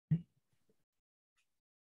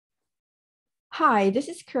Hi, this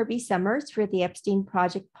is Kirby Sommers for the Epstein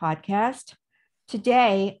Project podcast.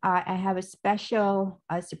 Today, I have a special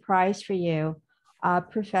surprise for you.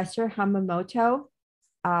 Professor Hamamoto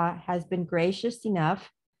has been gracious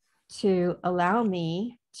enough to allow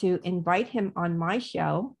me to invite him on my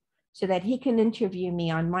show so that he can interview me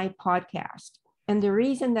on my podcast. And the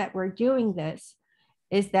reason that we're doing this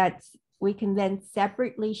is that we can then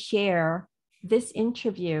separately share this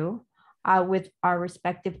interview with our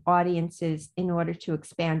respective audiences in order to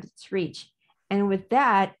expand its reach. And with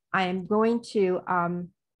that, I am going to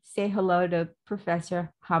say hello to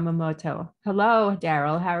Professor Hamamoto. Hello,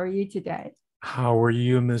 Daryl. How are you today? How are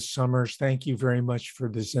you, Ms. Summers? Thank you very much for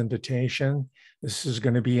this invitation. This is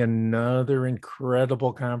going to be another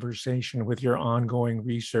incredible conversation with your ongoing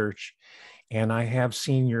research. And I have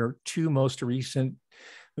seen your two most recent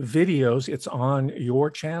videos. It's on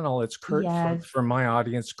your channel. It's Yes. for my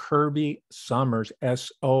audience, Kirby Sommers,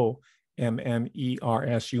 Sommers.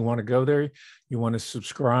 You want to go there, you want to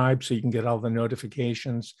subscribe so you can get all the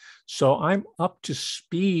notifications. So I'm up to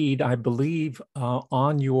speed, I believe,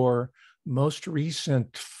 on your most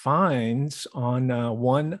recent finds on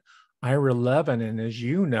one Ira Levin. And as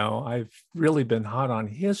you know, I've really been hot on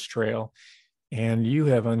his trail, and you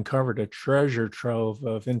have uncovered a treasure trove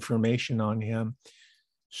of information on him.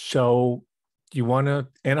 So you want to,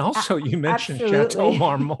 and also you mentioned Chateau Absolutely.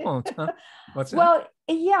 Marmont. Huh? What's that? Well,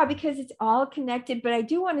 yeah, because it's all connected. But I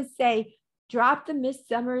do want to say, drop the Miss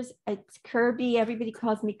Summers. It's Kirby. Everybody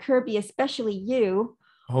calls me Kirby, especially you.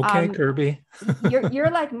 Okay, Um, Kirby. you're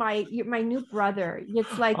like my new brother.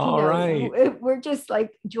 It's like, All right. we're just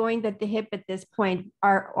like joined at the hip at this point.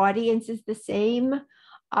 Our audience is the same.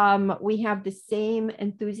 We have the same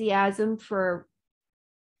enthusiasm for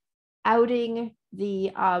outing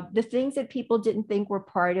the things that people didn't think were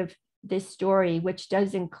part of this story, which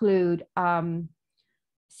does include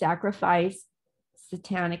sacrifice,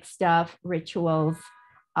 satanic stuff, rituals.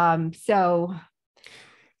 So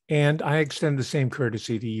And I extend the same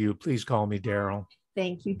courtesy to you. Please call me Daryl.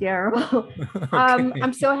 thank you, Daryl. Okay.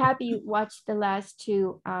 I'm so happy you watched the last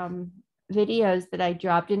two videos that I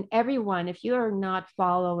dropped. And everyone, if you are not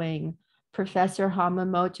following Professor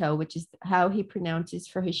Hamamoto, which is how he pronounces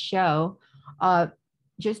for his show, uh,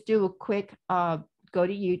 just do a quick go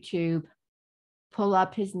to YouTube, pull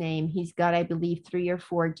up his name. He's got, I believe, 3 or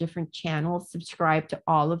 4 different channels. Subscribe to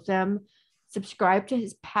all of them. Subscribe to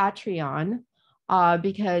his Patreon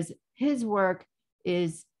because his work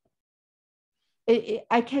is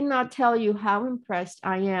I cannot tell you how impressed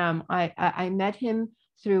I am. I met him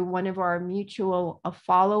through one of our mutual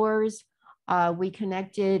followers. We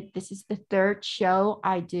connected. This is the third show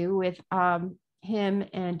I do with him.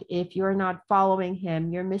 And if you're not following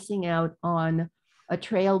him, you're missing out on a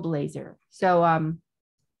trailblazer. So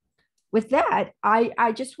with that,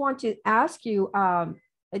 I just want to ask you,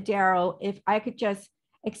 Daryl, if I could just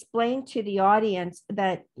explain to the audience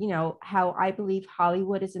that, how I believe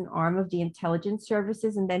Hollywood is an arm of the intelligence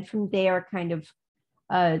services. And then from there, kind of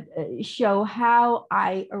show how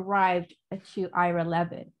I arrived to Ira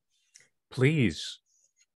Levin. Please.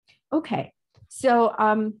 Okay. So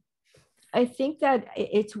I think that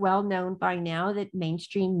it's well known by now that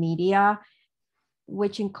mainstream media,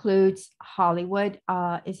 which includes Hollywood,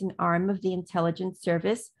 is an arm of the intelligence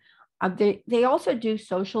service. They also do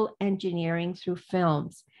social engineering through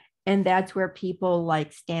films. And that's where people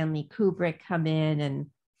like Stanley Kubrick come in, and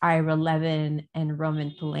Ira Levin and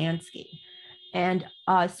Roman Polanski. And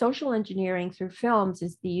social engineering through films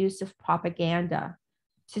is the use of propaganda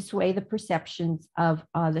to sway the perceptions of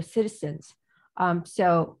the citizens.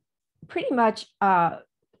 So pretty much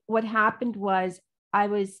what happened was I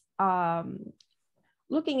was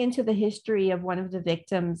looking into the history of one of the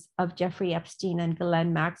victims of Jeffrey Epstein and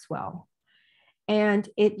Ghislaine Maxwell. And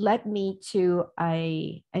it led me to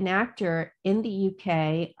an actor in the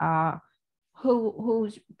UK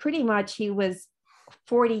who's pretty much, he was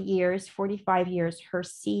 40 years, 45 years her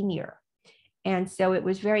senior. And so it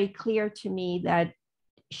was very clear to me that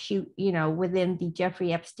she, within the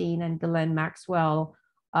Jeffrey Epstein and Ghislaine Maxwell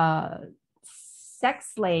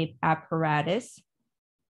sex slave apparatus,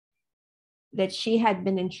 that she had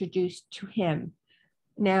been introduced to him.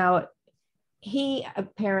 Now, he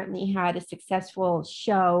apparently had a successful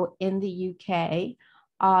show in the UK,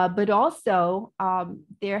 but also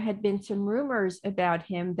there had been some rumors about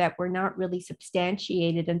him that were not really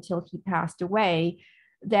substantiated until he passed away,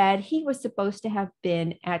 that he was supposed to have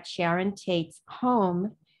been at Sharon Tate's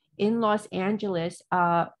home in Los Angeles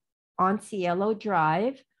on Cielo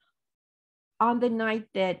Drive on the night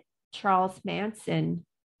that Charles Manson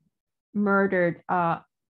murdered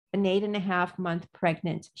an 8.5-month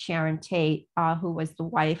pregnant Sharon Tate, who was the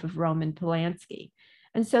wife of Roman Polanski.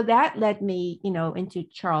 And so that led me, into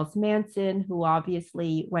Charles Manson, who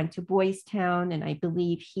obviously went to Boys Town, and I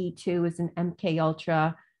believe he too is an MK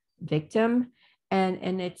Ultra victim.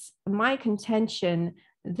 And it's my contention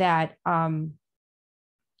that Roman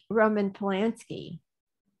Polanski,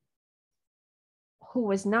 who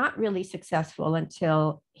was not really successful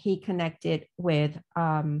until he connected with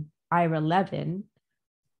Ira Levin,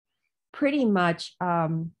 pretty much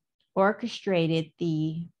orchestrated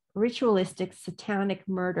the ritualistic satanic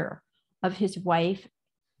murder of his wife,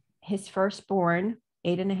 his firstborn,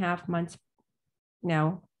 8.5 months,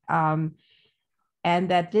 and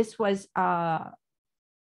that this was a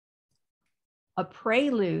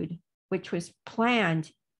prelude which was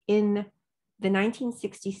planned in the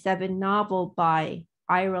 1967 novel by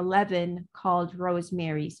Ira Levin called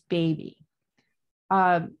Rosemary's Baby.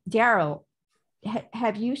 Daryl,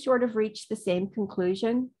 have you sort of reached the same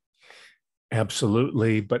conclusion?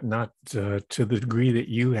 Absolutely, but not to the degree that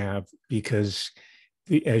you have, because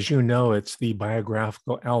as you know, it's the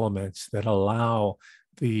biographical elements that allow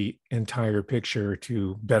the entire picture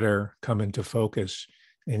to better come into focus.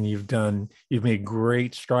 And you've made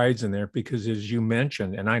great strides in there, because as you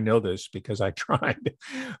mentioned, and I know this because I tried,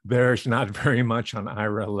 there's not very much on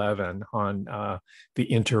Ira Levin on the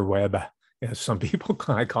interweb, as some people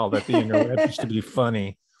I call that the interweb, just to be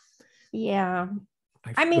funny. Yeah.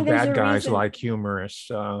 I mean, the bad guys reason. like humorous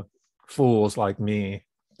fools like me.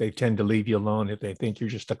 They tend to leave you alone if they think you're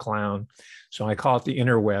just a clown. So I call it the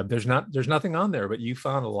interweb. There's nothing on there, but you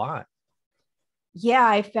found a lot. Yeah,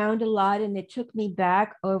 I found a lot, and it took me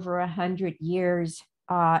back over 100 years.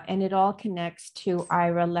 And it all connects to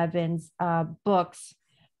Ira Levin's books,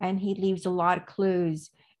 and he leaves a lot of clues.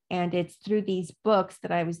 And it's through these books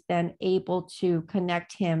that I was then able to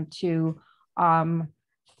connect him to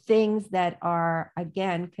things that are,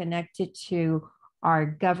 again, connected to our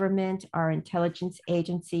government, our intelligence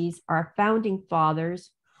agencies, our founding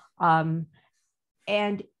fathers,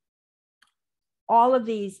 and all of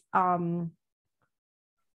these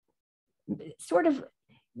sort of,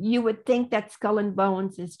 you would think that Skull and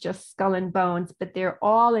Bones is just Skull and Bones, but they're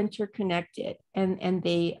all interconnected, and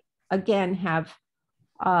they again have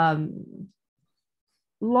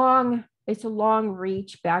it's a long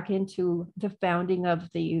reach back into the founding of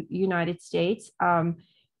the United States.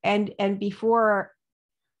 And before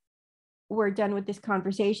we're done with this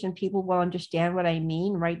conversation, people will understand what I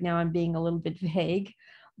mean. Right now, I'm being a little bit vague,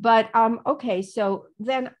 but okay. So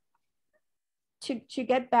then, to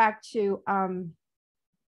get back to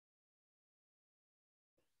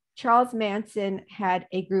Charles Manson had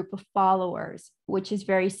a group of followers, which is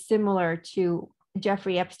very similar to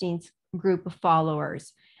Jeffrey Epstein's group of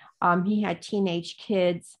followers. He had teenage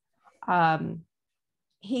kids.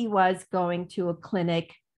 He was going to a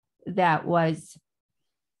clinic that was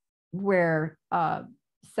where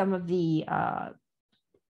some of the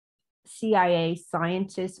CIA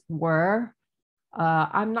scientists were.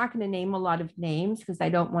 I'm not going to name a lot of names because I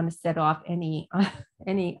don't want to set off any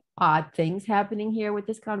odd things happening here with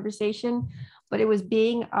this conversation. But it was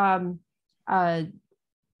being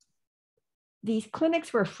these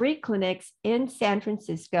clinics were free clinics in San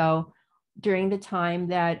Francisco during the time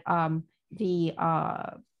that the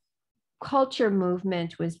culture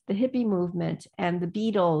movement was the hippie movement, and the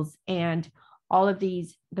Beatles and all of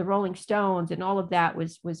these, the Rolling Stones and all of that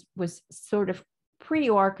was sort of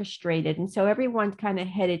pre-orchestrated. And so everyone kind of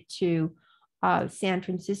headed to San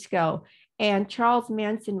Francisco. And Charles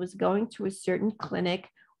Manson was going to a certain clinic,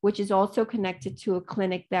 which is also connected to a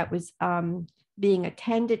clinic that was being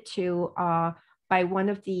attended to by one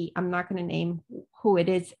of the, I'm not going to name who it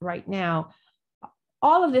is right now.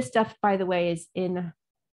 All of this stuff, by the way, is in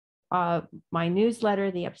my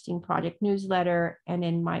newsletter, the Epstein Project newsletter, and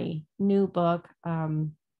in my new book,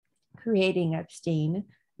 Creating Epstein,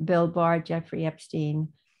 Bill Barr, Jeffrey Epstein,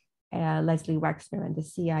 Leslie Wexner, and the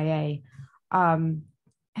CIA.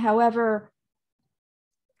 However,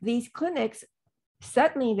 these clinics,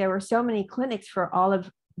 suddenly there were so many clinics for all of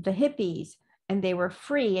the hippies, and they were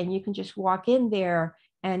free, and you can just walk in there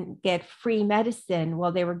and get free medicine.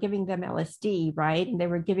 Well, they were giving them LSD, right? And they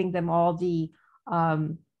were giving them all the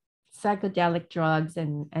psychedelic drugs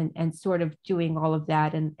and sort of doing all of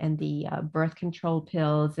that, and the birth control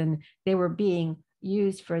pills, and they were being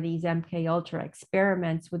used for these MK Ultra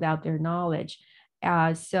experiments without their knowledge.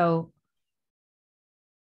 So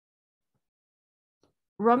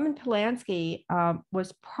Roman Polanski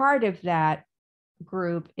was part of that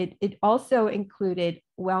group. It also included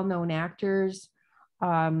well-known actors.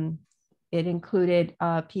 It included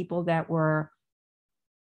people that were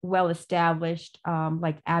well established,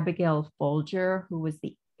 like Abigail Folger, who was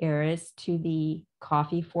the heiress to the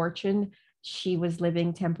coffee fortune. She was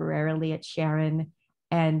living temporarily at Sharon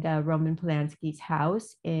and Roman Polanski's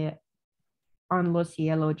house on Los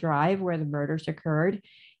Cielo Drive, where the murders occurred.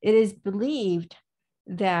 It is believed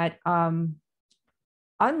that,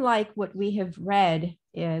 unlike what we have read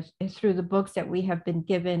is through the books that we have been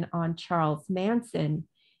given on Charles Manson,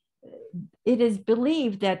 it is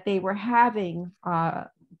believed that they were having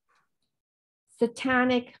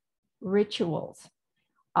satanic rituals.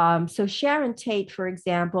 So Sharon Tate, for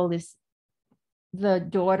example, is the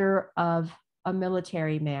daughter of a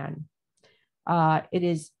military man. It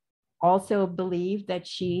is also believed that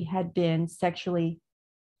she had been sexually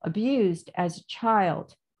abused as a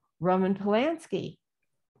child. Roman Polanski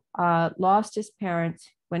lost his parents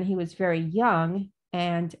when he was very young,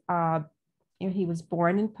 and he was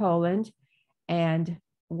born in Poland. And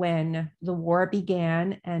when the war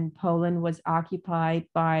began and Poland was occupied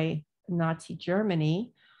by Nazi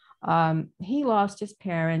Germany, he lost his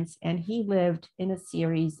parents and he lived in a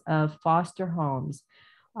series of foster homes.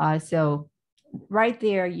 So right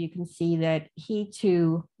there, you can see that he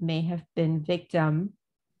too may have been victim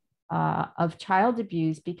of child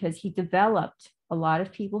abuse, because he developed, a lot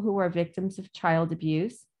of people who are victims of child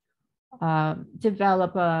abuse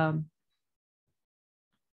develop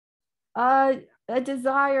a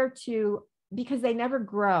desire to, because they never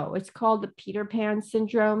grow. It's called the Peter Pan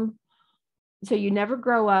syndrome. So you never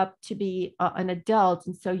grow up to be an adult,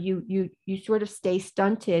 and so you sort of stay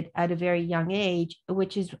stunted at a very young age,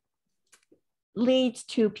 which is leads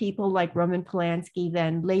to people like Roman Polanski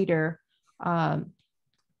then later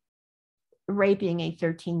raping a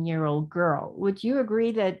 13-year-old girl. Would you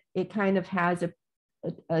agree that it kind of has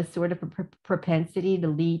a sort of a propensity to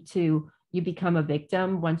lead to you become a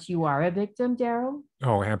victim once you are a victim, Daryl?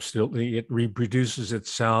 Oh, absolutely. It reproduces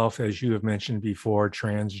itself, as you have mentioned before,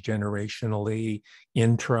 transgenerationally,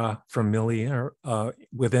 intra-familiar,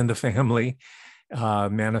 within the family,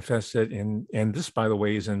 manifested in, and this, by the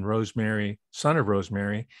way, is in Rosemary, Son of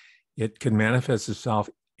Rosemary. It can manifest itself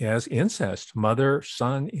as incest,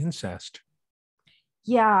 mother-son incest.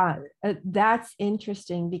 Yeah, that's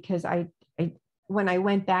interesting, because I when I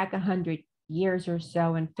went back 100 years or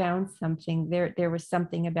so and found something, there was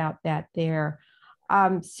something about that there.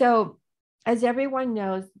 So as everyone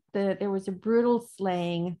knows, there was a brutal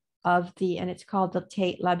slaying of and it's called the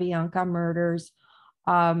Tate LaBianca murders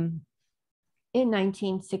in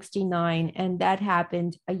 1969, and that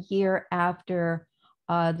happened a year after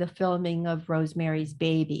the filming of Rosemary's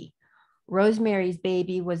Baby. Rosemary's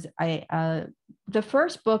Baby was the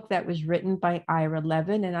first book that was written by Ira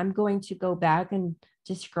Levin, and I'm going to go back and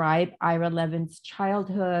describe Ira Levin's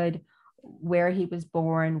childhood, where he was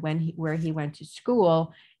born, where he went to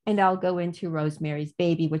school, and I'll go into Rosemary's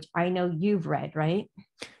Baby, which I know you've read, right?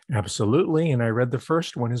 Absolutely, and I read the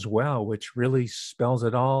first one as well, which really spells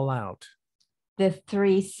it all out. The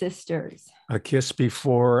Three Sisters. A Kiss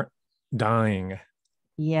Before Dying.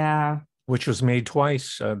 Yeah. Which was made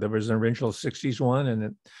twice. There was an original 60s one,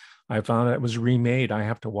 and I found it was remade. I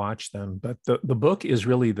have to watch them. But the book is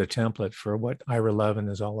really the template for what Ira Levin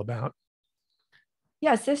is all about.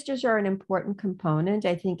 Yeah, sisters are an important component.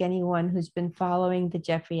 I think anyone who's been following the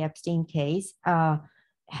Jeffrey Epstein case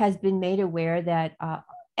has been made aware that,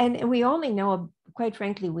 and we only know, quite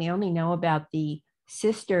frankly, we only know about the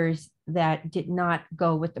sisters that did not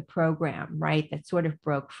go with the program, right? That sort of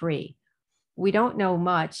broke free. We don't know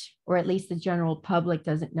much, or at least the general public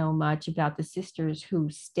doesn't know much about the sisters who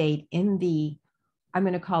stayed in the, I'm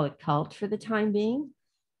going to call it cult for the time being.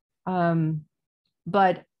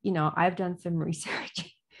 But, I've done some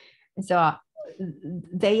research. And so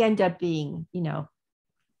they end up being,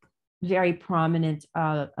 very prominent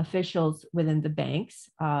officials within the banks,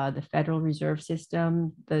 the Federal Reserve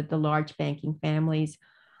System, the large banking families.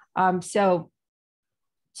 So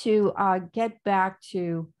to get back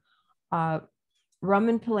to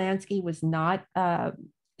Roman Polanski was not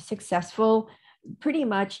successful. Pretty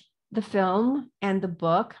much the film and the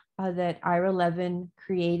book that Ira Levin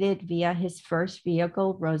created via his first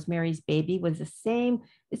vehicle, Rosemary's Baby, was the same.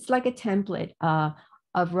 It's like a template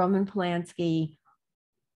of Roman Polanski.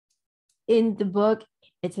 In the book,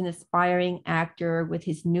 it's an aspiring actor with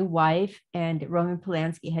his new wife, and Roman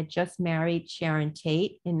Polanski had just married Sharon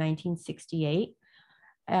Tate in 1968.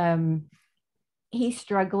 He's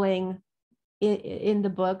struggling. In the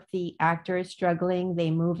book, the actor is struggling.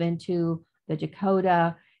 They move into the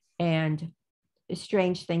Dakota, and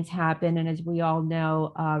strange things happen. And as we all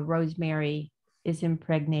know, Rosemary is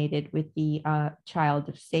impregnated with the child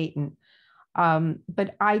of Satan.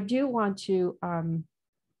 But I do want to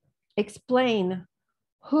explain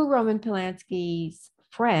who Roman Polanski's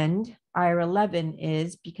friend, Ira Levin,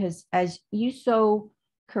 is, because as you so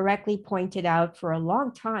correctly pointed out, for a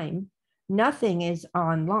long time, nothing is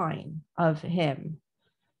online of him.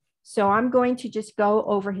 So I'm going to just go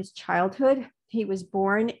over his childhood. He was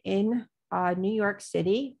born in New York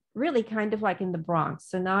City, really kind of like in the Bronx,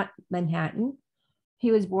 so not Manhattan.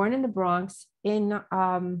 He was born in the Bronx in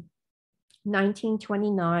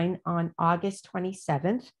 1929 on August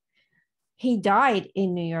 27th. He died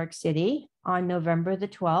in New York City on November the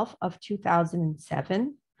 12th of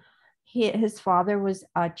 2007. His father was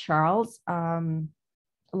Charles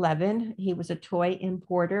Levin. He was a toy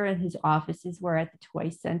importer, and his offices were at the Toy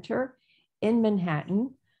Center in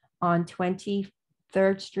Manhattan on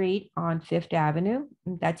 23rd Street on Fifth Avenue.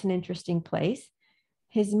 That's an interesting place.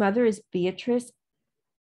 His mother is Beatrice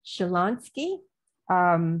Shalansky.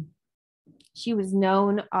 She was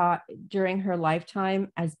known during her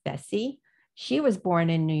lifetime as Bessie. She was born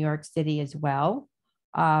in New York City as well.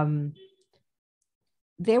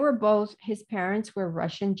 They were both, his parents were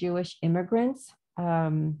Russian Jewish immigrants.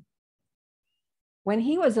 When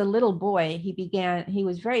he was a little boy, he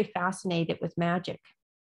was very fascinated with magic.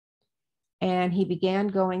 And he began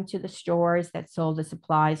going to the stores that sold the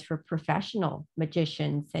supplies for professional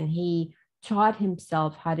magicians. And he taught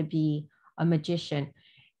himself how to be a magician.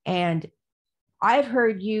 And I've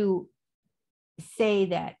heard you say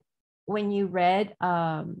that when you read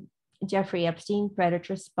Jeffrey Epstein,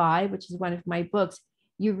 Predator Spy, which is one of my books,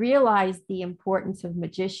 you realize the importance of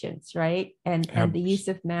magicians, right? And the use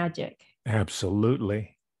of magic.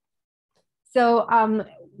 Absolutely. So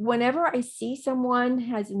whenever I see someone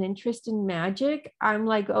has an interest in magic, I'm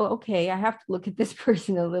like, oh, okay, I have to look at this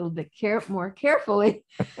person a little bit more carefully.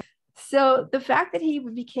 So the fact that he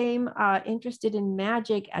became interested in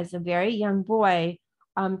magic as a very young boy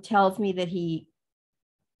tells me that he,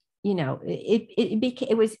 you know,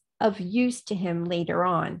 it was of use to him later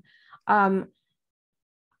on.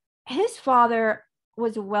 His father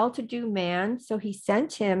was a well-to-do man, so he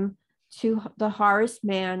sent him to the Horace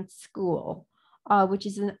Mann School, which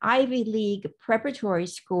is an Ivy League preparatory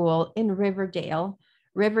school in Riverdale.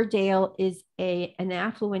 Riverdale is an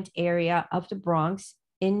affluent area of the Bronx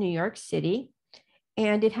in New York City,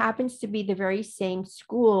 and it happens to be the very same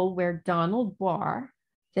school where Donald Barr,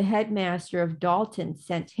 the headmaster of Dalton,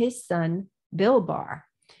 sent his son, Bill Barr.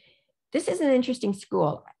 This is an interesting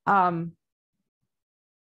school.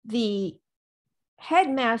 The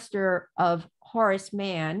headmaster of Horace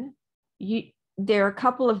Mann, there are a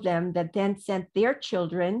couple of them that then sent their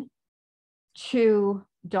children to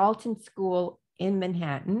Dalton School in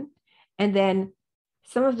Manhattan. And then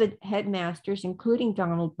some of the headmasters, including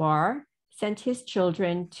Donald Barr, sent his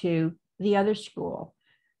children to the other school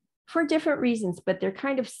for different reasons, but they're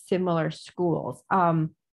kind of similar schools.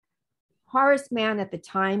 Horace Mann, at the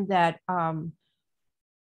time that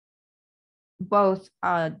both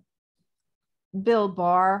Bill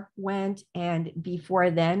Barr went and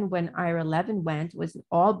before then when Ira Levin went, was an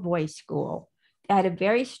all-boys school. They had a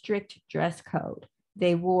very strict dress code.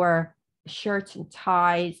 They wore shirts and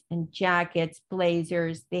ties and jackets,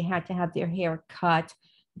 blazers. They had to have their hair cut.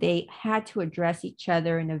 They had to address each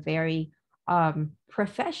other in a very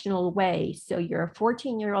professional way. So you're a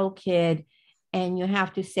 14-year-old kid and you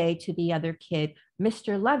have to say to the other kid,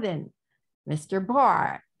 Mr. Levin, Mr.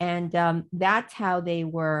 Barr. And that's how they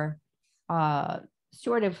were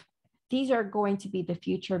sort of, these are going to be the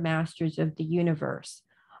future masters of the universe.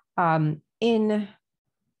 In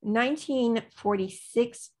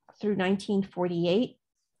 1946 through 1948,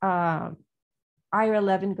 Ira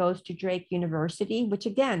Levin goes to Drake University, which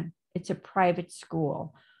again, it's a private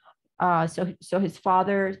school. So his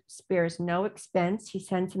father spares no expense. He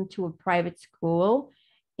sends him to a private school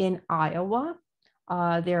in Iowa.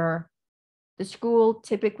 The school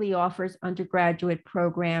typically offers undergraduate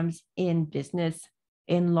programs in business,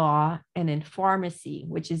 in law, and in pharmacy,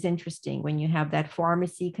 which is interesting when you have that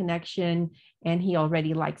pharmacy connection and he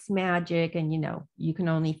already likes magic. And, you know, you can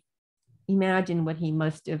only imagine what he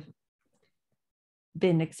must have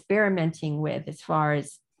been experimenting with as far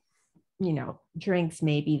as, you know, drinks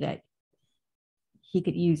maybe that he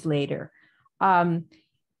could use later.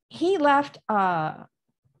 He left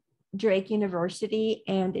Drake University,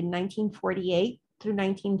 and in 1948 through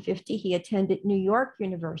 1950, he attended New York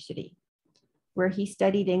University, where he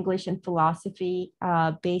studied English and philosophy,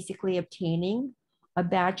 basically obtaining a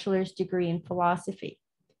bachelor's degree in philosophy.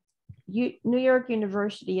 New York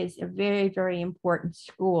University is a very, very important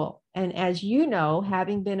school. And as you know,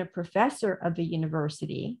 having been a professor of a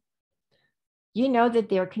university, you know that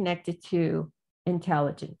they're connected to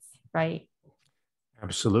intelligence, right?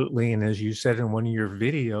 Absolutely. And as you said in one of your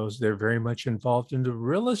videos, they're very much involved in the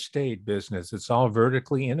real estate business. It's all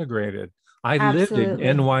vertically integrated. I lived in Absolutely.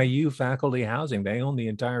 NYU faculty housing. They own the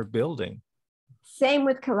entire building. Same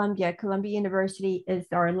with Columbia. Columbia University is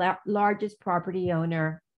our largest property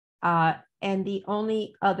owner, and the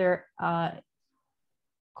only other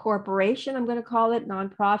corporation, I'm going to call it,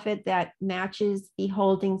 nonprofit, that matches the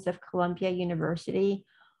holdings of Columbia University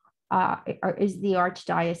is the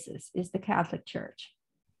Archdiocese, is the Catholic Church.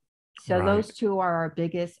 So Right. those two are our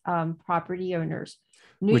biggest property owners.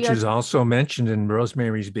 New Which is York. also mentioned in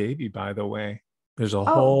Rosemary's Baby, by the way. There's a Oh,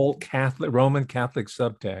 whole Roman Catholic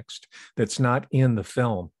subtext that's not in the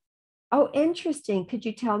film. oh, interesting. Could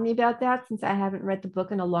you tell me about that since I haven't read the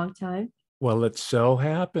book in a long time? Well, it so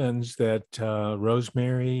happens that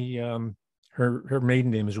Rosemary, her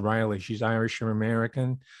maiden name is Riley. She's Irish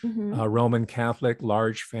American, Mm-hmm. Roman Catholic,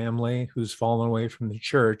 large family who's fallen away from the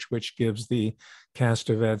church, which gives the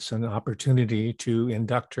Castevets an opportunity to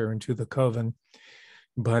induct her into the coven.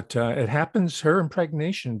 But it happens, her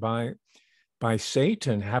impregnation by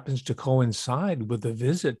Satan happens to coincide with the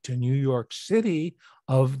visit to New York City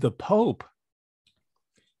of the Pope.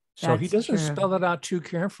 So he That's doesn't true. spell it out too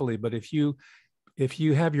carefully, but if you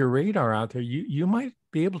have your radar out there, you might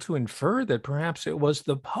be able to infer that perhaps it was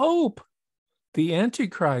the Pope, the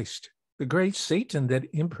Antichrist, the great Satan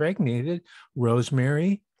that impregnated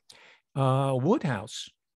Rosemary Woodhouse.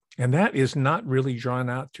 And that is not really drawn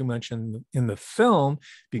out too much in the film,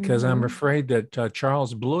 because I'm Mm-hmm. afraid that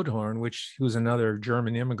Charles Bluhdorn, who was another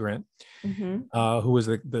German immigrant, Mm-hmm. who was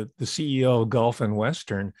the CEO of Gulf and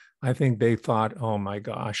Western, I think they thought, oh my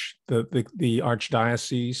gosh, the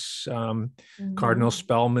archdiocese, Mm-hmm. Cardinal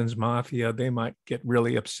Spellman's mafia, they might get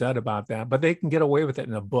really upset about that, but they can get away with it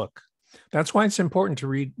in a book. That's why it's important to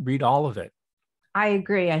read all of it. I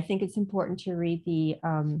agree. I think it's important to read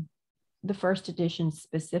the first edition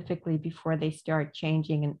specifically before they start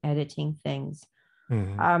changing and editing things.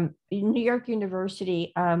 Mhm. New York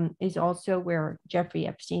University is also where Jeffrey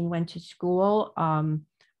Epstein went to school.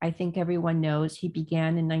 I think everyone knows he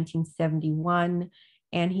began in 1971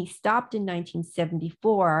 and he stopped in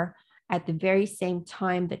 1974 at the very same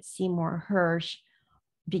time that Seymour Hersh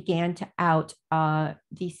began to out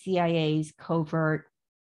the CIA's covert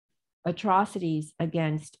atrocities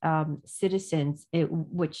against citizens,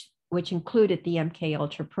 which included the MK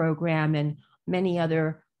Ultra program and many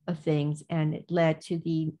other things, and it led to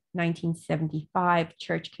the 1975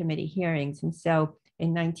 Church Committee hearings. And so,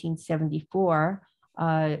 in 1974,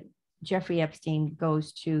 Jeffrey Epstein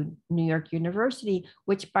goes to New York University,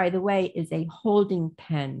 which, by the way, is a holding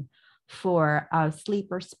pen for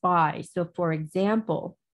sleeper spies. So, for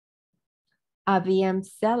example, Aviem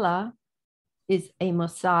Sela is a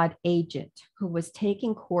Mossad agent who was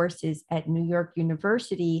taking courses at New York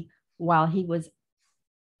University while he was,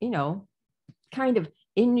 you know, kind of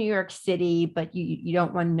in New York City, but you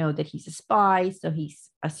don't want to know that he's a spy, so he's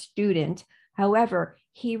a student. However,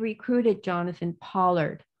 he recruited Jonathan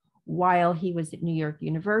Pollard while he was at New York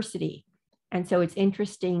University. And so it's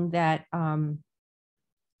interesting that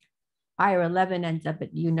Ira Levin ends up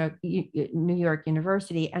at New York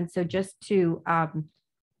University. And so just to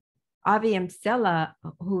Aviem Sela,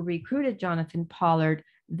 who recruited Jonathan Pollard,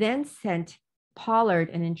 then sent Pollard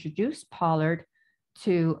and introduced Pollard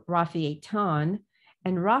to Rafi Eitan.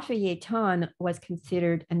 And Rafi Eitan was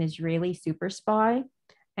considered an Israeli super spy,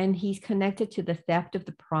 and he's connected to the theft of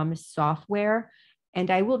the PROMIS software. And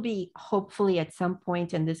I will be hopefully at some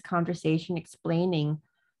point in this conversation explaining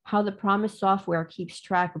how the PROMIS software keeps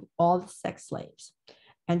track of all the sex slaves.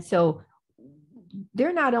 And so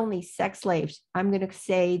they're not only sex slaves. I'm going to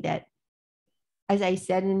say that, as I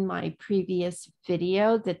said in my previous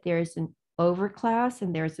video, that there's an overclass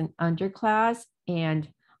and there's an underclass. And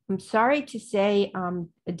I'm sorry to say,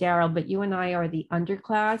 Daryl, but you and I are the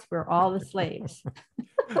underclass. We're all the slaves.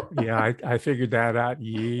 Yeah, I figured that out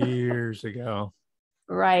years ago.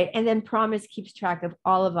 Right. And then Promise keeps track of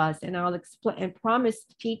all of us. And I'll explain. And Promise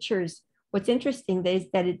features, what's interesting is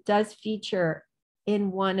that it does feature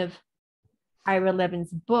in one of Ira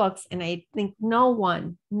Levin's books, and I think no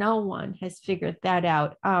one has figured that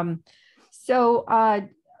out. So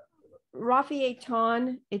Rafi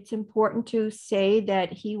Eitan, it's important to say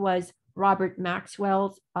that he was Robert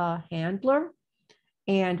Maxwell's handler,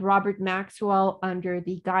 and Robert Maxwell, under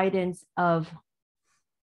the guidance of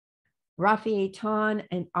Rafi Eitan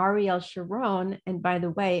and Ariel Sharon, and by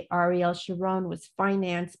the way, Ariel Sharon was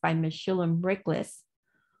financed by Meshulam Riklis,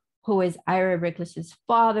 who is Ira Riklis's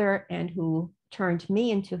father and who turned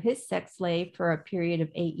me into his sex slave for a period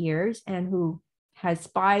of 8 years and who has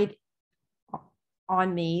spied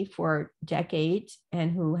on me for decades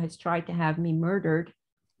and who has tried to have me murdered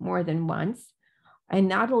more than once, and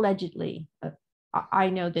not allegedly. I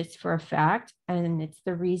know this for a fact, and it's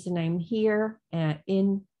the reason I'm here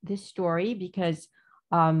in this story, because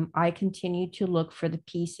I continue to look for the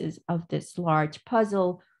pieces of this large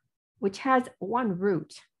puzzle, which has one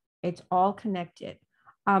root. It's all connected.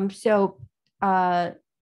 So Ira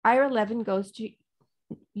Levin goes to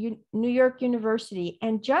New York University,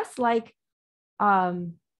 and just like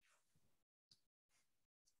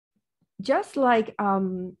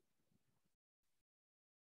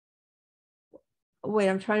wait,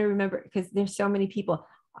 I'm trying to remember because there's so many people.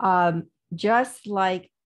 Just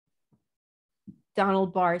like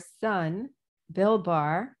Donald Barr's son, Bill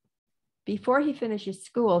Barr, before he finishes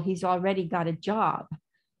school, he's already got a job.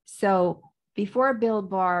 So before Bill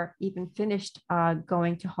Barr even finished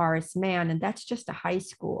going to Horace Mann, and that's just a high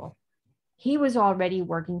school, he was already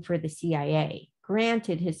working for the CIA.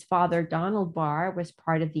 Granted, his father, Donald Barr, was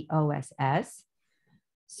part of the OSS.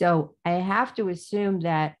 So I have to assume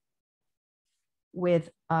that with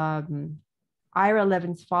Ira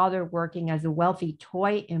Levin's father working as a wealthy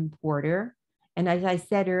toy importer, and as I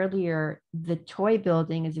said earlier, the toy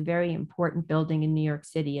building is a very important building in New York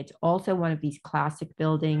City. It's also one of these classic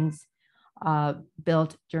buildings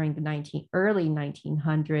built during the early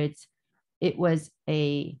 1900s. It was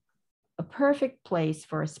a perfect place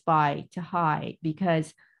for a spy to hide,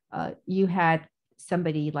 because you had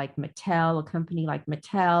somebody like Mattel, a company like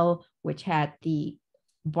Mattel, which had the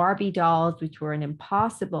Barbie dolls, which were an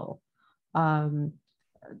impossible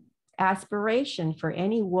aspiration for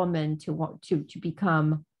any woman to want to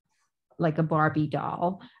become like a Barbie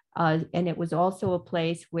doll. And it was also a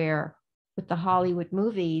place where, with the Hollywood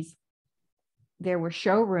movies, there were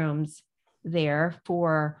showrooms there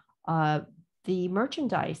for the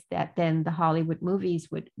merchandise that then the Hollywood movies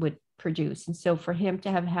would produce. And so for him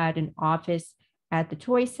to have had an office at the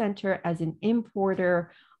Toy Center as an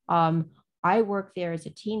importer, I worked there as a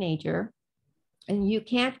teenager, and you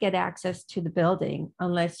can't get access to the building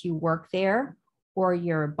unless you work there or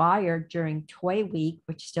you're a buyer during Toy Week,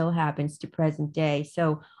 which still happens to present day.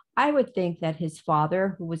 So I would think that his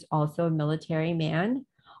father, who was also a military man,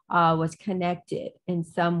 was connected in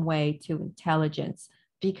some way to intelligence,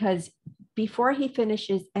 because before he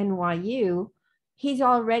finishes NYU, he's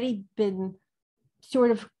already been sort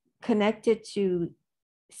of connected to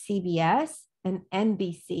CBS and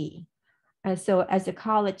NBC. So as a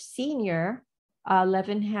college senior,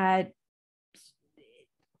 Levin had,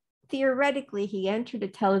 theoretically, he entered a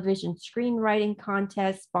television screenwriting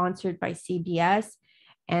contest sponsored by CBS,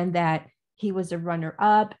 and that he was a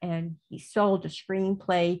runner-up, and he sold a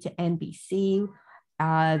screenplay to NBC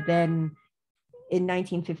then in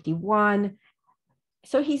 1951.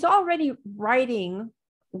 So he's already writing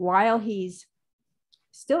while he's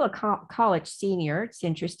still a college senior. It's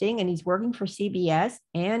interesting. And he's working for CBS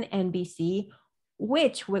and NBC,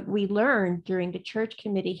 which what we learned during the Church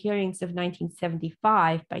Committee hearings of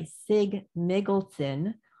 1975 by Sig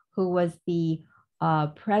Mickelson, who was the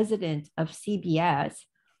president of CBS,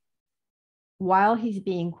 while he's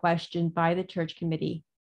being questioned by the Church Committee,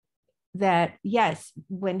 that yes,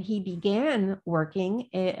 when he began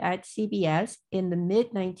working at CBS in the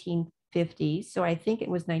mid 1950s, so I think it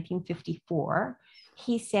was 1954,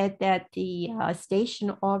 he said that the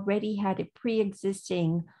station already had a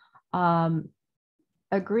pre-existing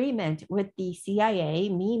agreement with the CIA,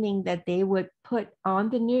 meaning that they would put on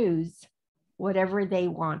the news whatever they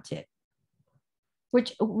wanted.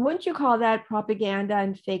 Which, wouldn't you call that propaganda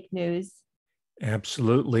and fake news?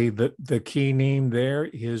 Absolutely. The key name there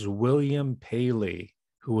is William Paley,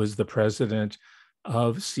 who was the president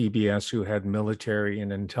of CBS, who had military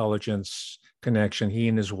and intelligence connection. He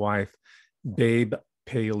and his wife, Babe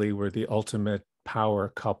Paley, were the ultimate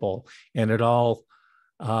power couple. And it all,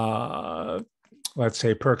 let's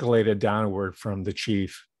say, percolated downward from the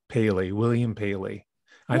chief, Paley, William Paley.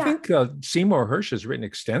 I think Seymour Hersh has written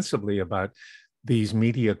extensively about these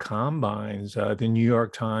media combines, the New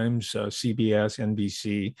York Times, CBS,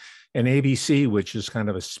 NBC, and ABC, which is kind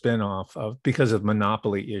of a spinoff of, because of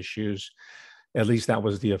monopoly issues. At least that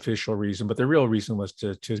was the official reason. But the real reason was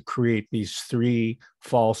to create these three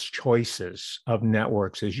false choices of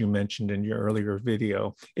networks, as you mentioned in your earlier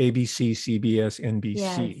video: ABC, CBS, NBC.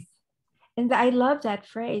 Yes. And I love that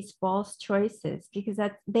phrase, false choices, because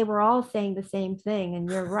they were all saying the same thing. And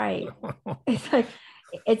you're right. It's like,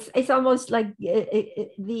 it's almost like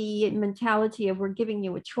the mentality of, we're giving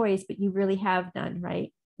you a choice, but you really have none,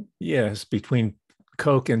 right? Yes, between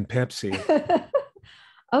Coke and Pepsi.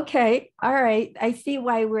 Okay, all right. I see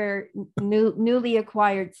why we're newly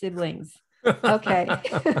acquired siblings. Okay.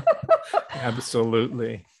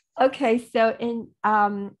 Absolutely. Okay, so in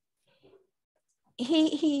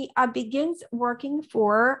he begins working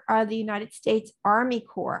for the United States Army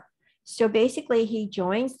Corps. So basically, he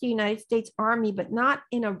joins the United States Army, but not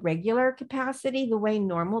in a regular capacity the way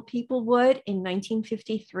normal people would in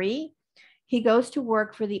 1953. He goes to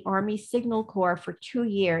work for the Army Signal Corps for 2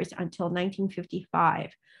 years until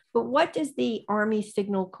 1955. But what does the Army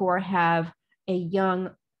Signal Corps have a young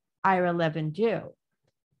Ira Levin do?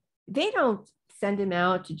 They don't send him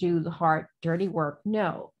out to do the hard, dirty work.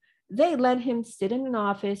 No, they let him sit in an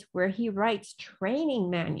office where he writes training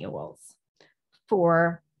manuals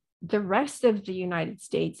for the rest of the United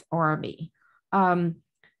States Army.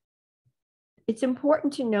 It's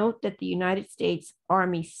important to note that the United States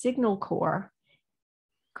Army Signal Corps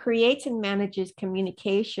creates and manages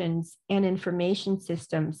communications and information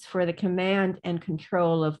systems for the command and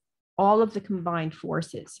control of all of the combined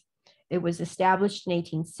forces. It was established in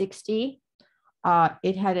 1860.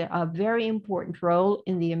 It had a very important role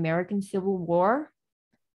in the American Civil War,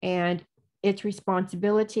 and its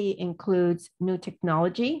responsibility includes new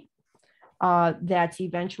technology that's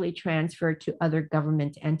eventually transferred to other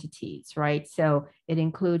government entities, right? So it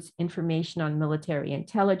includes information on military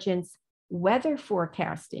intelligence, weather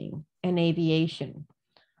forecasting, and aviation.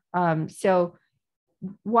 So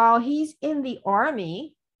while he's in the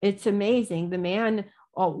Army, it's amazing. The man,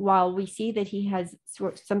 while we see that he has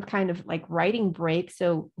some kind of like writing break,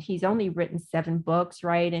 so he's only written 7 books,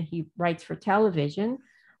 right? And he writes for television,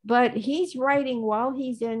 but he's writing while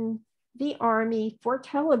he's in the Army for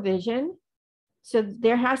television. So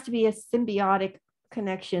there has to be a symbiotic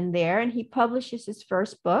connection there. And he publishes his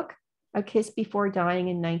first book, A Kiss Before Dying,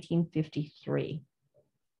 in 1953.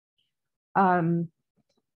 The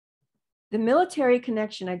military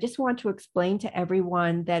connection, I just want to explain to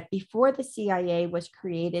everyone that before the CIA was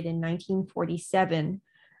created in 1947,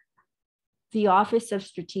 the Office of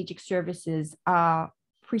Strategic Services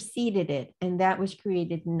preceded it, and that was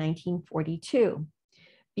created in 1942.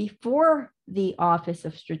 Before the Office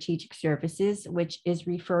of Strategic Services, which is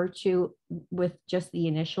referred to with just the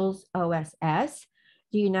initials OSS,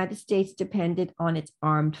 the United States depended on its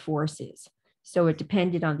armed forces. So it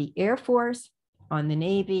depended on the Air Force, on the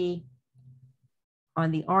Navy,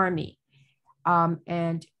 on the Army.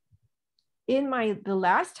 And in the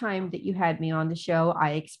last time that you had me on the show,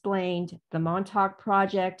 I explained the Montauk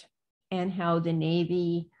Project and how the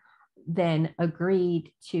Navy then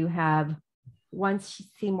agreed to have, once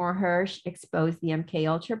Seymour Hersh exposed the MK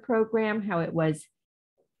Ultra program, how it was,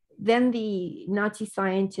 then the Nazi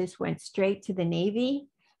scientists went straight to the Navy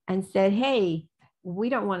and said, hey, we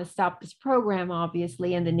don't want to stop this program,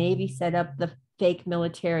 obviously. And the Navy set up the fake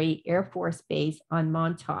military Air Force base on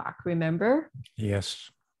Montauk, remember? Yes.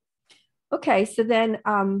 Okay, so then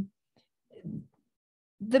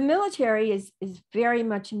the military is very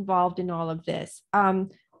much involved in all of this.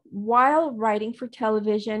 While writing for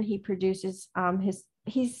television, he produces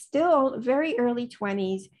he's still very early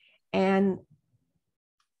 20s, and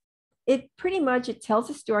it tells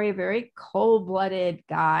a story of a very cold-blooded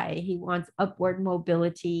guy. He wants upward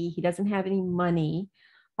mobility. He doesn't have any money.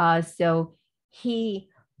 So he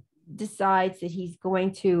decides that he's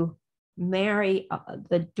going to marry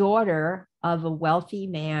the daughter of a wealthy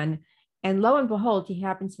man. And lo and behold, he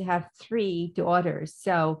happens to have 3 daughters.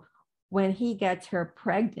 So when he gets her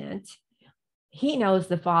pregnant, he knows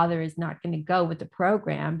the father is not going to go with the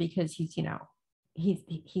program because he's not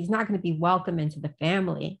going to be welcome into the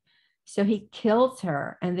family. So he kills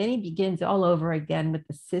her, and then he begins all over again with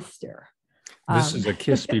the sister. This is A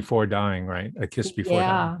Kiss Before Dying, right? A Kiss Before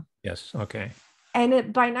Dying. Yes. Okay. And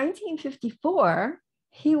by 1954,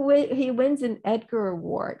 he wins an Edgar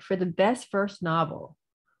Award for the best first novel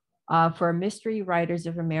for Mystery Writers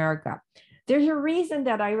of America. There's a reason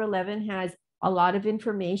that Ira Levin has a lot of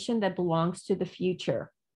information that belongs to the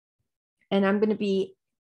future. And I'm going to be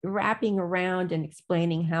wrapping around and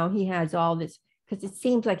explaining how he has all this, because it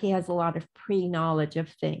seems like he has a lot of pre-knowledge of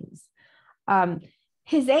things.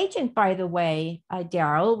 His agent, by the way,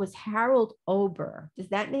 Daryl, was Harold Ober. Does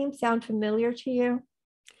that name sound familiar to you?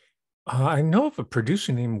 I know of a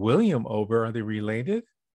producer named William Ober. Are they related?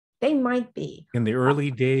 They might be. In the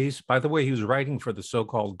early days, by the way, he was writing for the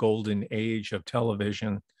so-called golden age of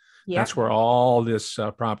television. Yep. That's where all this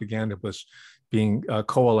propaganda was being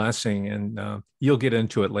coalescing, and you'll get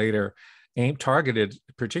into it later. Targeted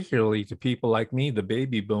particularly to people like me, the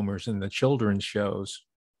baby boomers, and the children's shows.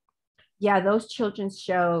 Yeah, those children's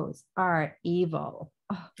shows are evil.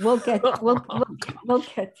 We'll get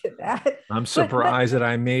to that. I'm surprised that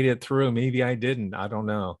I made it through. Maybe I didn't. I don't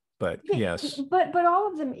know. But yes. But all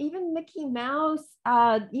of them, even Mickey Mouse,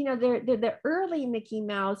 they're the early Mickey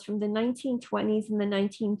Mouse from the 1920s and the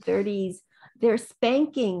 1930s. They're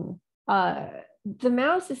spanking. The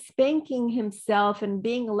mouse is spanking himself and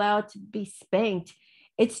being allowed to be spanked.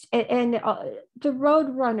 The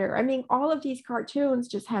Road Runner. I mean, all of these cartoons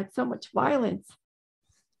just had so much violence,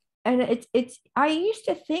 and it's. I used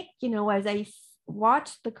to think, as I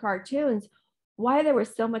watched the cartoons, why there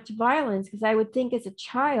was so much violence, because I would think as a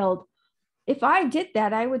child, if I did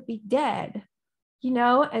that, I would be dead,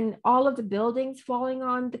 and all of the buildings falling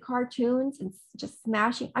on the cartoons and just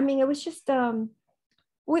smashing. I mean, it was just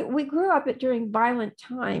we grew up during violent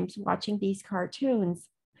times watching these cartoons.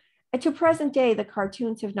 And to present day, the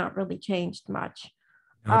cartoons have not really changed much.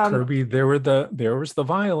 Now, Kirby, there was the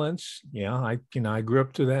violence. Yeah, I grew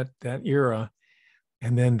up to that era.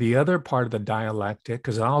 And then the other part of the dialectic,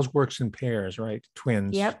 because it always works in pairs, right?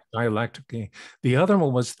 Twins, yep. Dialectically. The other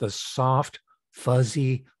one was the soft,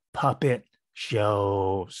 fuzzy puppet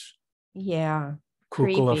shows. Yeah.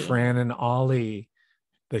 Kukla, Creepy. Fran, and Ollie,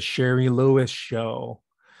 the Sherry Lewis show.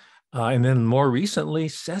 And then more recently,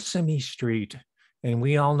 Sesame Street. And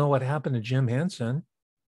we all know what happened to Jim Henson.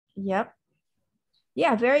 Yep.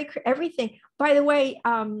 Yeah, everything. By the way,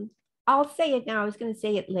 I'll say it now. I was going to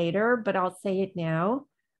say it later, but I'll say it now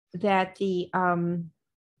that and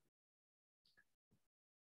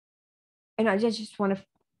I just want to,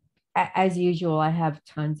 as usual, I have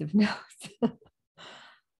tons of notes.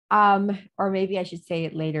 Or maybe I should say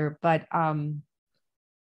it later, but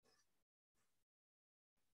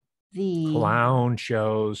the clown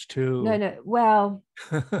shows too. No, well,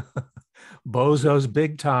 Bozo's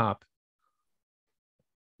Big Top.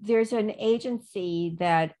 There's an agency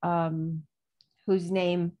that whose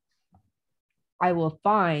name I will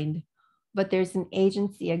find, but there's an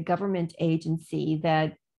agency, a government agency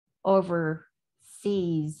that oversees.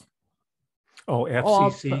 Oh,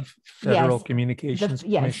 FCC, Federal yes, Communications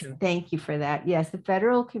yes, Commission. thank you for that. Yes, the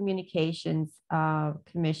Federal Communications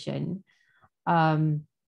Commission.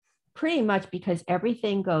 Pretty much because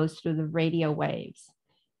everything goes through the radio waves.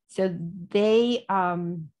 So they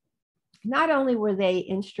not only were they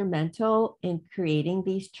instrumental in creating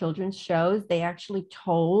these children's shows, they actually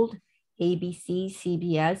told ABC,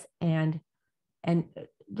 CBS, and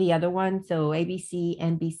the other one, so ABC,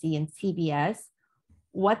 NBC, and CBS,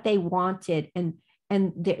 what they wanted. And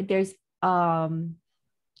there's a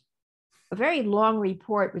very long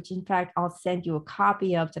report, which in fact I'll send you a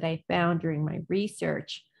copy of, that I found during my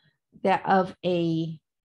research, that of a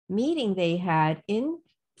meeting they had in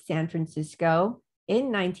San Francisco in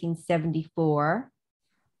 1974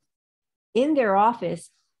 in their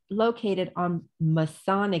office located on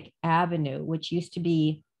Masonic Avenue, which used to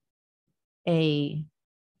be a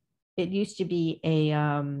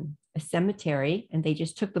cemetery, and they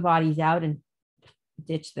just took the bodies out and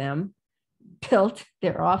ditched them, built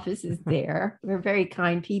their offices there. They're very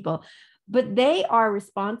kind people, but they are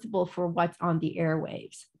responsible for what's on the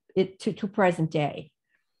airwaves to present day.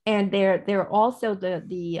 And they're also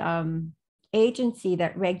the agency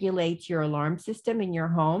that regulates your alarm system in your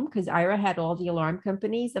home, because Ira had all the alarm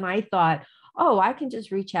companies, and I thought, oh, I can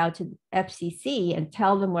just reach out to the FCC and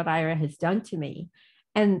tell them what Ira has done to me.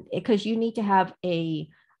 And because you need to have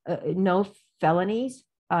no felonies.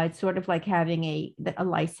 It's sort of like having a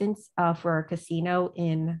license for a casino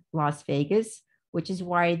in Las Vegas, which is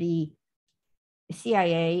why the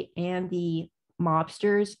CIA and the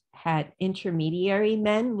mobsters had intermediary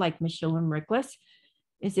men like Michelle and Rickless.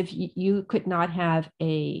 Is if you could not have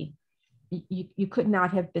you could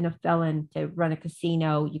not have been a felon to run a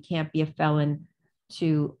casino. You can't be a felon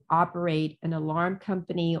to operate an alarm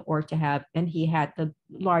company or to have, and he had the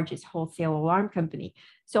largest wholesale alarm company.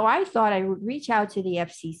 So I thought I would reach out to the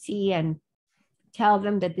FCC and tell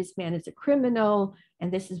them that this man is a criminal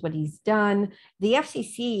and this is what he's done. The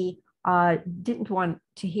FCC didn't want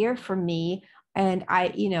to hear from me. And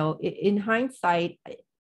in hindsight,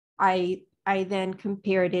 I then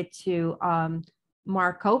compared it to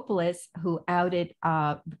Markopoulos, who outed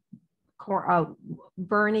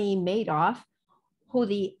Bernie Madoff, who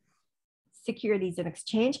the Securities and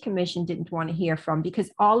Exchange Commission didn't want to hear from, because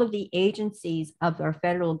all of the agencies of our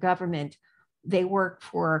federal government, they work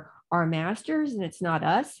for our masters and it's not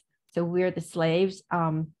us. So we're the slaves.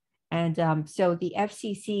 So the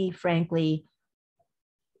FCC, frankly,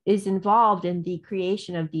 is involved in the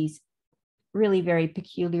creation of these really very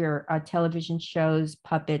peculiar television shows,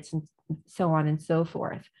 puppets, and so on and so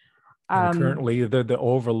forth. And currently, they're the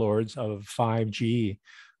overlords of 5G,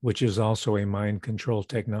 which is also a mind control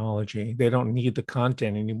technology. They don't need the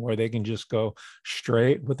content anymore. They can just go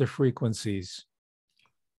straight with the frequencies.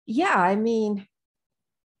 Yeah, I mean,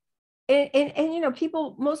 And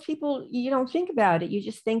most people, you don't think about it. You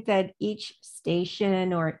just think that each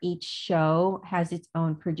station or each show has its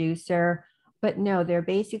own producer, but no, they're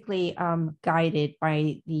basically guided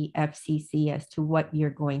by the FCC as to what you're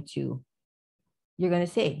going to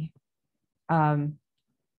see. Um,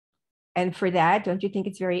 and for that, don't you think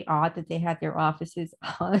it's very odd that they had their offices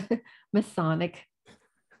on Masonic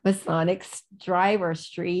Drive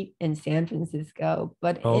Street in San Francisco?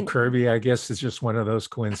 But Oh, in Kirby, I guess it's just one of those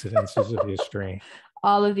coincidences of history.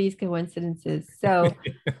 all of these coincidences. So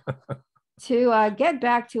to get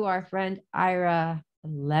back to our friend Ira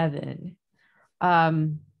Levin.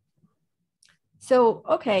 Um, so,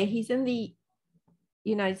 okay, he's in the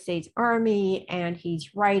United States Army and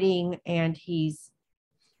he's writing and he's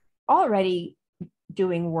already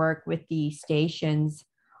doing work with the stations.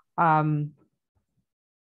 Um,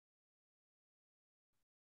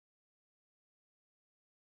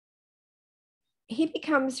 he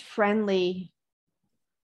becomes friendly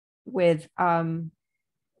with the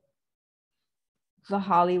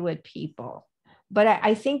Hollywood people. But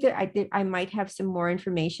I think that I might have some more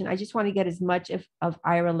information. I just want to get as much of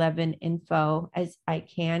Ira Levin info as I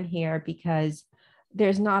can here because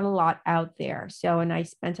there's not a lot out there. So, and I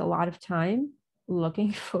spent a lot of time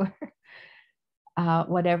looking for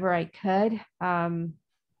whatever I could.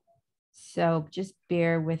 So just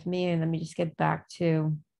bear with me and let me just get back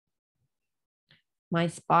to my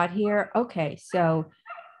spot here. Okay, so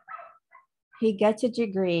he gets a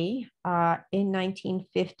degree in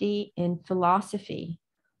 1950 in philosophy.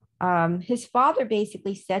 His father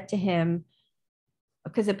basically said to him,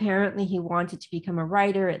 because apparently he wanted to become a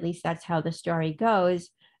writer, at least that's how the story goes,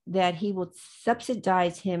 that he would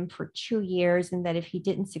subsidize him for 2 years and that if he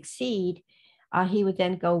didn't succeed, he would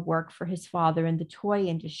then go work for his father in the toy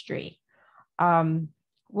industry.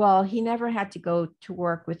 Well, he never had to go to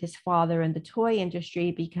work with his father in the toy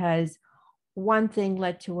industry because one thing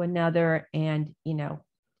led to another. And,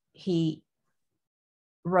 he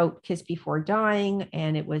wrote Kiss Before Dying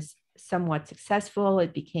and it was somewhat successful.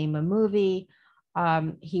 It became a movie.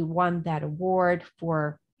 He won that award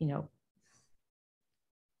for,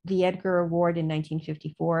 the Edgar Award in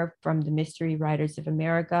 1954 from the Mystery Writers of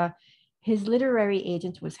America. His literary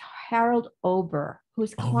agent was Harold Ober,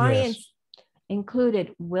 whose Oh, yes. clients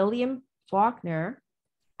included William Faulkner,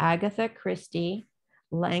 Agatha Christie,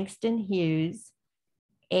 Langston Hughes,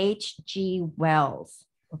 H.G. Wells.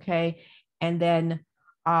 Okay. And then,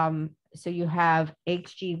 so you have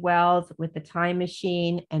H.G. Wells with The Time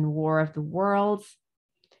Machine and War of the Worlds.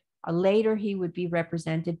 Later, he would be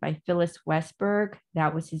represented by Phyllis Westberg.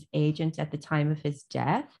 That was his agent at the time of his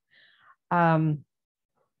death.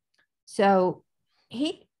 So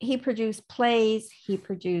he produced plays. He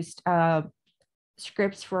produced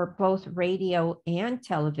scripts for both radio and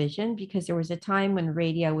television because there was a time when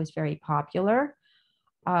radio was very popular.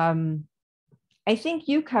 I think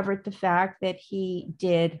you covered the fact that he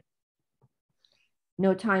did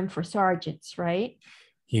No Time for Sergeants, right?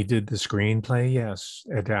 He did the screenplay, yes,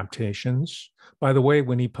 adaptations. By the way,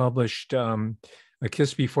 when he published A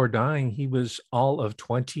Kiss Before Dying, he was all of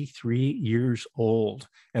 23 years old.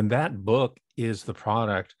 And that book is the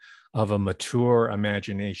product of a mature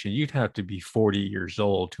imagination. You'd have to be 40 years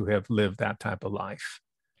old to have lived that type of life.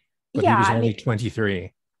 But he Yeah, was I only mean,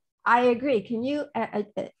 23. I agree. Can you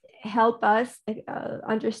help us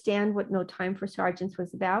understand what No Time for Sergeants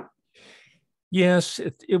was about? Yes,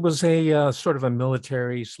 it was a sort of a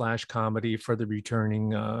military slash comedy for the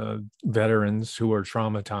returning veterans who are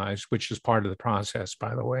traumatized, which is part of the process,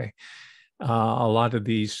 by the way. A lot of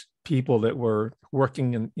these people that were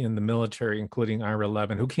working in the military, including Ira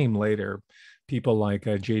Levin, who came later, people like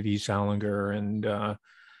J.D. Salinger and uh,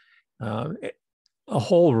 a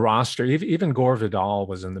whole roster. Even Gore Vidal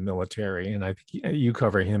was in the military, and I think you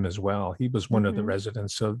cover him as well. He was one of the Mm-hmm.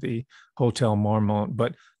 residents of the Hotel Marmont.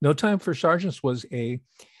 But No Time for Sergeants was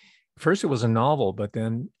first it was a novel, but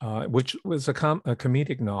then which was a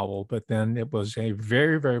comedic novel, but then it was a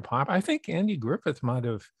very, very popular. I think Andy Griffith might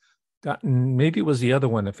have gotten, maybe it was the other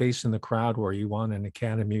one, A Face in the Crowd, where he won an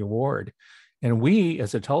Academy Award. And we,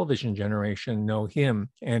 as a television generation, know him,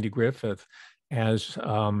 Andy Griffith, as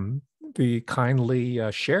the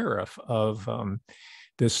kindly sheriff of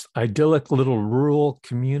this idyllic little rural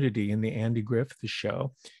community in the Andy Griffith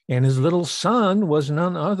show. And his little son was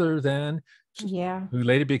none other than, Yeah. who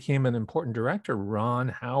later became an important director, Ron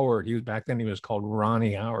Howard. He was, back then he was called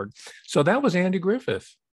Ronnie Howard. So that was Andy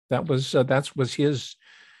Griffith. That was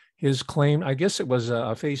his claim. I guess it was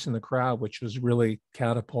A Face in the Crowd, which was really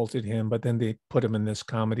catapulted him. But then they put him in this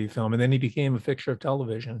comedy film, and then he became a fixture of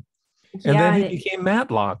television. And Yeah, then and he became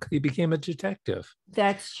Matlock. He became a detective.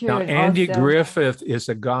 that's true. Now, And Andy also, Griffith is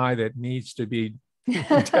a guy that needs to be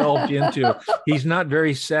delved into. He's not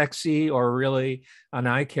very sexy or really an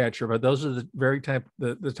eye catcher, but those are the very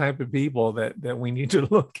the type of people that we need to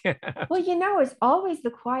look at. well, it's always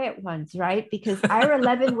the quiet ones, right? Because Ira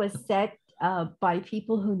Levin was set by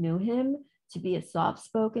people who knew him to be a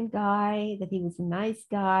soft-spoken guy, that he was a nice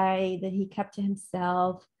guy, that he kept to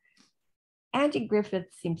himself. Andy Griffith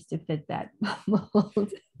seems to fit that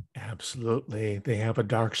mold. Absolutely. They have a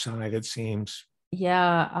dark side, it seems.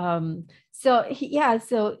 Yeah.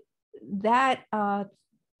 So that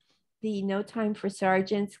the No Time for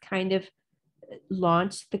Sergeants kind of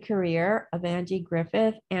launched the career of Andy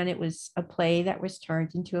Griffith, and it was a play that was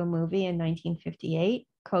turned into a movie in 1958,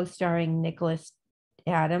 co-starring Nicholas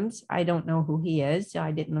Adams. I don't know who he is, so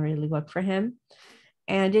I didn't really look for him.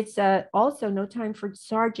 And it's also No Time for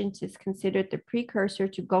Sergeants is considered the precursor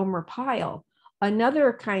to Gomer Pyle,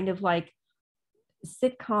 another kind of like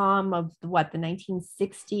sitcom of the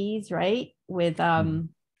 1960s, right? With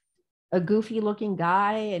a goofy looking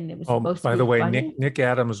guy, and it was Oh, supposed to by be the way, funny. Nick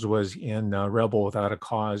Adams was in Rebel Without a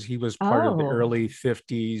Cause. He was part of the Oh, early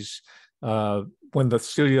 50s. When the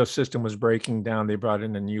studio system was breaking down, they brought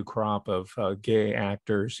in a new crop of gay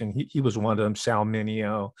actors, and he was one of them. Sal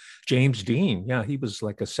Mineo, James Dean. Yeah, he was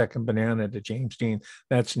like a second banana to James Dean.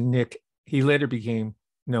 That's Nick. He later became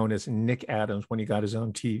known as Nick Adams when he got his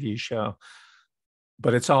own TV show.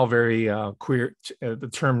 But it's all very queer. The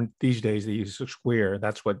term these days they use is queer.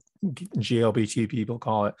 That's what GLBT people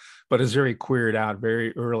call it. But it's very queered out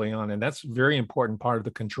very early on, and that's a very important part of the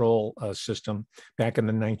control system back in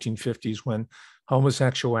the 1950s when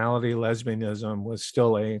homosexuality, lesbianism was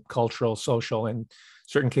still a cultural, social, and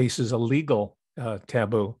certain cases a legal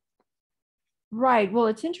taboo. right. Well,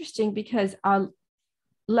 it's interesting because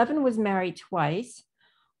Levin was married twice.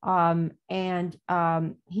 And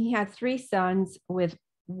he had three sons with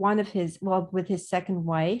with his second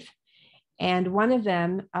wife, and one of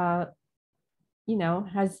them, has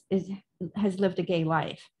lived a gay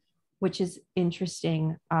life, which is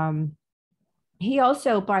interesting. He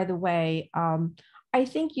also, by the way, I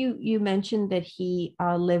think you mentioned that he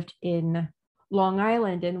lived in Long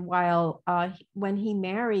Island, and while when he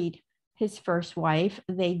married his first wife,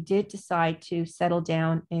 they did decide to settle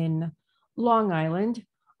down in Long Island.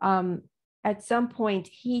 Um, at some point,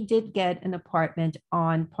 he did get an apartment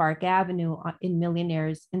on Park Avenue in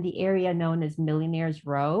the area known as Millionaires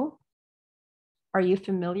Row. Are you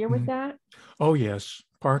familiar with Mm. that? Oh yes,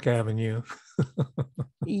 Park Avenue.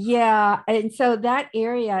 Yeah, and so that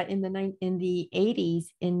area in the 80s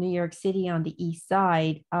in New York City on the east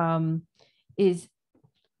side is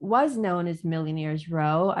was known as Millionaires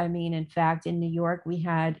Row. I mean, in fact, in New York, we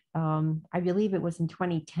had, I believe it was in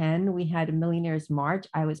 2010, we had a Millionaires March.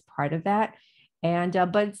 I was part of that. And,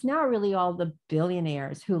 but it's now really all the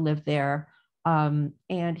billionaires who live there.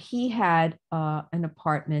 And he had an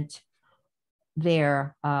apartment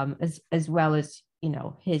there as well as,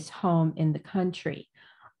 his home in the country.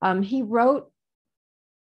 He wrote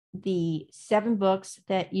the 7 books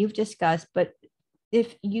that you've discussed, but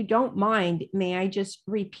if you don't mind, may I just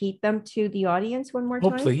repeat them to the audience one more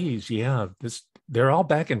Oh, time? please. Yeah. They're all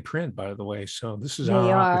back in print, by the way. So this is They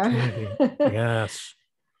our are. opportunity. Yes.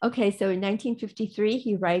 Okay, so in 1953,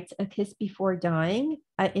 he writes A Kiss Before Dying.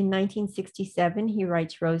 In 1967, he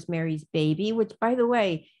writes Rosemary's Baby, which, by the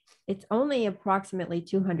way, it's only approximately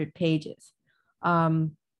 200 pages.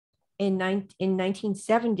 Um, in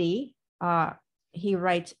 1970, he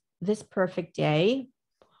writes This Perfect Day,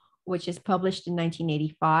 which is published in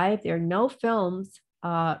 1985. There are no films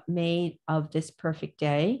made of This Perfect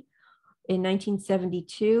Day. In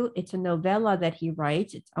 1972, it's a novella that he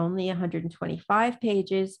writes. It's only 125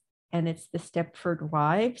 pages, and it's The Stepford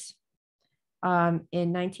Wives. In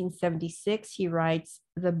 1976, he writes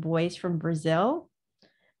The Boys from Brazil.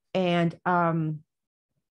 And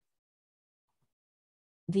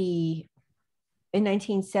the in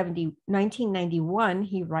 1991,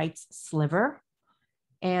 he writes Sliver.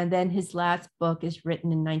 And then his last book is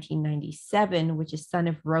written in 1997, which is Son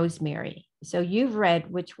of Rosemary. So you've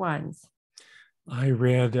read which ones? I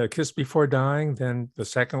read Kiss Before Dying, then the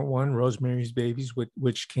second one, Rosemary's Babies,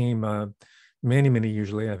 which came many, many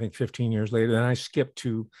years later, I think 15 years later. Then I skipped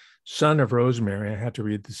to Son of Rosemary. I had to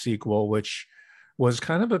read the sequel, which was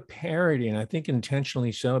kind of a parody, and I think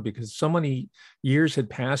intentionally so, because so many years had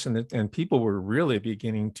passed and people were really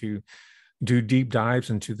beginning to do deep dives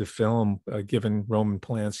into the film, given Roman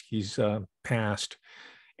Polanski's past.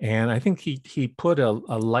 And I think he put a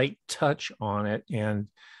light touch on it, and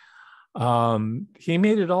he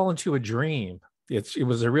made it all into a dream. It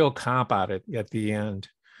was a real cop out at the end,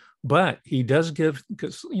 But he does give,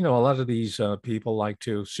 because a lot of these people like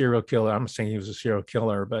to serial killer. I'm not saying he was a serial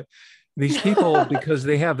killer, but these people, because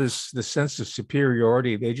they have this sense of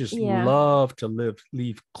superiority, they just Yeah. love to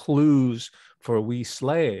leave clues for we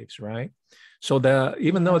slaves, right? So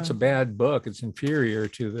even though it's Yeah. a bad book, it's inferior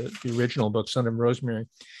to the original book, Son of Rosemary.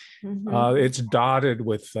 Hmm. It's dotted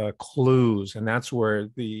with clues, and that's where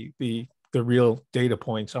the real data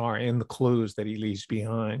points are, in the clues that he leaves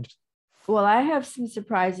behind. Well, I have some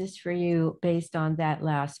surprises for you based on that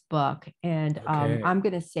last book. And Okay. I'm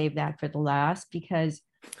going to save that for the last because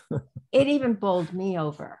it even bowled me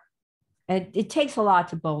over. It takes a lot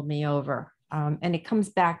to bowl me over. And it comes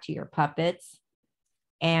back to your puppets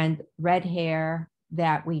and red hair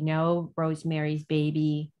that we know Rosemary's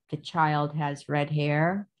Baby, the child has red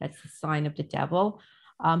hair. That's the sign of the devil.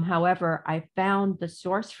 However, I found the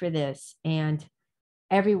source for this and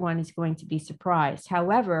everyone is going to be surprised.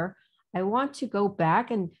 However, I want to go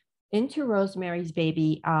back and into Rosemary's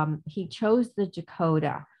Baby. He chose the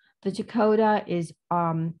Dakota. The Dakota is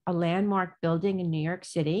a landmark building in New York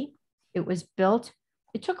City. It was built,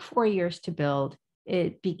 it took 4 years to build.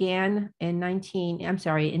 It began in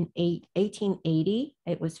 1880.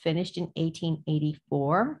 It was finished in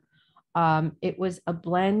 1884. It was a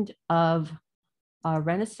blend of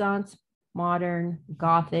Renaissance, modern,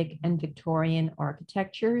 Gothic, and Victorian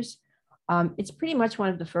architectures. It's pretty much one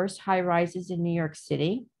of the first high rises in New York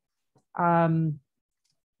City. Um,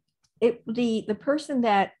 the person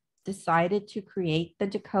that decided to create the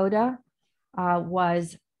Dakota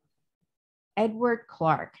was Edward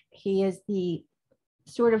Clark. He is the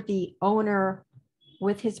sort of the owner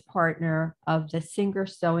with his partner of the Singer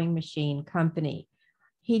Sewing Machine Company.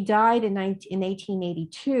 He died in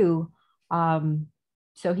 1882,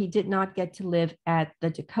 so he did not get to live at the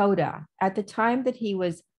Dakota. At the time that he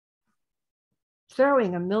was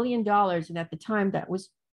throwing $1 million, and at the time that was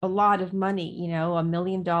a lot of money, $1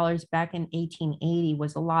 million back in 1880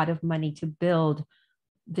 was a lot of money to build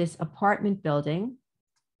this apartment building.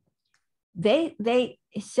 They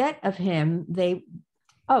said of him,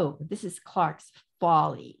 this is Clark's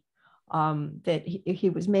folly, that he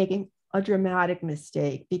was making a dramatic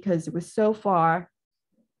mistake because it was so far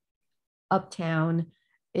uptown.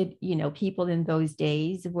 People in those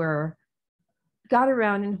days got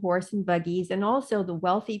around in horse and buggies, and also the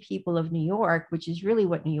wealthy people of New York, which is really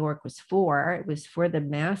what New York was for. It was for the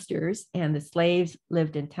masters, and the slaves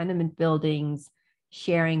lived in tenement buildings,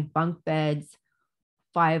 sharing bunk beds,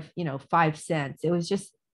 5 cents. It was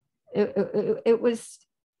just, it was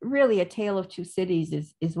really a tale of two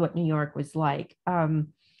cities is what New York was like.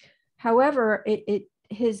 However,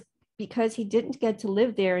 because he didn't get to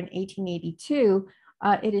live there in 1882,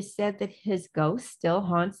 it is said that his ghost still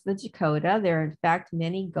haunts the Dakota. There are, in fact,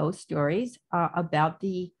 many ghost stories about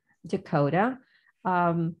the Dakota.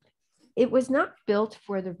 It was not built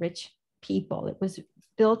for the rich people. It was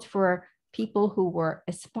built for people who were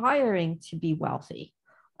aspiring to be wealthy.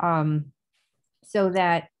 So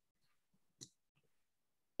that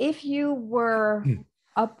if you were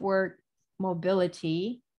upward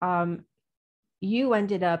mobility, you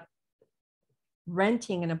ended up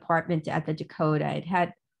renting an apartment at the Dakota. It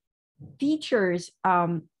had features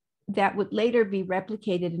that would later be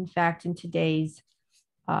replicated, in fact, in today's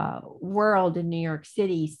world in New York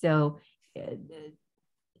City. So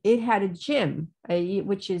it had a gym,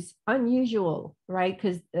 which is unusual, right?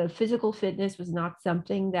 Because physical fitness was not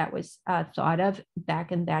something that was thought of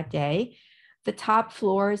back in that day. The top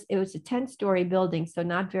floors, it was a 10-story building, so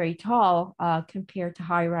not very tall compared to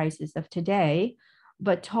high rises of today,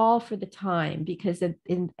 but tall for the time because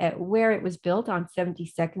where it was built on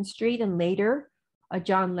 72nd Street, and later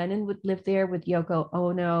John Lennon would live there with Yoko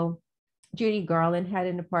Ono. Judy Garland had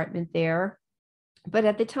an apartment there. But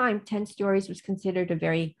at the time, 10 stories was considered a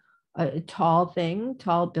very tall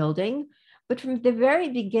building. But from the very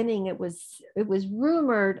beginning, it was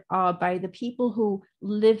rumored by the people who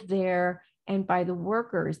lived there and by the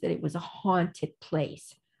workers that it was a haunted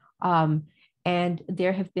place. And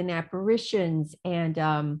there have been apparitions and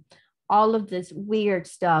all of this weird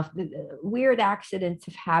stuff. Weird accidents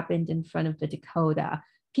have happened in front of the Dakota.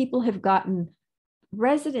 People have gotten,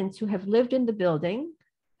 residents who have lived in the building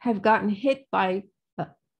have gotten hit by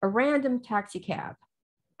a random taxi cab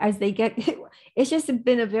as they get, it's just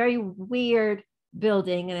been a very weird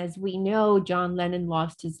building. And as we know, John Lennon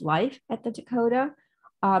lost his life at the Dakota.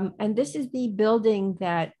 And this is the building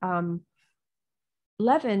that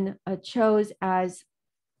Levin chose as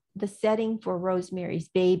the setting for Rosemary's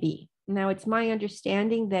Baby. Now, it's my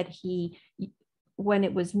understanding that when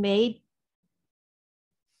it was made,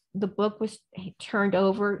 the book was turned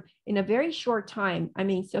over in a very short time. I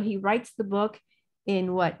mean, so he writes the book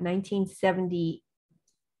in what,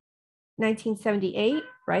 1978,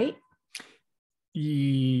 right?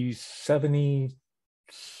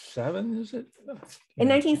 77, is it? In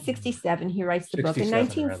Yeah, 1967, he writes the book. In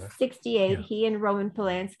 67 rather. 1968, Yeah. he and Roman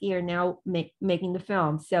Polanski are now making the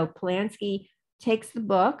film. So Polanski takes the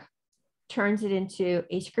book, turns it into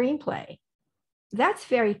a screenplay. That's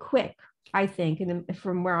very quick, I think, and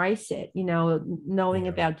from where I sit, knowing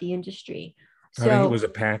Yeah. about the industry. I think it was So a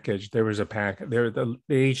package. There was a pack. There, the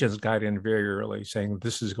agents got in very early, saying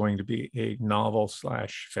this is going to be a novel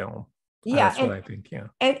slash film. yeah, That's what I think. Yeah.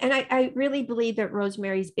 and I really believe that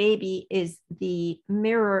Rosemary's Baby is the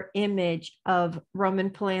mirror image of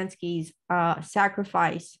Roman Polanski's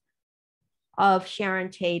sacrifice of Sharon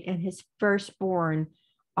Tate and his firstborn.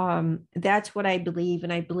 That's what I believe.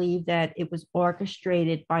 And I believe that it was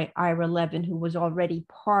orchestrated by Ira Levin, who was already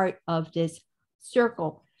part of this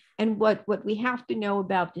circle. And what we have to know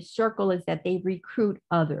about this circle is that they recruit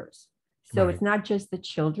others. So Right. it's not just the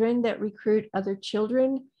children that recruit other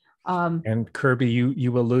children. And Kirby,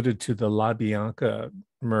 you alluded to the La Bianca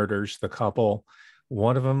murders, the couple.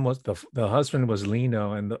 One of them was the husband was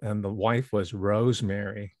Lino, and the wife was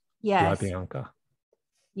Rosemary La yes, Bianca.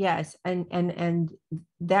 yes. And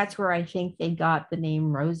that's where I think they got the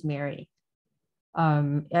name Rosemary.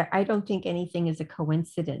 I don't think anything is a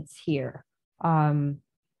coincidence here.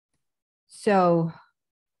 So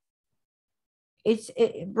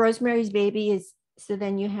Rosemary's Baby is, so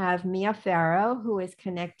then you have Mia Farrow, who is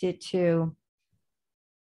connected to,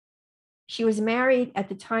 she was married at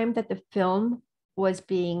the time that the film was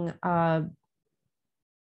being,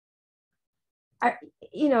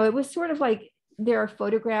 it was sort of like, there are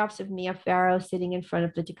photographs of Mia Farrow sitting in front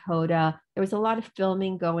of the Dakota. There was a lot of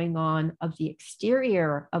filming going on of the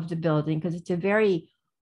exterior of the building because it's a very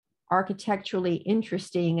architecturally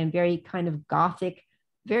interesting and very kind of Gothic,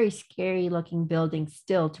 very scary looking building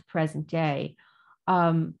still to present day.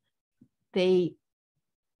 They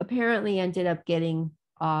apparently ended up doing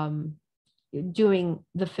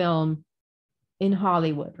the film in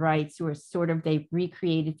Hollywood, right? So they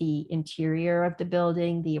recreated the interior of the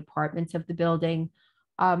building, the apartments of the building.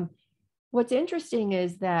 What's interesting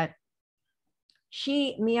is that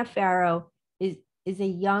Mia Farrow, is a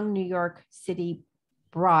young New York City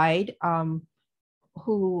bride,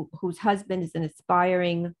 whose husband is an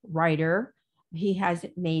aspiring writer. He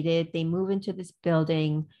hasn't made it. They move into this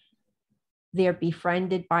building. They're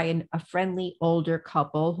befriended by a friendly older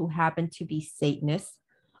couple who happen to be Satanists.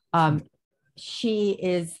 She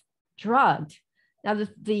is drugged. Now,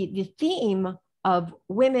 the theme of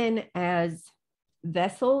women as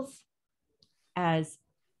vessels, as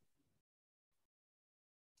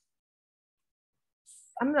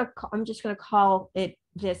I'm just gonna call it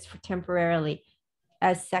this for temporarily,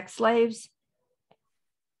 as sex slaves.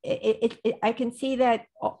 I can see that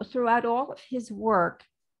throughout all of his work,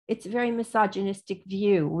 it's a very misogynistic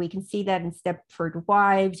view. We can see that in Stepford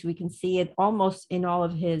Wives. We can see it almost in all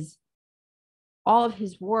of his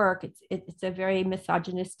work. It's a very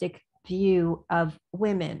misogynistic view of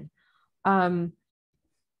women. The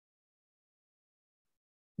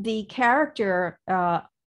character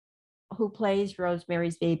who plays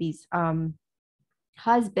Rosemary's Baby's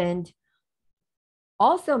husband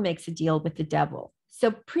also makes a deal with the devil.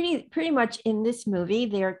 So pretty much in this movie,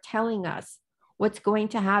 they're telling us what's going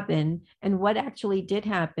to happen and what actually did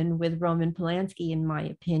happen with Roman Polanski, in my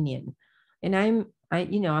opinion. And I'm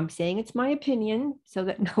saying it's my opinion so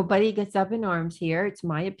that nobody gets up in arms here. It's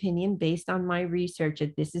my opinion based on my research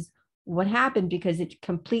that this is what happened, because it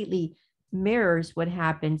completely mirrors what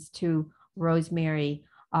happens to Rosemary,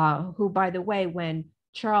 who, by the way, when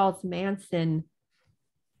Charles Manson,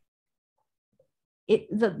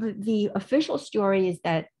 the official story is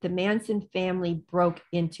that the Manson family broke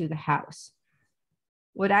into the house.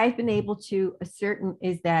 What I've been able to ascertain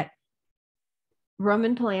is that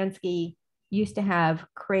Roman Polanski used to have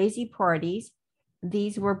crazy parties.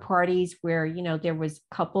 These were parties where, there was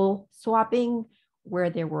couple swapping, where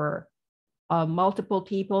there were multiple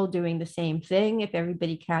people doing the same thing, if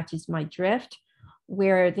everybody catches my drift,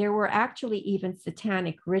 where there were actually even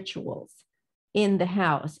satanic rituals in the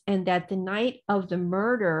house. And that the night of the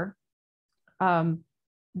murder,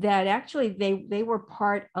 that actually they were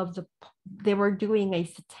they were doing a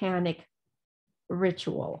satanic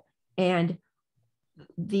ritual. And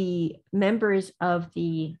the members of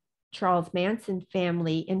the Charles Manson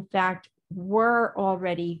family, in fact, were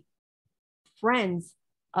already friends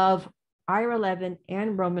of Ira Levin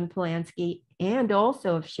and Roman Polanski, and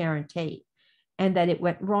also of Sharon Tate, and that it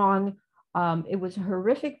went wrong. It was a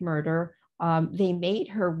horrific murder. They made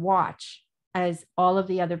her watch as all of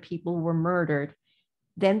the other people were murdered.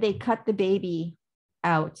 Then they cut the baby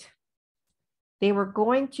out. They were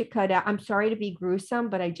going to cut out, I'm sorry to be gruesome,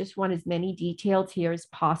 but I just want as many details here as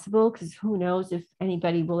possible because who knows if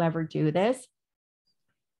anybody will ever do this.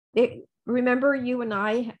 Remember, you and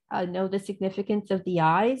I know the significance of the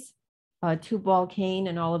eyes, Tubal Cain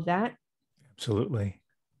and all of that. Absolutely.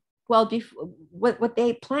 Well, what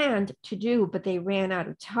they planned to do, but they ran out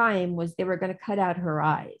of time, was they were going to cut out her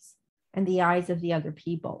eyes and the eyes of the other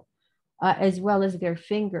people, as well as their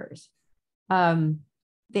fingers.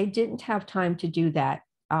 They didn't have time to do that.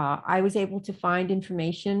 I was able to find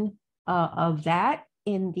information of that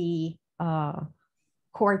in the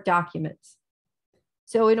court documents.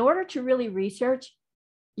 So in order to really research,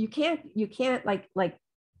 you can't like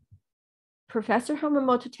Professor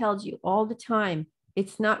Hamamoto tells you all the time,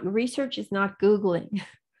 it's not, research is not Googling.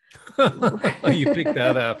 You picked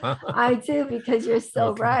that up, huh? I do, because you're so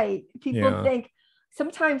Okay. right. People Yeah. think,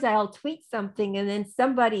 sometimes I'll tweet something and then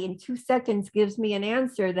somebody in 2 seconds gives me an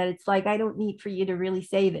answer that it's like, I don't need for you to really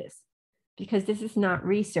say this, because this is not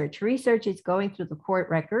research. Research is going through the court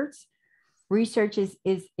records. Research is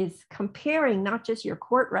comparing not just your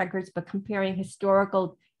court records, but comparing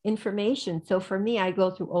historical information. So for me, I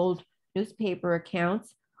go through old newspaper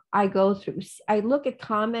accounts. I look at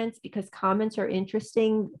comments, because comments are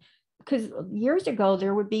interesting, because years ago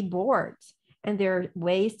there would be boards, and there are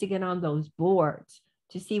ways to get on those boards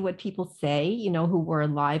to see what people say, you know, who were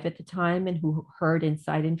alive at the time and who heard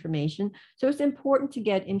inside information. So it's important to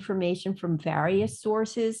get information from various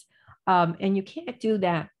sources. And you can't do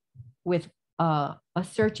that with a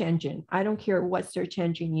search engine. I don't care what search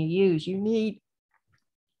engine you use. You need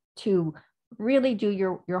to really do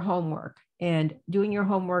your homework. And doing your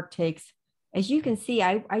homework takes, as you can see,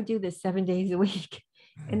 I do this 7 days a week,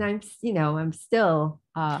 and I'm still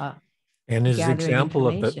and as an gathering example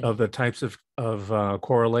of information. the types of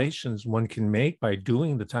correlations one can make by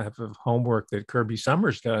doing the type of homework that Kirby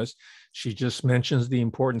Sommers does. She just mentions the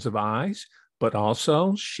importance of eyes, but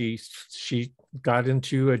also she got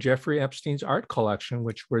into Jeffrey Epstein's art collection,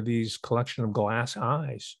 which were these collection of glass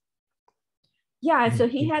eyes. Yeah, so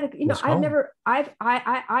he had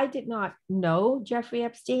I did not know Jeffrey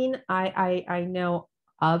Epstein. I know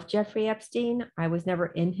of Jeffrey Epstein. I was never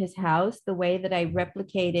in his house. The way that I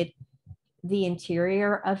replicated the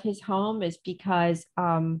interior of his home is because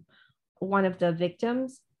one of the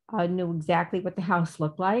victims knew exactly what the house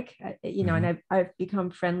looked like, and I've become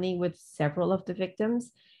friendly with several of the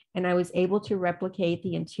victims, and I was able to replicate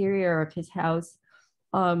the interior of his house,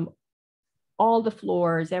 all the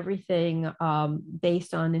floors, everything,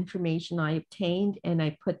 based on information I obtained, and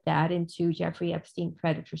I put that into Jeffrey Epstein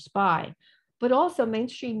Predator Spy. But also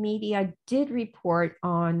mainstream media did report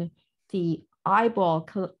on the eyeball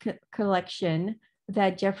collection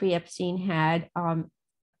that Jeffrey Epstein had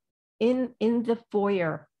in the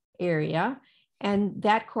foyer area, and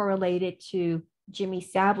that correlated to Jimmy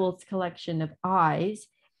Savile's collection of eyes.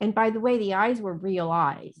 And by the way, the eyes were real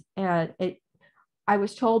eyes. I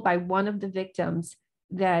was told by one of the victims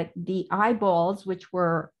that the eyeballs, which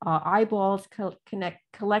were eyeballs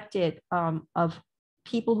collected of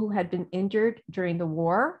people who had been injured during the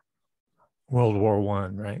war, World War I,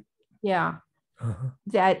 right? Yeah.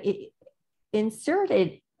 That it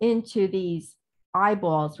inserted into these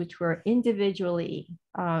eyeballs, which were individually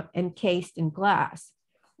encased in glass,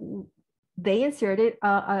 they inserted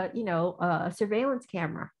a surveillance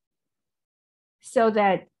camera, so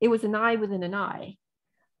that it was an eye within an eye.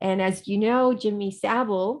 And as you know, Jimmy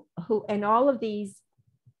Savile, who, and all of these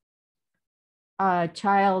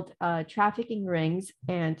child trafficking rings,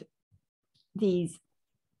 and these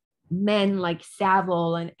men like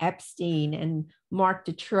Savile and Epstein and Mark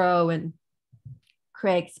Dutroux and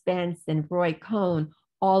Craig Spence and Roy Cohn,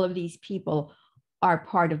 all of these people are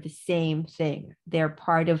part of the same thing. They're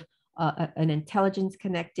part of an intelligence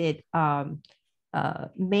connected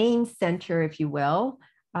main center, if you will.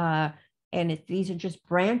 And these are just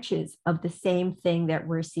branches of the same thing that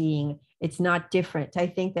we're seeing. It's not different. I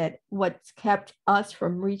think that what's kept us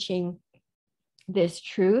from reaching this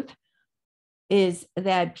truth is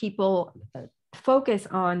that people focus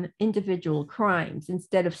on individual crimes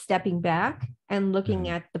instead of stepping back and looking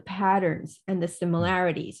at the patterns and the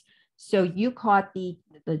similarities. So you caught the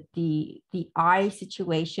eye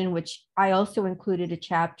situation, which I also included a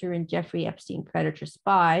chapter in Jeffrey Epstein Predator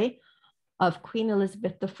Spy of Queen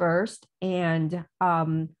Elizabeth I and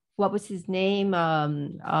what was his name?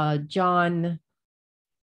 John,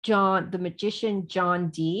 the magician John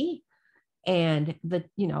Dee, and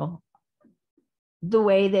the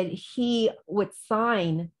way that he would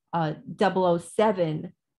sign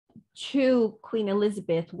 007 to Queen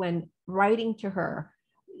Elizabeth when writing to her.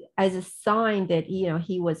 as a sign that,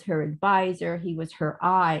 he was her advisor, he was her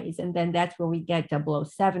eyes. And then that's where we get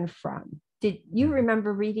 007 from. Did you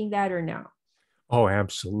remember reading that or no? Oh,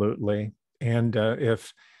 absolutely. And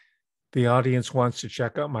if the audience wants to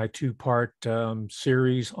check out my two-part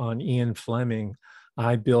series on Ian Fleming,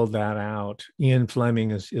 I build that out. Ian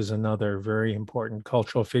Fleming is another very important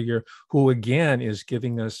cultural figure who, again, is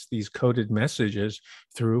giving us these coded messages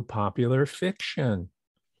through popular fiction.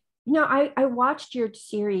 I watched your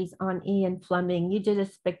series on Ian Fleming. You did a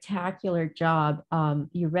spectacular job.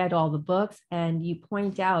 You read all the books and you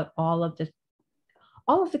point out all of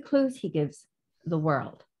the clues he gives the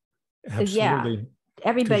world. So yeah, Absolutely. Because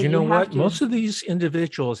everybody, you you know have what? to. Most of these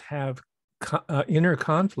individuals have inner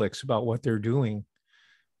conflicts about what they're doing.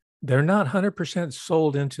 They're not 100%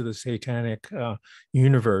 sold into the satanic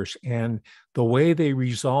universe. And the way they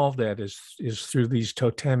resolve that is through these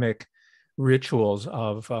totemic rituals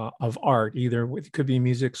of art. Either it could be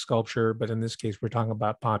music, sculpture, but in this case, we're talking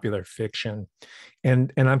about popular fiction.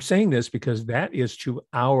 And I'm saying this because that is to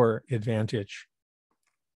our advantage.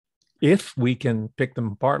 If we can pick them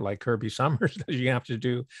apart like Kirby Sommers, you have to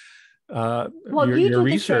do Well, you your do the same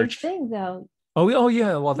research. thing though. Oh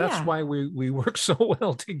yeah. Well, that's Yeah. why we work so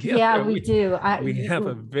well Yeah, together. we do. We have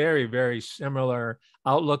a very, very similar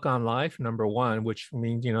outlook on life, number one, which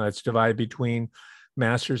means, it's divided between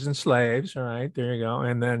masters and slaves. All right, there you go.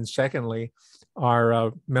 And then secondly,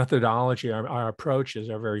 our methodology, our approaches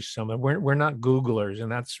are very similar. We're not Googlers, and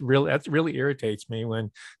that really irritates me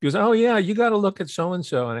when people say, "Oh yeah, you got to look at so and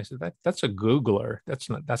so," and I said, "That's a Googler.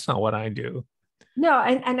 That's not what I do." No,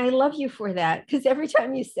 and I love you for that because every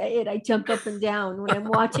time you say it, I jump up and down when I'm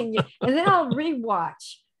watching you, and then I'll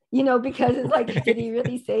rewatch, because it's like, did he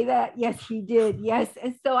really say that? Yes, he did. Yes,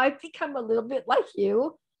 and so I've become a little bit like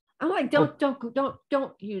you. I'm like, Oh,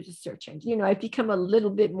 don't use a search engine. I've become a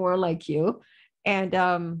little bit more like you,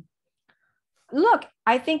 and look,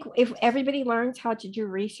 I think if everybody learns how to do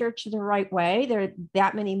research the right way, there are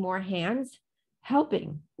that many more hands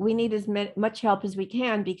helping. We need as much help as we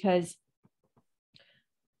can because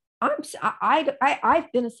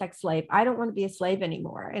I've been a sex slave. I don't want to be a slave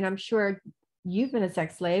anymore. And I'm sure you've been a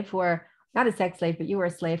sex slave for not a sex slave, but you were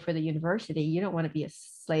a slave for the university. You don't want to be a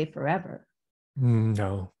slave forever.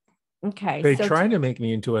 no. Okay. They So tried to make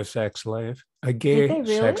me into a sex slave, a did gay they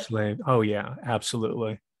sex really? slave. Oh yeah,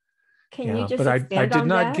 absolutely. Can you Yeah, just but I expand did on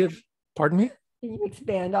not that? give, pardon me? Can you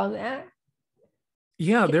expand on that?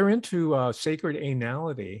 Yeah, they're into sacred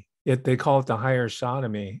anality. They call it the higher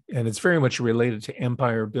sodomy, and it's very much related to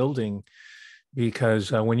empire building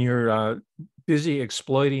because when you're busy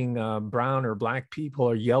exploiting brown or black people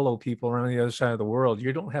or yellow people around the other side of the world,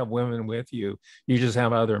 you don't have women with you. You just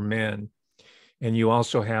have other men. And you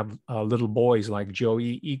also have little boys like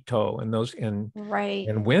Joey Ito and those Right.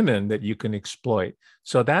 and women that you can exploit.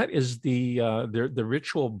 So that is the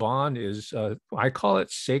ritual bond is I call it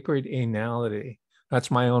sacred anality. That's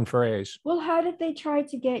my own phrase. Well, how did they try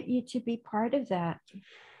to get you to be part of that?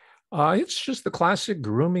 It's just the classic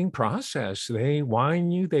grooming process. They wine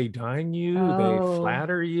you, they dine you, they Oh,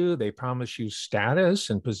 flatter you, they promise you status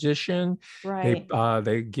and position. right.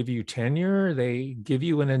 They give you tenure, they give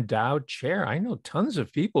you an endowed chair. I know tons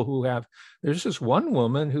of people who have. There's this one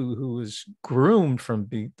woman who was groomed from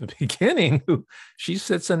the beginning. Who she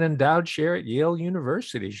sits an endowed chair at Yale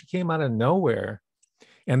University. She came out of nowhere,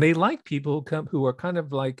 and they like people who are kind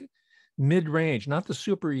of like mid-range, not the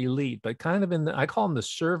super elite, but kind of I call them the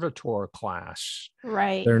servitor class.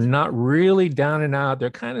 Right. They're not really down and out.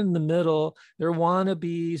 They're kind of in the middle. They're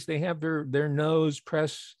wannabes. They have their nose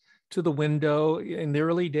pressed to the window. In the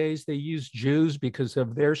early days, they used Jews because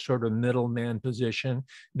of their sort of middleman position.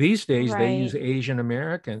 These days, they use Right. Asian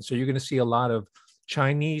Americans. So you're going to see a lot of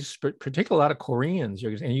Chinese, particularly a lot of Koreans,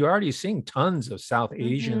 and you're already seeing tons of South Mm-hmm.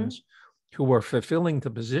 Asians who were fulfilling the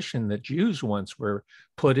position that Jews once were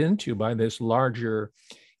put into by this larger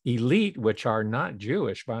elite, which are not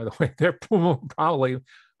Jewish, by the way. They're probably,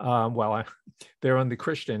 they're on the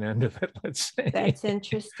Christian end of it, let's say. That's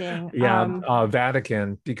interesting. Yeah,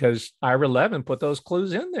 Vatican, because Ira Levin put those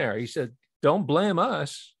clues in there. He said, don't blame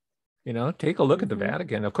us. Take a look at the Mhm.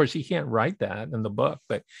 Vatican. Of course, he can't write that in the book,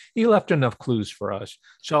 but he left enough clues for us.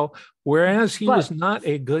 So, whereas he was But not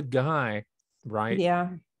a good guy, right?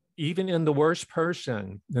 yeah, Even in the worst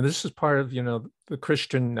person, and this is part of the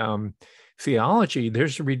Christian theology,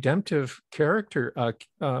 there's redemptive character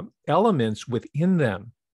elements within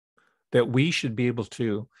them that we should be able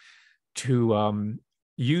to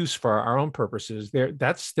use for our own purposes.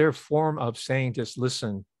 That's their form of saying, just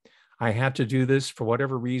listen, I had to do this for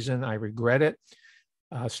whatever reason. I regret it.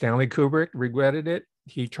 Stanley Kubrick regretted it.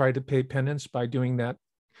 He tried to pay penance by doing that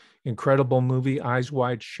incredible movie, Eyes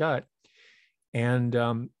Wide Shut.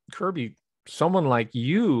 And Kirby, someone like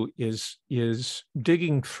you is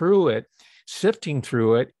digging through it, sifting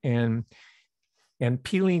through it, and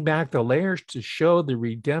peeling back the layers to show the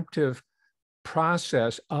redemptive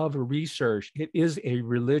process of research. It is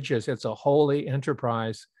it's a holy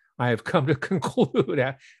enterprise. I have come to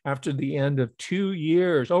conclude after the end of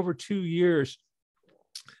over 2 years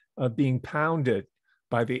of being pounded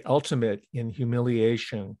by the ultimate in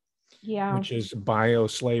humiliation, which is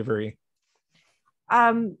bioslavery.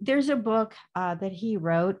 There's a book that he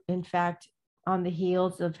wrote, in fact, on the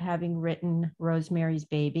heels of having written Rosemary's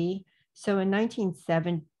Baby. So in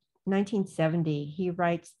 1970, he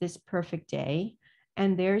writes This Perfect Day,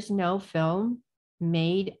 and there's no film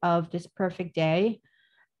made of This Perfect Day.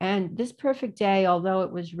 And This Perfect Day, although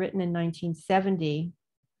it was written in 1970,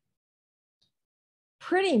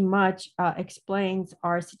 pretty much explains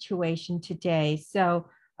our situation today. So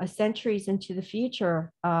centuries into the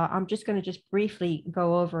future, I'm just going to just briefly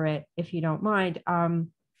go over it, if you don't mind.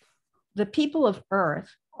 The people of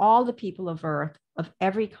Earth, all the people of Earth, of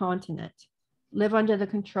every continent, live under the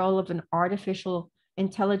control of an artificial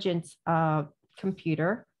intelligence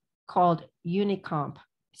computer called Unicomp.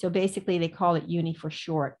 So basically, they call it Uni for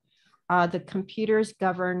short. The computers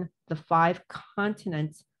govern the 5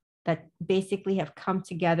 continents that basically have come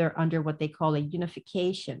together under what they call a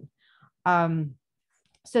unification.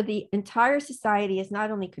 So the entire society is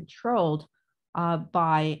not only controlled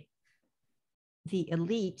by the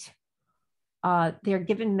elite, they're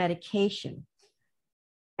given medication.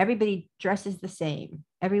 Everybody dresses the same.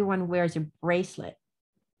 Everyone wears a bracelet.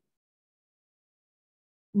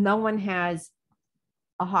 No one has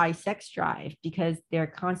a high sex drive because they're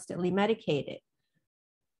constantly medicated.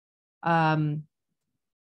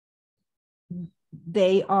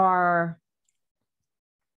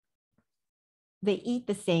 They eat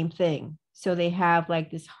the same thing. So they have like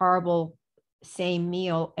this horrible same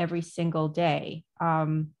meal every single day.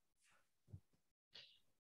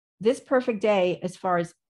 This Perfect Day, as far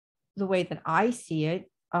as the way that I see it,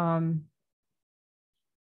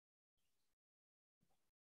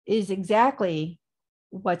 is exactly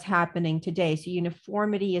what's happening today. So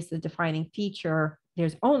uniformity is the defining feature.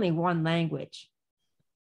 There's only one language.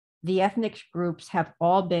 The ethnic groups have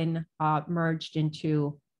all been merged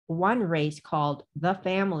into one race called the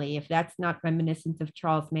family, if that's not reminiscent of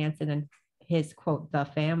Charles Manson and his quote, the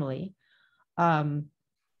family. And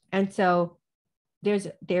so there's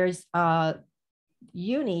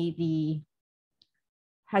Uni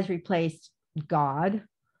has replaced God.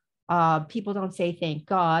 People don't say thank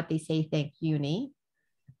God, they say thank Uni.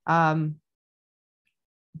 By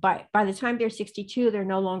the time they're 62, they're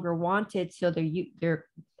no longer wanted. So they're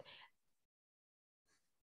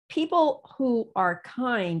people who are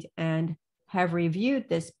kind and have reviewed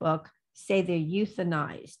this book say they're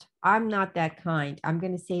euthanized. I'm not that kind. I'm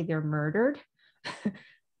going to say they're murdered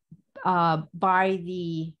by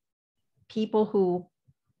the people who,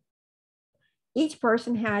 each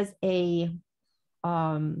person has a,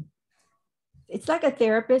 it's like a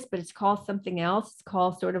therapist, but it's called something else. It's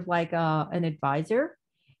called sort of like an advisor.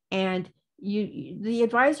 And the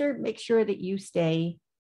advisor makes sure that you stay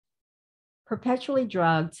perpetually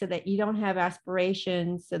drugged so that you don't have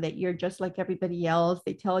aspirations, so that you're just like everybody else.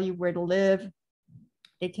 They tell you where to live.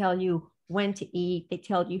 They tell you when to eat. They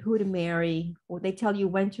tell you who to marry, or they tell you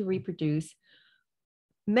when to reproduce.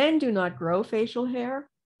 Men do not grow facial hair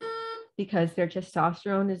because their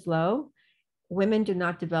testosterone is low. Women do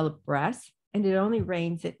not develop breasts, and it only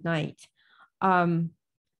rains at night.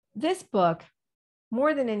 This book,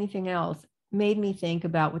 more than anything else, made me think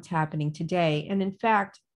about what's happening today. And in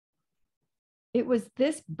fact, it was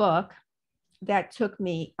this book that took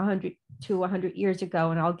me 100 years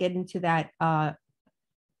ago, and I'll get into that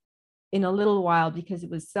in a little while, because it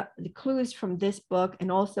was the clues from this book and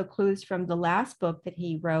also clues from the last book that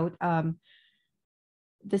he wrote, the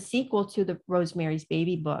sequel to the Rosemary's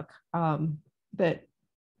Baby book. But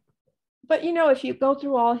you know, if you go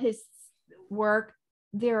through all his work,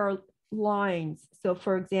 there are lines. So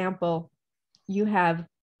for example, you have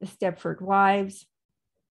the Stepford Wives,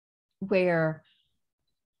 where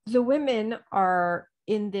the women are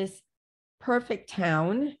in this perfect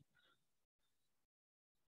town,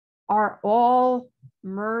 are all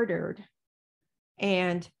murdered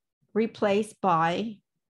and replaced by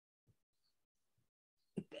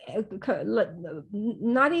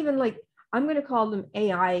not even like, I'm going to call them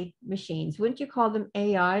AI machines. Wouldn't you call them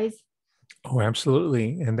AIs? Oh,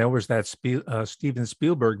 absolutely. And there was that Steven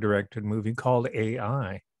Spielberg directed movie called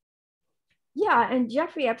AI. Yeah, and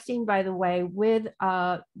Jeffrey Epstein, by the way, with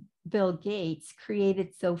Bill Gates,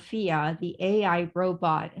 created Sophia, the AI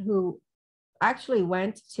robot, who actually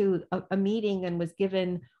went to a meeting and was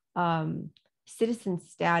given citizen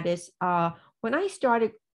status. When I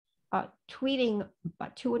started tweeting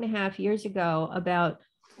about 2.5 years ago about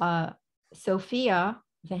Sophia,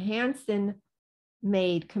 the Hanson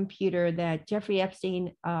made computer that Jeffrey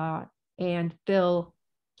Epstein and Bill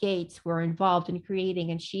Gates were involved in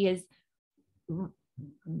creating, and she is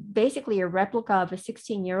basically a replica of a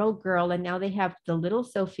 16-year-old girl. And now they have the little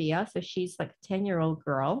Sophia, so she's like a 10-year-old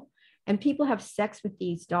girl, and people have sex with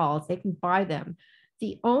these dolls. They can buy them.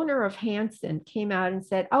 The owner of Hanson came out and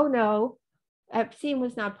said, oh no, Epstein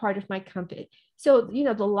was not part of my company. So,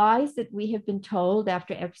 the lies that we have been told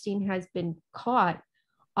after Epstein has been caught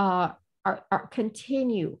are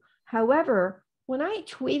continue. However, when I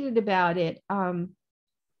tweeted about it,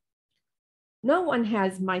 no one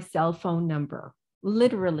has my cell phone number.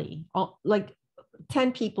 Literally, like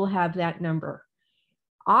 10 people have that number.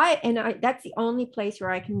 That's the only place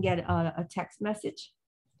where I can get a text message.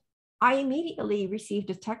 I immediately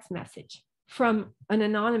received a text message from an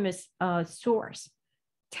anonymous source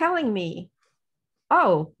telling me,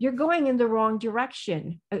 oh, you're going in the wrong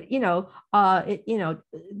direction. Giving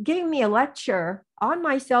me a lecture on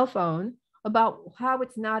my cell phone about how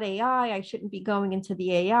it's not AI. I shouldn't be going into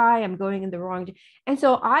the AI. I'm going in the wrong. And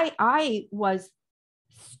so I was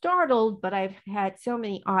startled, but I've had so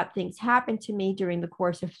many odd things happen to me during the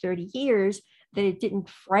course of 30 years that it didn't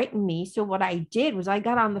frighten me. So what I did was I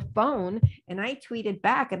got on the phone and I tweeted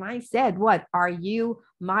back and I said, what, are you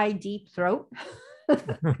my deep throat?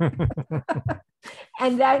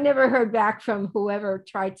 And I never heard back from whoever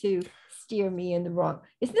tried to steer me in the wrong.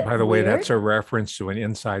 Isn't it By the way, weird? that's a reference to an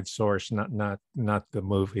inside source, not the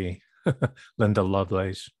movie Linda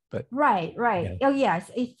Lovelace. But right. yeah. Oh yes,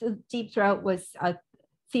 it's Deep Throat was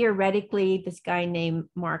theoretically this guy named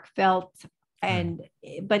Mark Felt, and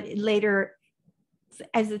but later,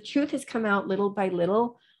 as the truth has come out little by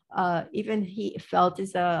little, even he felt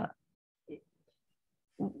is a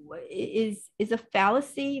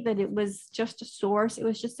fallacy, that it was just a source. It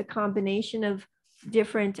was just a combination of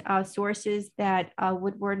different sources that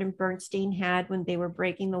Woodward and Bernstein had when they were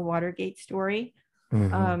breaking the Watergate story.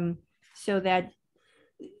 So that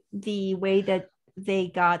the way that they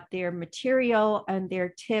got their material and their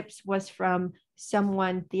tips was from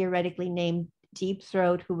someone theoretically named Deep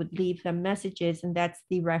Throat, who would leave them messages, and that's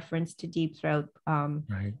the reference to Deep Throat.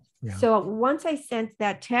 Right. Yeah. So once I sent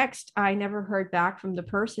that text, I never heard back from the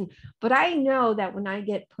person. But I know that when I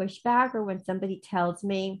get pushback or when somebody tells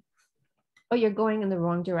me, oh, you're going in the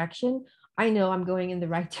wrong direction, I know I'm going in the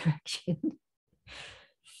right direction.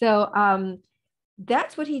 So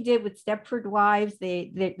that's what he did with Stepford Wives.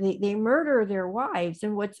 They murder their wives.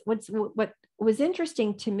 And what was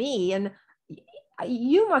interesting to me, and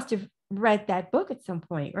you must have read that book at some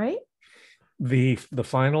point, right? The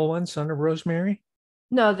final one, Son of Rosemary?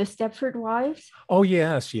 No, the Stepford Wives. Oh,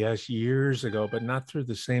 yes, years ago, but not through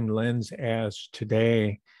the same lens as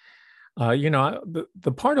today.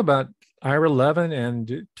 The part about Ira Levin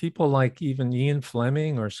and people like even Ian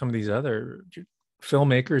Fleming or some of these other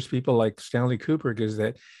filmmakers, people like Stanley Kubrick, is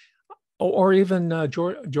that, or even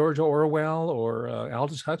George Orwell or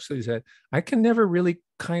Aldous Huxley, said, I can never really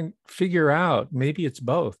figure out, maybe it's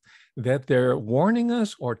both, that they're warning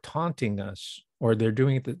us or taunting us, or they're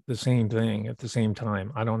doing it the same thing at the same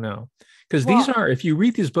time. I don't know. Because these are, if you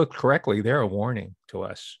read these books correctly, they're a warning to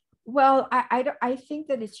us. Well, I think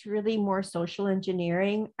that it's really more social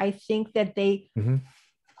engineering. I think that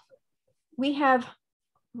we have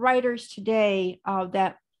writers today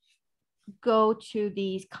that go to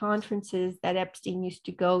these conferences that Epstein used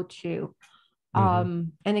to go to.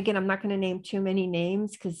 And again, I'm not going to name too many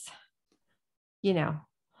names because,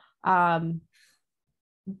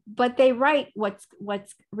 but they write what's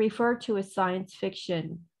referred to as science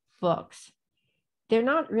fiction books. They're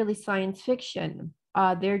not really science fiction.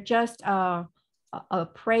 They're just a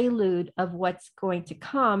prelude of what's going to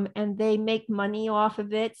come, and they make money off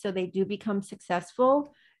of it. So they do become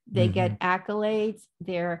successful. They get accolades.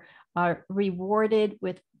 They're rewarded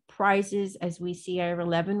with prizes, as we see Ira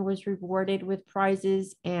Levin was rewarded with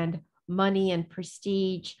prizes and money and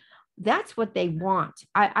prestige. That's what they want.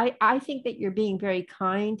 I think that you're being very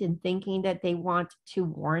kind in thinking that they want to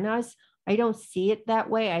warn us. I don't see it that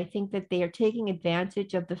way. I think that they are taking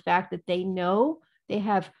advantage of the fact that they know they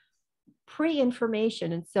have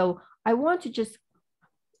pre-information. And so I want to just,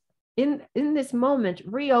 in this moment,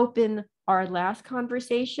 reopen our last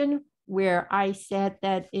conversation where I said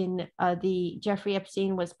that in the Jeffrey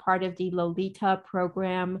Epstein was part of the Lolita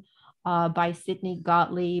program by Sidney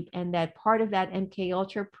Gottlieb, and that part of that MK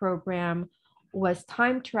Ultra program was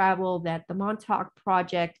time travel, that the Montauk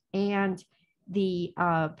Project and the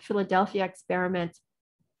Philadelphia experiment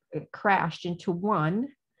crashed into one,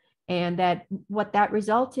 and that what that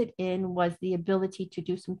resulted in was the ability to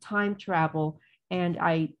do some time travel. And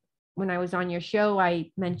when I was on your show,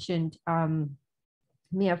 I mentioned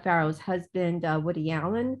Mia Farrow's husband, Woody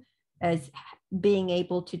Allen, as being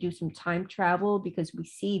able to do some time travel, because we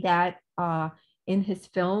see that in his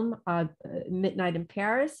film, Midnight in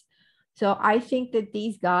Paris. So I think that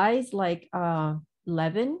these guys like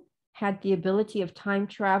Levin had the ability of time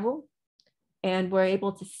travel, and were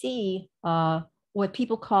able to see what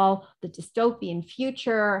people call the dystopian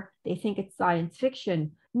future. They think it's science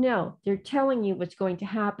fiction. No, they're telling you what's going to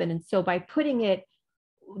happen. And so by putting it,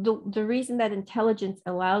 the reason that intelligence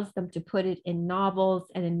allows them to put it in novels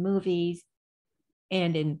and in movies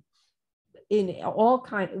and in all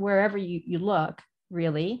kind, wherever you look,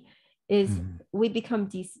 really, is we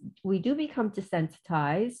do become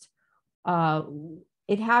desensitized.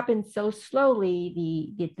 It happens so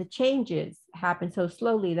slowly, the changes happen so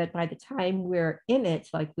slowly that by the time we're in it,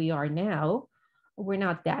 like we are now, we're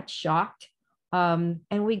not that shocked. And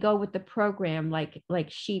we go with the program like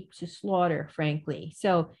sheep to slaughter, frankly.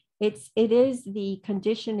 So it is the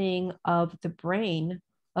conditioning of the brain,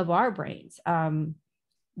 of our brains.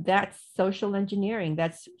 That's social engineering.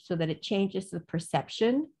 That's so that it changes the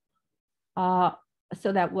perception, so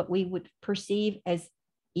that what we would perceive as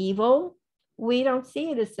evil, we don't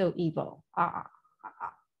see it as so evil.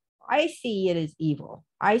 I see it as evil.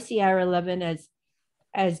 I see Ira Levin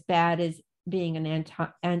as bad as being an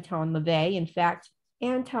Anton LaVey. In fact,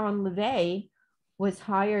 Anton LaVey was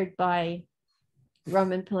hired by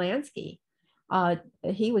Roman Polanski.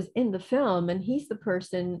 He was in the film, and he's the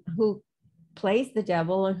person who plays the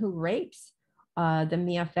devil and who rapes the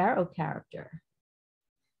Mia Farrow character.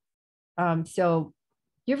 So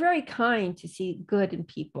you're very kind to see good in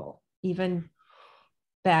people, even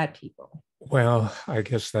bad people. Well, I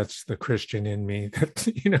guess that's the Christian in me, that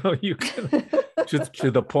you can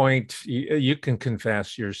to the point, you can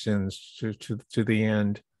confess your sins to the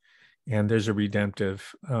end, and there's a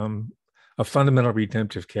redemptive, a fundamental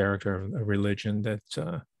redemptive character of a religion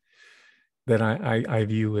that I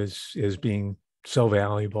view as being so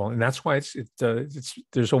valuable, and that's why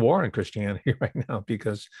there's a war in Christianity right now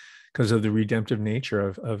because of the redemptive nature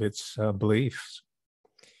of its beliefs.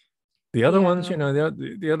 The other ones,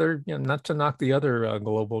 the other, not to knock the other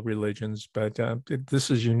global religions, but this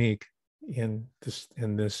is unique in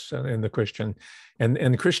the Christian,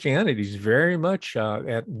 and Christianity is very much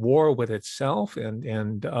at war with itself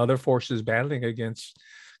and other forces battling against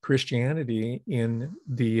Christianity in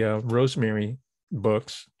the Rosemary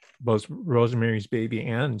books, both Rosemary's Baby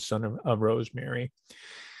and Son of Rosemary.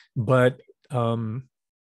 But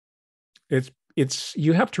it's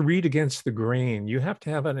you have to read against the grain. You have to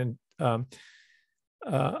have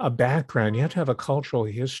a background. You have to have a cultural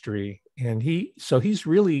history, and he's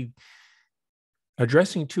really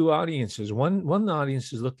addressing two audiences. One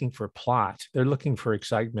audience is looking for plot; they're looking for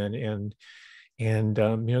excitement, and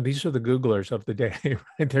these are the Googlers of the day,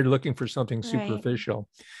 right? They're looking for something superficial.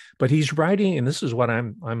 Right. But he's writing, and this is what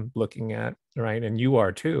I'm looking at, right? And you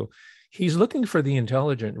are too. He's looking for the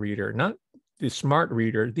intelligent reader, not the smart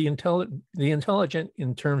reader, the intelligent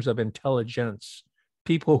in terms of intelligence.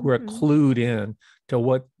 People who are clued in to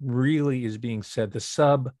what really is being said, the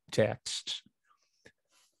subtext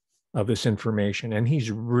of this information. And he's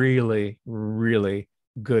really, really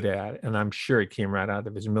good at it. And I'm sure it came right out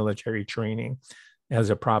of his military training as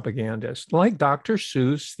a propagandist. Like Dr.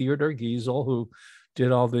 Seuss, Theodore Geisel, who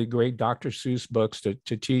did all the great Dr. Seuss books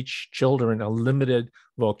to teach children a limited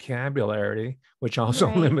vocabulary, which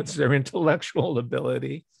also limits their intellectual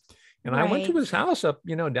ability. And I went to his house up,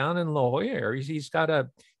 down in La Jolla. He's got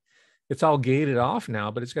it's all gated off now,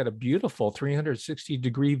 but it's got a beautiful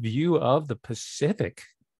 360-degree view of the Pacific.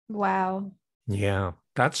 Wow. Yeah,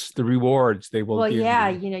 that's the rewards they will give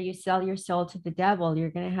you. You sell your soul to the devil, you're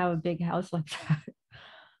going to have a big house like that.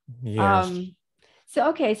 Yes.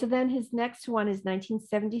 So then his next one is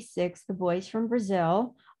 1976, The Boys from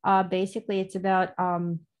Brazil. Basically, it's about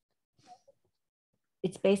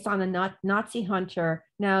it's based on a Nazi hunter.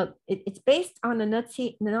 Now, it's based on a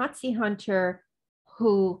Nazi hunter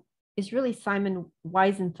who is really Simon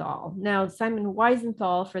Wiesenthal. Now, Simon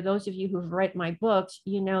Wiesenthal, for those of you who've read my books,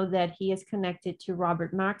 you know that he is connected to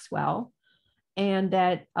Robert Maxwell, and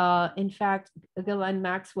that, in fact, Ghislaine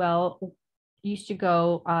Maxwell used to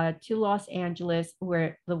go to Los Angeles,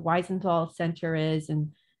 where the Wiesenthal Center is,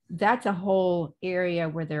 and that's a whole area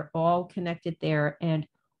where they're all connected there. And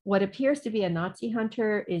what appears to be a Nazi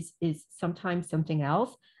hunter is sometimes something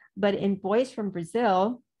else. But in Boys from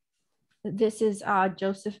Brazil, this is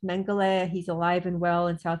Joseph Mengele. He's alive and well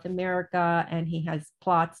in South America, and he has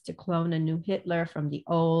plots to clone a new Hitler from the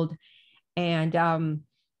old. And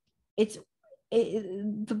it's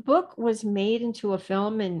the book was made into a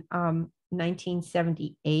film in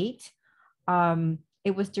 1978.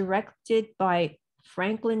 It was directed by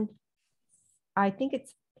Franklin, I think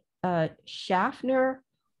it's Schaffner,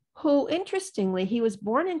 who, interestingly, he was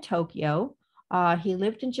born in Tokyo. He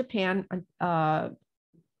lived in Japan.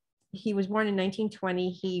 He was born in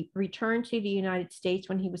 1920. He returned to the United States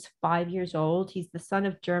when he was 5 years old. He's the son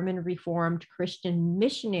of German Reformed Christian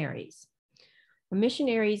missionaries.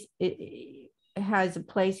 Missionaries has a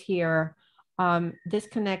place here. This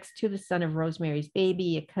connects to the son of Rosemary's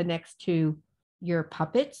Baby. It connects to Your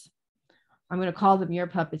Puppets. I'm going to call them Your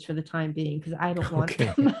Puppets for the time being because I don't want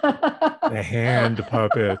them. The hand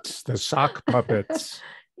puppets, the sock puppets.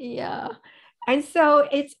 Yeah. And so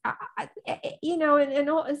it's,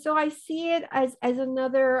 and so I see it as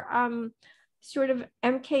another sort of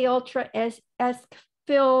MK Ultra-esque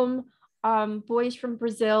film, Boys from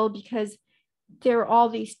Brazil, because there are all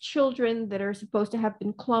these children that are supposed to have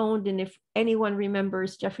been cloned. And if anyone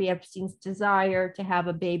remembers Jeffrey Epstein's desire to have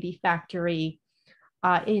a baby factory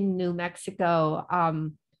in New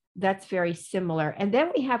Mexico, that's very similar. And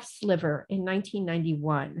then we have Sliver in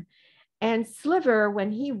 1991. And Sliver,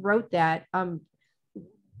 when he wrote that,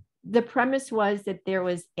 the premise was that there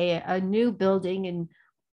was a new building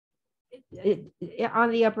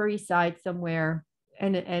on the Upper East Side somewhere.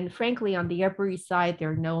 And frankly, on the Upper East Side,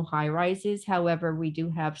 there are no high rises. However, we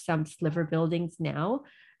do have some Sliver buildings now.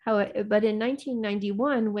 But in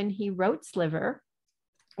 1991, when he wrote Sliver,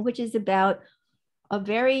 which is about a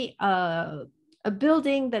building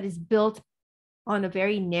that is built on a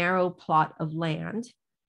very narrow plot of land,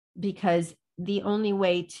 because the only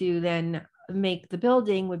way to then make the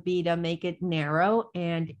building would be to make it narrow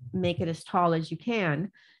and make it as tall as you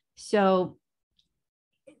can. So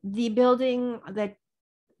the building that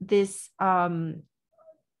this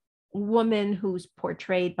woman who's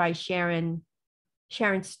portrayed by Sharon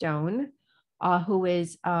Stone, who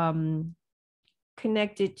is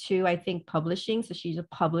connected to, I think, publishing. So she's a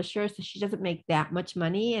publisher, so she doesn't make that much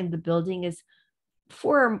money. And the building is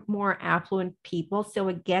for more affluent people. So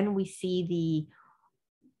again, we see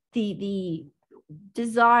the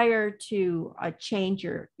desire to change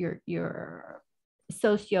your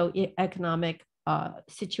socioeconomic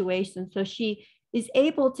situation. So she is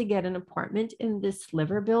able to get an apartment in this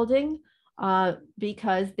Sliver building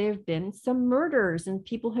because there have been some murders and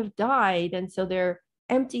people have died. And so they're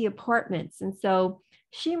empty apartments. And so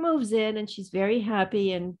she moves in and she's very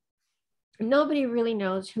happy, and nobody really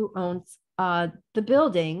knows who owns the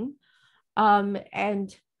building.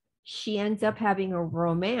 And she ends up having a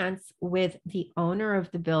romance with the owner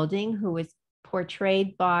of the building, who is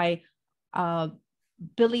portrayed by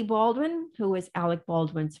Billy Baldwin, who is Alec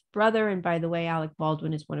Baldwin's brother. And by the way, Alec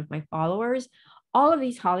Baldwin is one of my followers. All of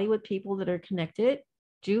these Hollywood people that are connected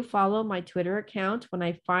do follow my Twitter account. When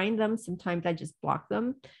I find them, sometimes I just block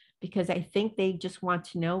them because I think they just want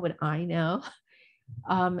to know what I know.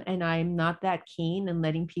 And I'm not that keen in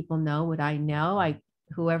letting people know what I know.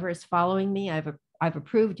 Whoever is following me, I've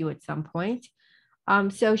approved you at some point.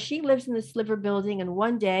 So she lives in the Sliver building, and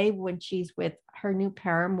one day when she's with her new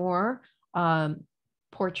paramour,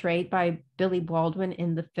 portrayed by Billy Baldwin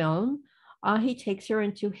in the film, he takes her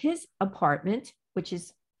into his apartment, which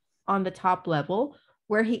is on the top level,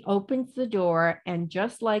 where he opens the door, and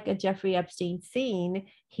just like a Jeffrey Epstein scene,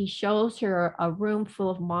 he shows her a room full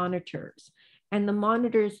of monitors. And the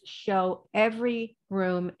monitors show every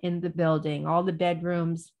room in the building, all the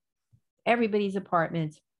bedrooms, everybody's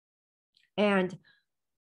apartments. And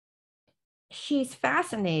she's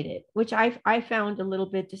fascinated, which I found a little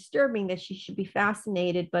bit disturbing, that she should be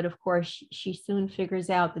fascinated. But of course, she soon figures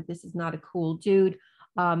out that this is not a cool dude.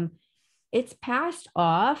 It's passed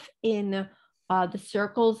off in the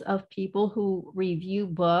circles of people who review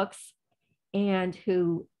books and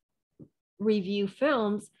who review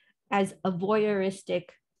films as a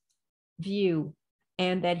voyeuristic view,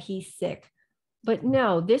 and that he's sick. But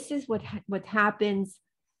no, this is what happens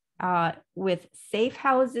with safe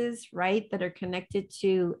houses, right, that are connected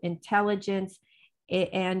to intelligence,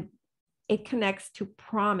 and it connects to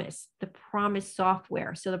Promise, the Promise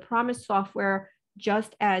software. So the Promise software,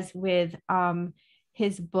 just as with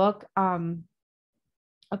his book,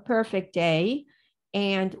 A Perfect Day,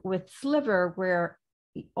 and with Sliver, where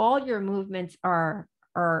all your movements are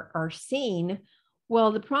seen,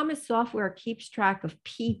 well, the Promise software keeps track of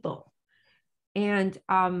people. And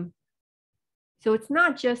So it's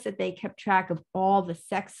not just that they kept track of all the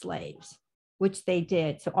sex slaves, which they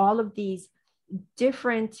did. So all of these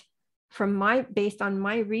different, based on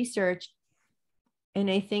my research, and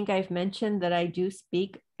I think I've mentioned that I do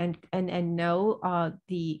speak and know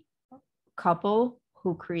the couple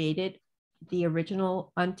who created the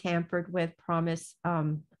original untampered with PROMIS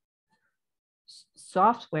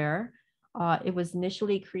software. It was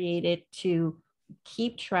initially created to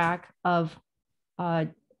keep track of,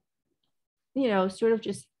 sort of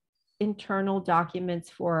just internal documents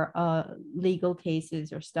for legal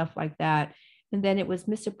cases or stuff like that. And then it was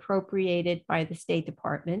misappropriated by the State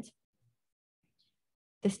Department.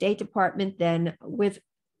 The State Department then, with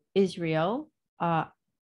Israel,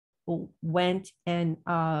 went and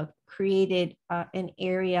created an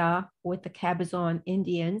area with the Cabazon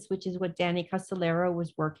Indians, which is what Danny Castellero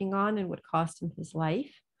was working on and what cost him his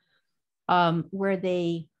life, where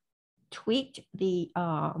they tweaked the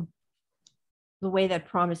way that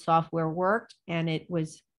PROMIS software worked, and it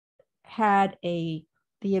had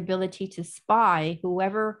the ability to spy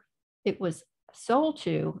whoever it was sold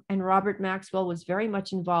to. And Robert Maxwell was very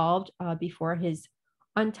much involved before his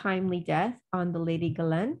untimely death on the Lady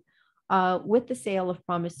Galen with the sale of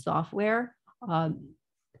PROMIS software.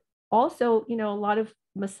 Also, a lot of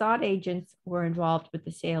Mossad agents were involved with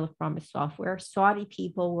the sale of PROMIS software. Saudi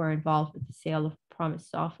people were involved with the sale of PROMIS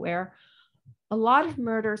software. A lot of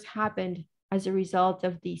murders happened as a result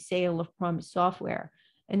of the sale of PROMIS software.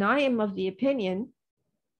 And I am of the opinion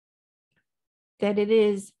that it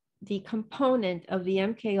is the component of the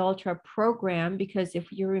MK Ultra program, because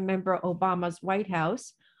if you remember Obama's White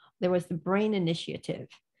House, there was the BRAIN Initiative.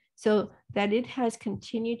 So that it has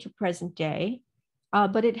continued to present day,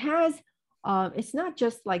 but it has, it's not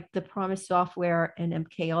just like the PROMIS software and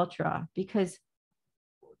MK Ultra, because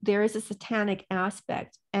there is a satanic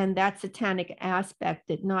aspect, and that satanic aspect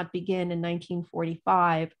did not begin in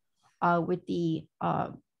 1945 with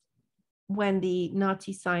when the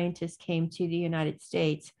Nazi scientists came to the United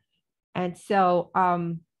States. And so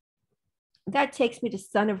that takes me to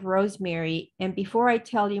Son of Rosemary. And before I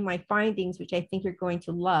tell you my findings, which I think you're going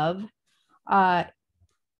to love,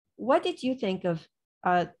 what did you think of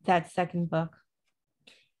that second book?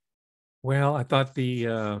 Well, I thought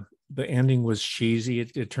the ending was cheesy.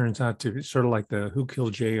 It turns out to be sort of like the Who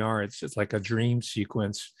Killed JR. It's like a dream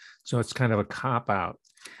sequence. So it's kind of a cop-out.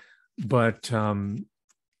 But,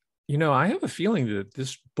 I have a feeling that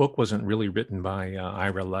this book wasn't really written by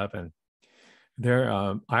Ira Levin.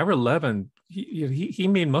 Ira Levin, he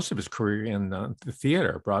made most of his career in the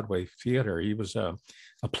theater, Broadway theater. He was a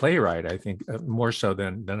playwright, I think, more so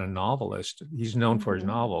than a novelist. He's known for his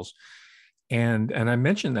novels. And I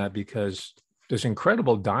mention that because there's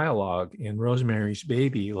incredible dialogue in Rosemary's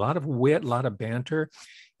Baby, a lot of wit, a lot of banter.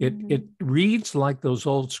 It reads like those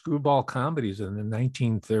old screwball comedies in the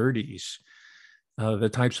 1930s, the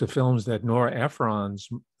types of films that Nora Ephron's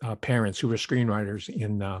parents, who were screenwriters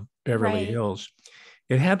in Beverly Hills,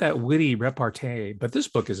 it had that witty repartee. But this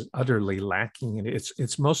book is utterly lacking, and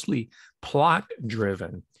it's mostly plot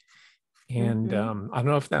driven. And I don't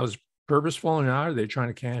know if that was purposeful or not, or they're trying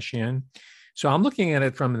to cash in. So I'm looking at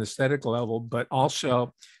it from an aesthetic level, but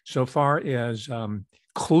also so far as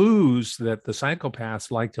clues that the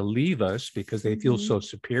psychopaths like to leave us because they feel so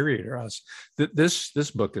superior to us.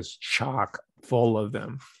 This book is chock full of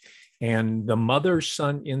them. And the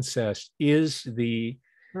mother-son incest is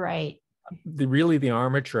really the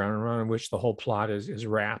armature around which the whole plot is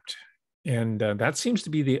wrapped. And that seems to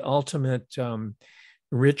be the ultimate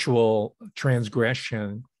ritual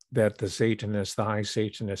transgression that the high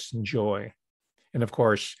Satanists enjoy. And of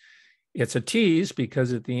course, it's a tease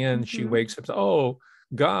because at the end she wakes up, oh,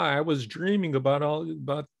 Guy, I was dreaming about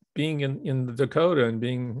being in the Dakota and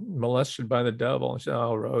being molested by the devil. And said,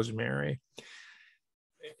 oh, Rosemary.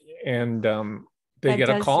 And they get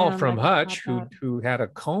a call from Hutch, who had a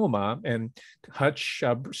coma, and Hutch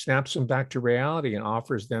snaps them back to reality and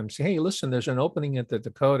offers them, say, hey, listen, there's an opening at the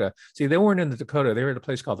Dakota. See, they weren't in the Dakota. They were at a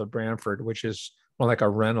place called the Branford, which is more like a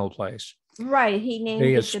rental place. Right. He named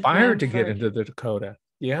They aspired to get into the Dakota.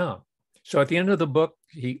 Yeah. So at the end of the book,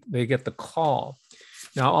 they get the call.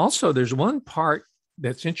 Now, also, there's one part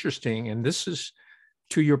that's interesting, and this is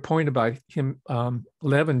to your point about him,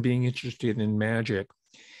 Levin being interested in magic.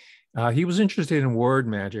 He was interested in word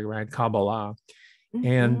magic, right? Kabbalah.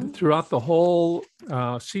 And throughout the whole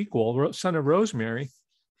sequel, Son of Rosemary,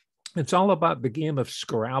 it's all about the game of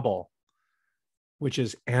Scrabble, which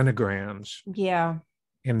is anagrams. Yeah.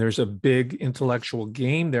 And there's a big intellectual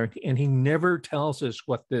game there. And he never tells us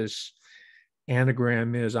what this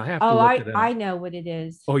anagram is. I have to look it up. I know what it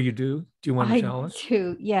is. Oh, you do? Do you want to tell us? I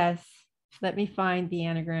do, yes. Let me find the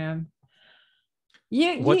anagram.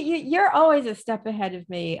 What? You're always a step ahead of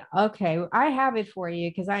me. Okay, I have it for you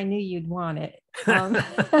because I knew you'd want it.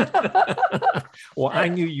 Well, I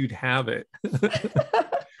knew you'd have it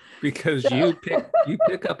because So you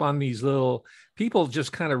pick up on these little people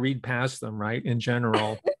just kind of read past them, right? In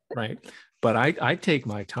general, right? But I take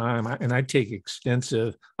my time and I take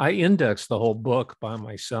extensive. I index the whole book by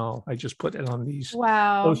myself. I just put it on these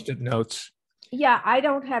wow. post-it notes. Yeah, I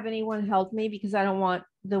don't have anyone help me because I don't want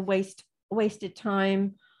the wasted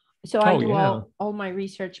time. So I Oh do yeah. all my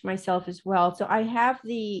research myself as well. So I have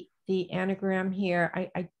the anagram here.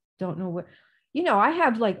 I don't know what, I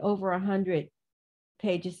have like over 100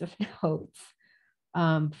 pages of notes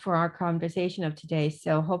for our conversation of today.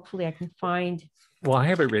 So hopefully I can find. Well, I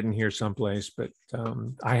have it written here someplace, but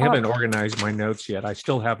I haven't Oh, organized my notes yet. I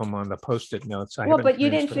still have them on the post-it notes. I well, haven't but you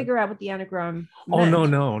didn't transferred. figure out what the anagram Oh no,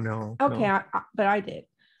 meant. no, no, Okay, no. but I did.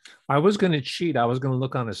 I was going to cheat. I was going to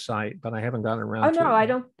look on a site, but I haven't gotten Oh around to no, it I yet.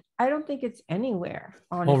 don't. I don't think it's anywhere,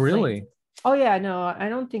 Oh, honestly. really? Oh yeah, no, I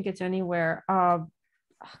don't think it's anywhere.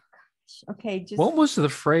 Okay, just What was the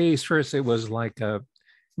phrase first? It was like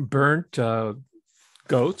burnt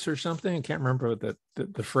goats or something. I can't remember what the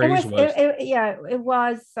it phrase was was. yeah, it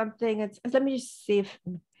was something. It's let me just see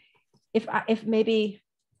if maybe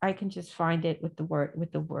I can just find it with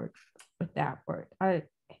with that word.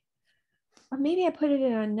 Or maybe I put it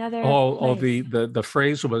in another Oh, place. the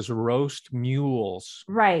phrase was roast mules.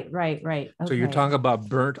 Right. So you're Okay. talking about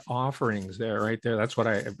burnt offerings there, right there. That's what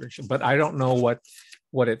but I don't know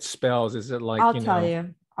what it spells. Is it like, I'll tell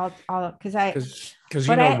you. I'll because I because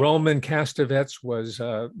but I Roman Castavets was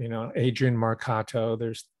Adrian Marcato.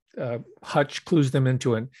 There's Hutch clues them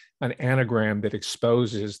into an anagram that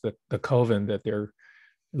exposes the coven that they're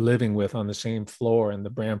living with on the same floor in the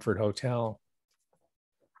Bramford Hotel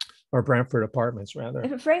or Bramford Apartments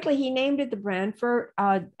rather. frankly, he named it the Branford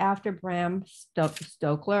after Bram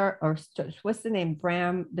Stoker, or what's the name?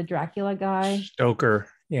 Bram, the Dracula guy. Stoker,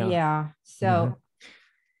 yeah. Yeah. Mhm. So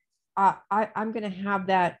I'm going to have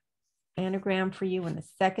that anagram for you in a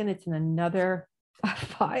second. It's in another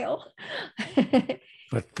file.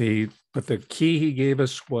 But the key he gave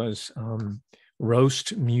us was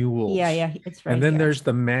roast mules. Yeah, it's And right then here. there's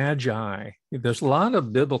the magi. There's a lot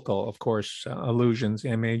of biblical, of course, allusions,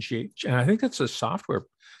 MAGH. And I think it's a software,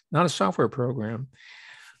 not a software program.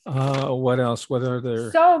 What else? What are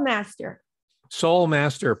there? Soul Master. Soul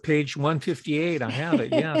Master, page 158. I have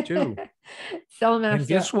it. Yeah, too. Soul And Master.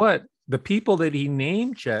 guess what? The people that he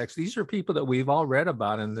name checks, these are people that we've all read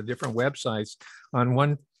about in the different websites. On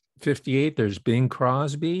 158, there's Bing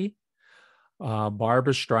Crosby.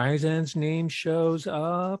 Barbara Streisand's name shows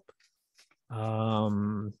up.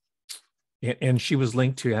 And she was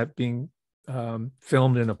linked to being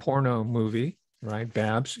filmed in a porno movie, right?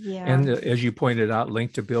 Babs. Yeah. And as you pointed out,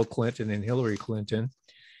 linked to Bill Clinton and Hillary Clinton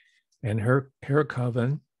and her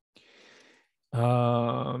coven.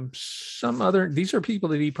 Some other, these are people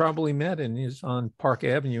that he probably met and is on Park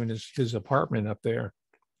Avenue in his apartment up there.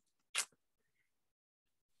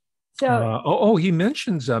 So He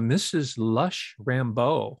mentions Mrs. Lush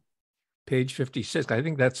Rambeau, page 56. I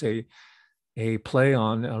think that's a play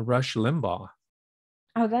on Rush Limbaugh.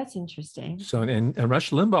 oh, that's interesting. So, and Rush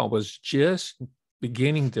Limbaugh was just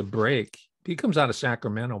beginning to break. He comes out of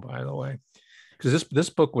Sacramento, by the way, because this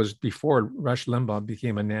book was before Rush Limbaugh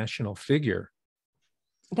became a national figure.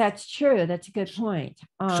 That's true. That's a good point.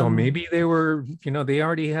 So maybe they were, they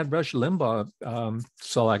already had Rush Limbaugh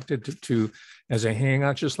selected to as a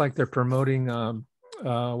hangout, just like they're promoting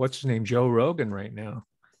what's his name, Joe Rogan right now.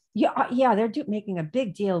 Yeah, they're making a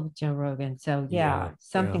big deal with Joe Rogan. So Yeah, yeah, yeah.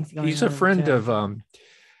 something's going He's a on with friend Joe.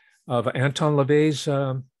 of Anton LaVey's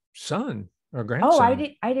son or Oh,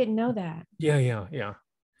 grandson. I didn't know that. Yeah.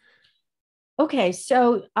 Okay,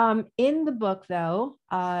 so in the book though,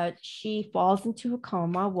 she falls into a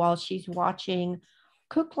coma while she's watching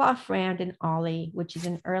Kukla, Frand, and Ollie, which is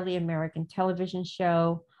an early American television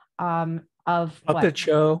show of what? Puppet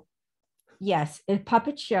show. Yes, a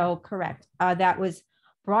puppet show, correct. That was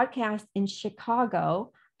broadcast in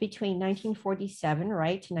Chicago between 1947,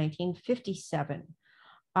 right, to 1957.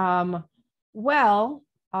 Um, well,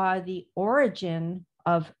 the origin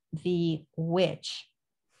of the witch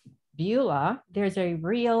Beulah, there's a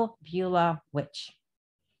real Beulah witch.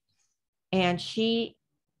 And she,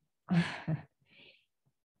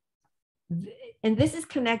 and this is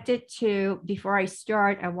connected to, before I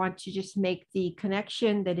start, I want to just make the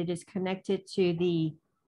connection that it is connected to the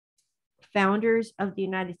founders of the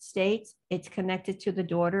United States. It's connected to the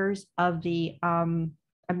daughters of the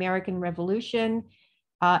American Revolution.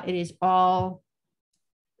 It is all,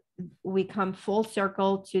 we come full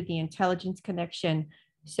circle to the intelligence connection.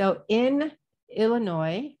 So in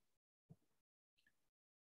Illinois,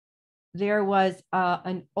 there was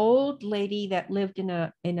an old lady that lived in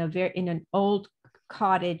an old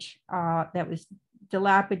cottage that was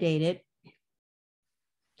dilapidated,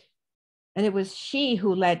 and it was she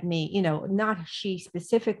who led me, not she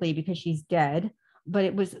specifically because she's dead, but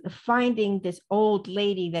it was finding this old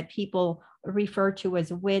lady that people refer to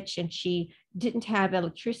as a witch, and she didn't have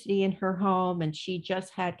electricity in her home, and she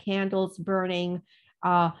just had candles burning.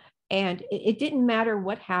 And it didn't matter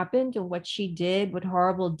what happened and what she did, what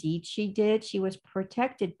horrible deeds she did. She was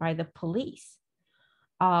protected by the police.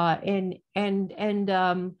 And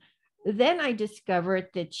then I discovered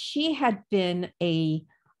that she had been a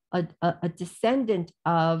descendant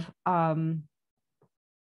of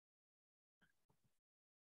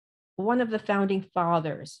one of the founding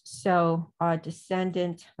fathers. So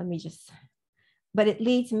descendant, but it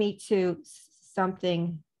leads me to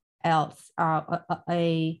something else,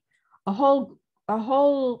 a whole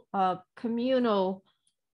communal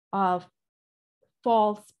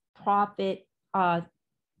false prophet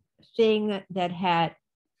thing that had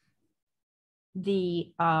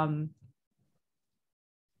the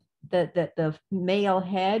male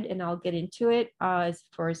head, and I'll get into it as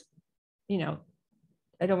far as,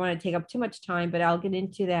 I don't want to take up too much time, but I'll get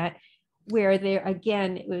into that, where there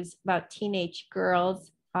again it was about teenage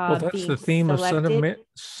girls well, that's the theme selected. of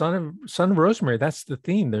Son of Rosemary. That's the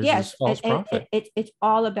theme. There's Yes, this false prophet. It's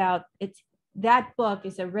all about that book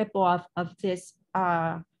is a ripoff of this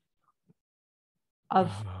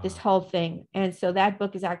this whole thing, and so that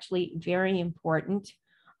book is actually very important.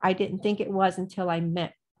 I didn't think it was until I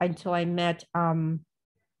met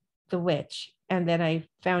the witch, and then I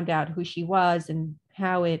found out who she was and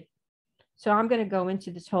how it. So I'm going to go into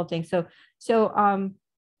this whole thing. So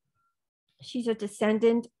she's a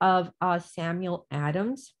descendant of Samuel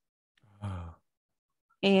Adams.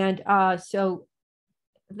 And so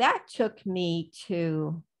that took me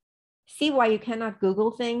to see why you cannot Google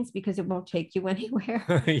things, because it won't take you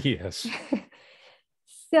anywhere. Yes.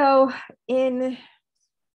 So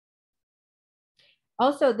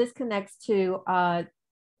also this connects to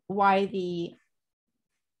why the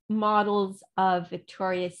models of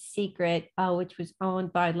Victoria's Secret, which was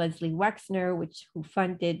owned by Leslie Wexner, who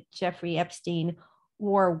funded Jeffrey Epstein,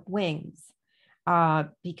 wore wings,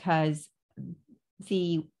 because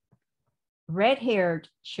the red-haired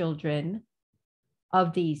children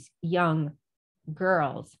of these young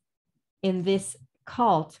girls in this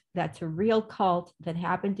cult, that's a real cult that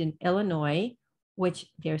happened in Illinois, which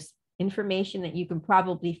there's information that you can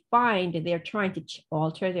probably find, and they're trying to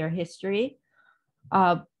alter their history.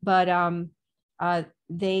 But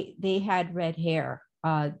they had red hair.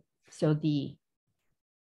 So the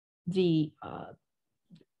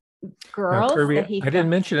girls. Now, Kirby, I didn't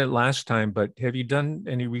mention it last time, but have you done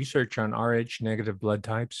any research on Rh negative blood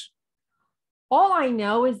types? All I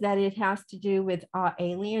know is that it has to do with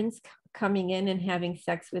aliens coming in and having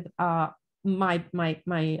sex with the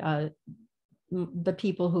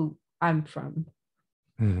people who I'm from.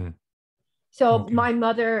 Mm-hmm. So okay. My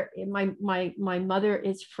mother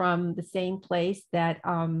is from the same place that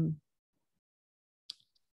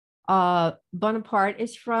Bonaparte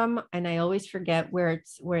is from, and I always forget where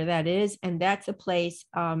that is, and that's a place.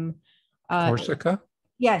 Corsica.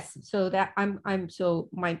 Yes, so that so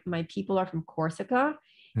my people are from Corsica,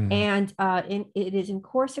 and it is in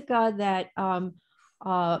Corsica that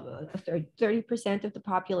 30% of the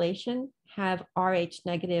population have Rh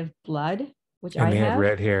negative blood, which and they have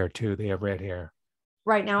red hair too. They have red hair.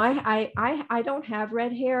 Right now, I don't have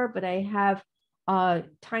red hair, but I have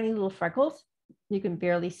tiny little freckles you can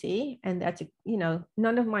barely see, and that's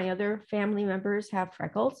none of my other family members have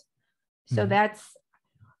freckles, so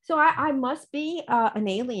so I must be an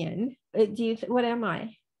alien. What am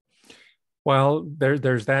I? Well,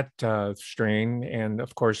 there's that strain, and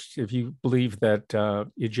of course, if you believe that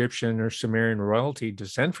Egyptian or Sumerian royalty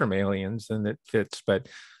descend from aliens, then it fits. But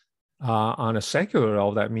on a secular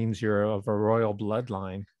level, that means you're of a royal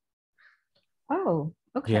bloodline. Oh,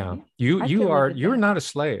 okay. Yeah, you're not a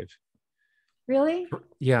slave. Really?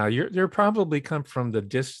 Yeah, you're probably come from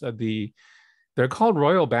they're called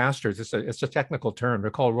royal bastards. It's a technical term. They're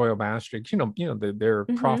called royal bastards. They're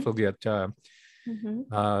profligate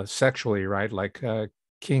sexually, right? Like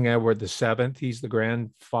King Edward VII. He's the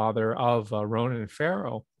grandfather of Ronan and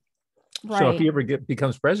Pharaoh. Right. So if he ever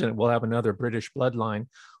becomes president, we'll have another British bloodline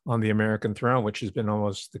on the American throne, which has been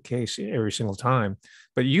almost the case every single time.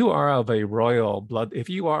 But you are of a royal blood. If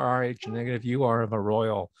you are Rh negative, you are of a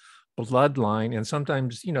royal bloodline. And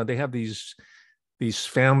sometimes, they have these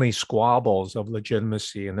family squabbles of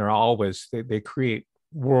legitimacy, and they're always they create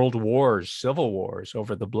world wars, civil wars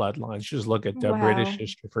over the bloodlines. Just look at British Wow.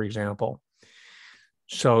 history, for example.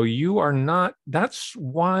 So you are not, that's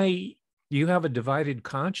why you have a divided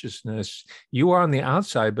consciousness. You are on the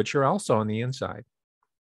outside, but you're also on the inside.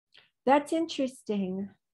 That's interesting.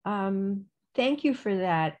 Thank you for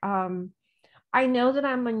that. I know that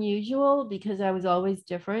I'm unusual because I was always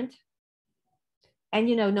different. And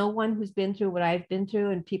no one who's been through what I've been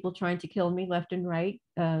through and people trying to kill me left and right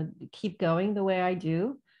keep going the way I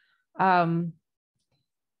do. Um,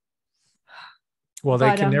 Well,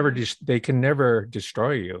 but they can never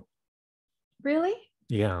destroy you. really,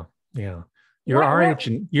 Yeah, yeah. what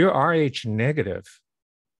You're RH negative.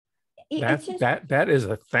 it's just That is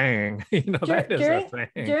a thing. That is a during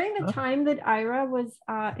thing. during the time that Ira was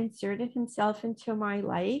inserted himself into my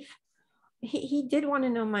life, he did want to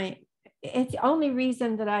know my. It's the only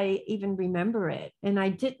reason that I even remember it, and I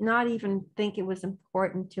did not even think it was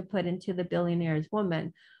important to put into the Billionaire's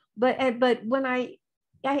Woman. But when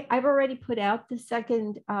I've already put out the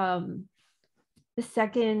second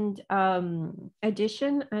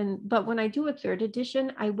edition, and but when I do a third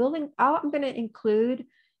edition, I'm going to include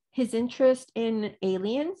his interest in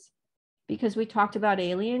aliens, because we talked about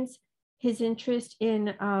aliens, his interest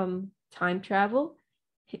in time travel,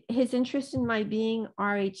 his interest in my being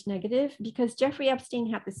RH negative, because Jeffrey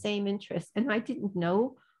Epstein had the same interest, and I didn't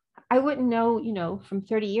know. I wouldn't know, from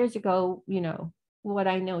 30 years ago, what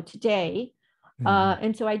I know today. Mm.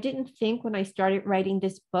 And so I didn't think when I started writing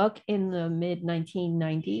this book in the mid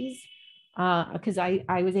 1990s, because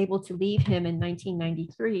I was able to leave him in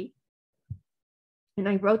 1993. And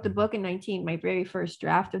I wrote the book my very first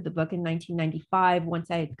draft of the book in 1995, once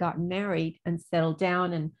I had gotten married and settled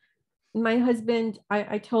down. And my husband,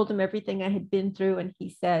 I told him everything I had been through, and he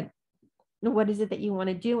said, "What is it that you want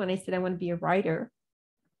to do?" And I said, "I want to be a writer."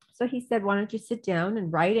 So he said, "Why don't you sit down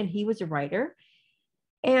and write?" And he was a writer.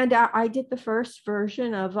 And I did the first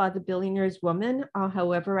version of The Billionaire's Woman.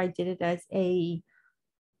 However, I did it as a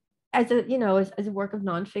work of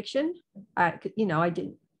nonfiction. I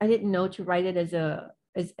didn't know to write it as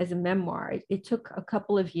a memoir. It took a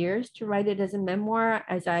couple of years to write it as a memoir,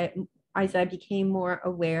 as I became more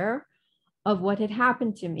aware of what had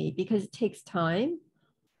happened to me, because it takes time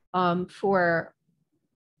for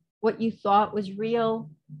what you thought was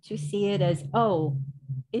real to see it as, oh,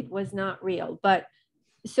 it was not real. But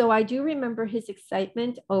so I do remember his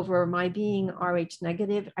excitement over my being RH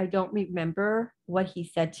negative. I don't remember what he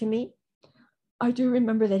said to me. I do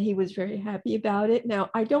remember that he was very happy about it.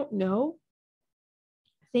 Now, I don't know,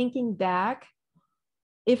 thinking back,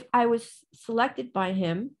 if I was selected by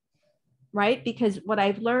him, right? Because what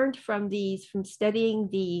I've learned from studying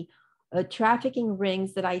the trafficking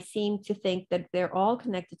rings, that I seem to think that they're all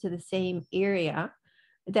connected to the same area,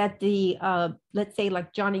 that let's say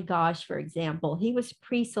like Johnny Gosh, for example, he was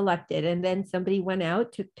pre-selected, and then somebody went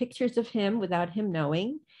out, took pictures of him without him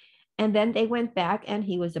knowing, and then they went back and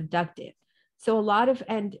he was abducted. So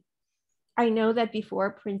and I know that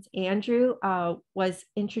before Prince Andrew was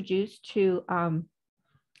introduced to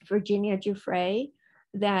Virginia Giuffre,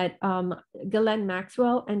 that Ghislaine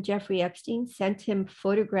Maxwell and Jeffrey Epstein sent him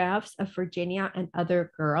photographs of Virginia and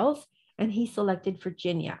other girls, and he selected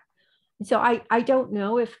Virginia. So I don't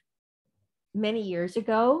know if many years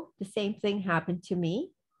ago the same thing happened to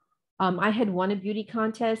me. I had won a beauty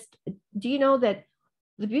contest. Do you know that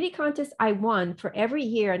the beauty contest I won for every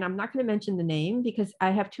year, and I'm not going to mention the name because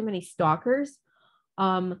I have too many stalkers,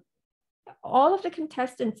 all of the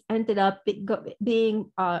contestants ended up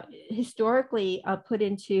being historically put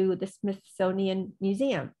into the Smithsonian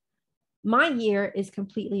Museum. My year is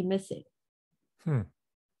completely missing.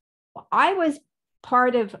 I was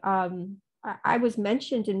part of, I was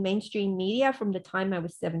mentioned in mainstream media from the time I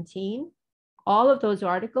was 17. All of those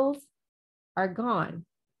articles are gone.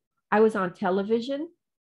 I was on television.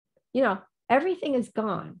 Everything is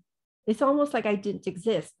gone. It's almost like I didn't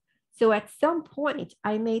exist. So at some point,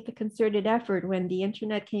 I made the concerted effort when the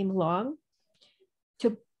internet came along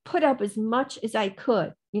to put up as much as I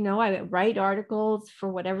could. I would write articles for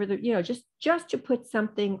whatever just to put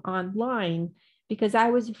something online, because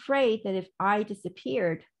I was afraid that if I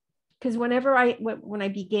disappeared, because when I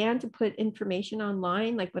began to put information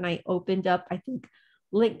online, like when I opened up, I think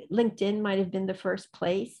LinkedIn might have been the first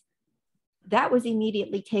place, that was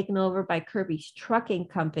immediately taken over by Kirby's trucking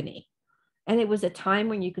company. And it was a time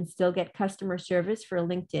when you can still get customer service for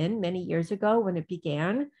LinkedIn, many years ago when it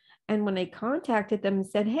began. And when I contacted them and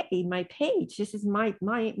said, "Hey, my page, this is my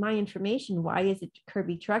information. Why is it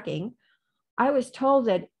Kirby Trucking?" I was told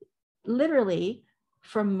that literally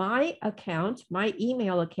from my account, my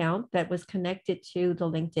email account that was connected to the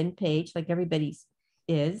LinkedIn page, like everybody's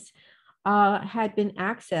is, had been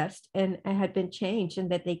accessed and had been changed,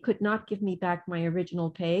 and that they could not give me back my original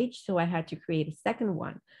page. So I had to create a second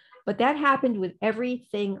one. But that happened with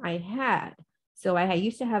everything I had. So I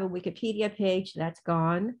used to have a Wikipedia page that's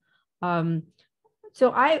gone.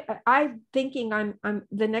 So I'm thinking I'm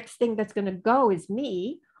the next thing that's going to go is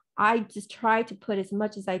me. I just tried to put as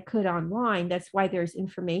much as I could online. That's why there's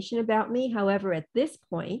information about me. However, at this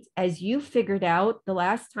point, as you figured out the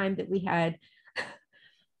last time that we had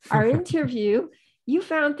our interview, you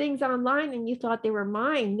found things online and you thought they were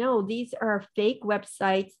mine. No, these are fake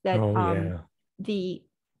websites that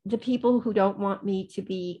the people who don't want me to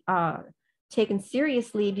be taken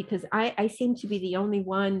seriously, because I seem to be the only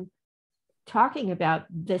one talking about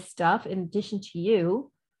this stuff in addition to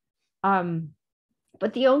you.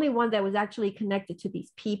 But the only one that was actually connected to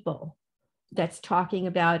these people that's talking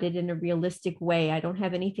about it in a realistic way. I don't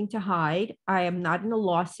have anything to hide. I am not in a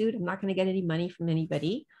lawsuit. I'm not going to get any money from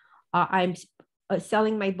anybody. I'm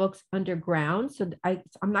selling my books underground. So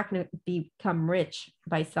I'm not going to become rich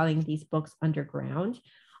by selling these books underground.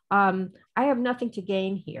 I have nothing to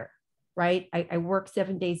gain here, right? I work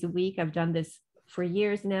 7 days a week. I've done this for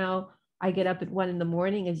years now. I get up at 1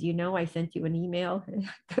 a.m. As you know, I sent you an email.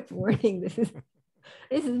 Good morning.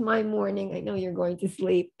 This is my morning. I know you're going to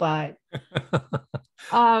sleep, but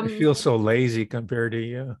I feel so lazy compared to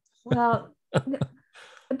you. Well,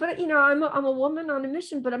 but I'm a woman on a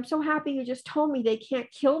mission, but I'm so happy you just told me they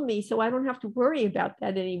can't kill me, so I don't have to worry about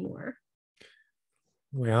that anymore.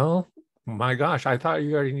 Well, my gosh, I thought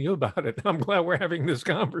you already knew about it. I'm glad we're having this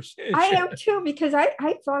conversation. I am too, because I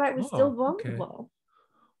thought I was still vulnerable. Okay.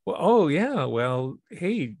 Well, oh yeah. Well,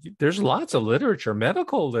 hey, there's lots of literature,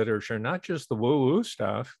 medical literature, not just the woo-woo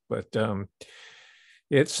stuff, but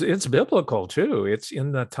it's biblical too. It's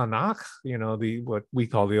in the Tanakh, the what we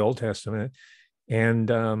call the Old Testament, and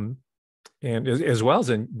as well as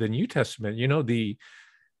in the New Testament.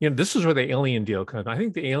 This is where the alien deal comes. I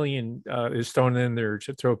think the alien is thrown in there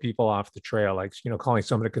to throw people off the trail, like calling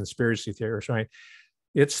someone a conspiracy theorist, right?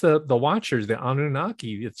 It's the Watchers, the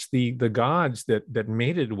Anunnaki. It's the gods that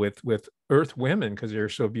mated with Earth women because they're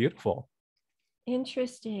so beautiful.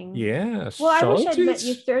 Interesting. Yes. Well, I wish I'd met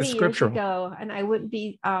you 30 years ago, and I wouldn't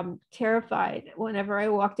be terrified whenever I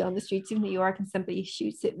walk down the streets of New York and somebody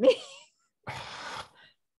shoots at me.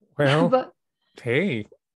 Well, but hey,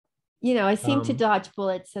 I seem to dodge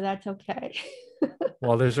bullets, so that's okay.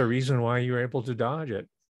 Well, there's a reason why you're able to dodge it.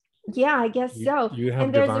 Yeah, I guess so. You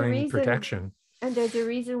have divine protection. And there's a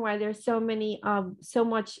reason why there's so many so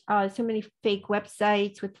many fake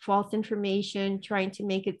websites with false information trying to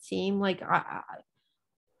make it seem like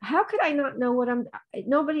how could I not know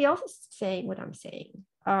nobody else is saying what I'm saying.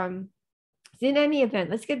 In any event,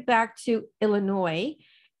 let's get back to Illinois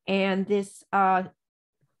and this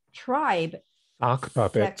tribe. Sock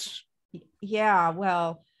puppets. Yeah,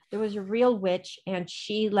 well, there was a real witch, and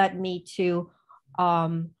she led me to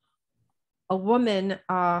a woman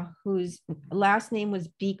whose last name was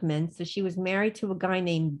Beekman. So she was married to a guy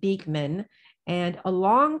named Beekman, and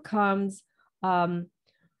along comes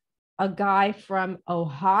a guy from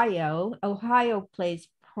Ohio. Ohio plays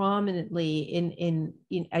prominently in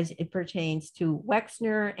as it pertains to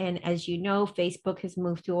Wexner, and as you know, Facebook has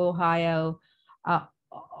moved to Ohio.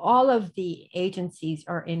 All of the agencies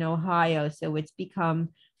are in Ohio, so it's become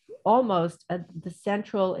almost the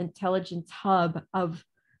central intelligence hub of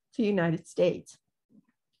the United States.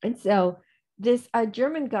 And so this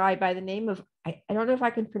German guy by the name of, I don't know if I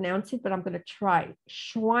can pronounce it, but I'm going to try,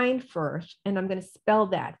 Schweinfurth, and I'm going to spell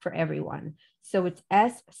that for everyone. So it's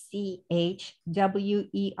Schweinfurth.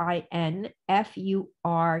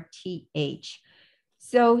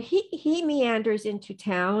 So he meanders into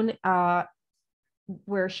town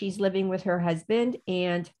where she's living with her husband,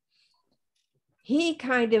 and he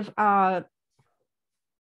kind of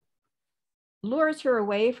lures her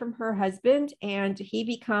away from her husband, and he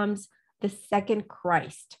becomes the second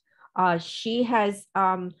Christ. She has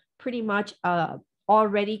pretty much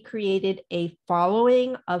already created a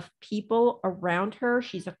following of people around her.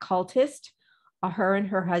 She's a cultist, her and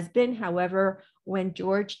her husband. However, when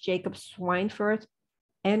George Jacob Schweinfurth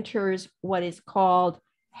enters what is called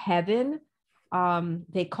heaven,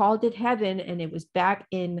 they called it heaven, and it was back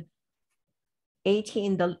in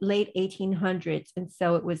the late 1800s, and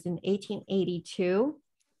so it was in 1882,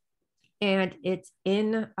 and it's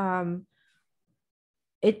in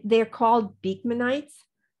they're called Beekmanites.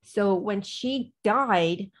 So when she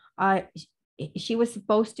died, she was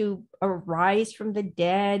supposed to arise from the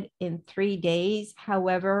dead in 3 days.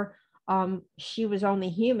 However, she was only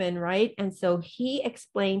human, right? And so he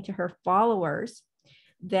explained to her followers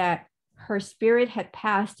that her spirit had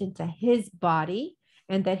passed into his body,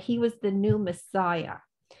 and that he was the new Messiah.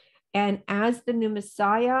 And as the new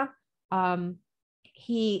Messiah,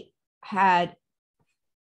 he had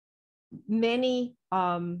many,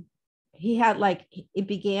 he had like, it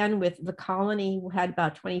began with the colony who had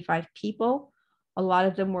about 25 people. A lot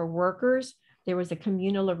of them were workers. There was a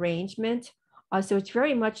communal arrangement. So it's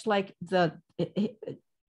very much like the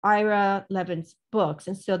Ira Levin's books.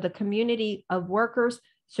 And so the community of workers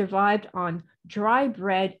survived on dry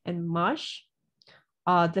bread and mush.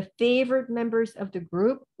 The favored members of the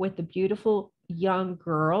group with the beautiful young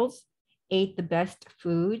girls ate the best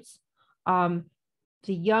foods. The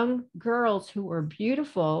young girls who were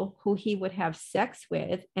beautiful, who he would have sex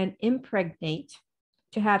with and impregnate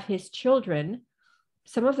to have his children,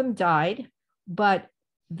 some of them died, but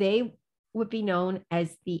they would be known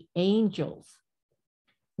as the angels.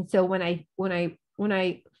 And so when I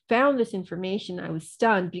found this information, I was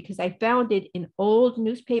stunned because I found it in old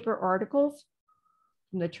newspaper articles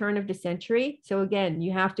from the turn of the century. So again,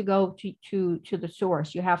 you have to go to the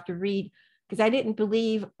source. You have to read, because I didn't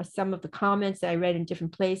believe some of the comments that I read in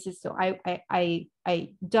different places. So I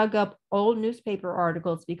dug up old newspaper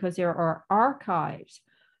articles because there are archives.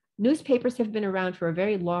 Newspapers have been around for a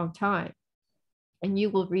very long time, and you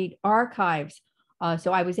will read archives.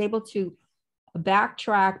 So I was able to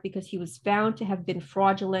backtrack because he was found to have been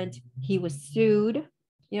fraudulent. He was sued.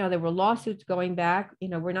 There were lawsuits going back.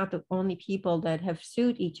 We're not the only people that have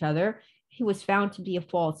sued each other. He was found to be a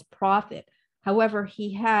false prophet. However,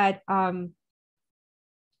 he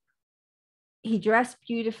dressed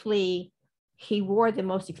beautifully. He wore the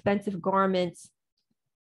most expensive garments.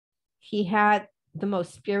 He had the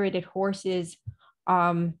most spirited horses.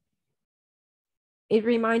 It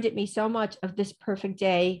reminded me so much of This Perfect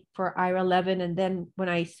Day for Ira Levin. And then when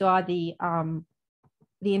I saw the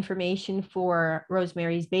information for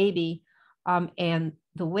Rosemary's Baby and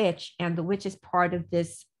the witch is part of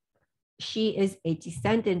this. She is a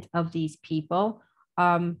descendant of these people.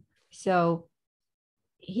 So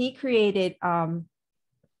he created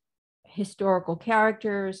historical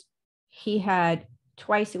characters. He had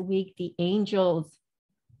twice a week, the angels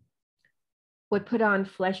would put on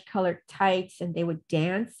flesh-colored tights and they would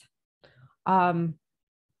dance. The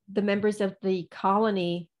members of the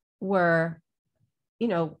colony were,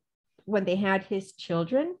 when they had his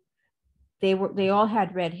children, they all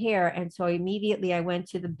had red hair. And so immediately I went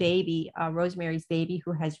to the baby, Rosemary's Baby,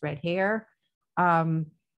 who has red hair.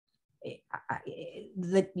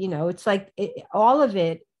 It's like all of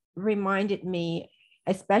it reminded me,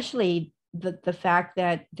 especially the fact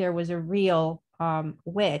that there was a real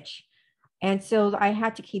witch. And so I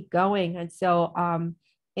had to keep going. And so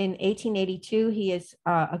in 1882, he is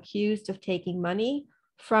accused of taking money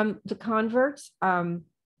from the converts.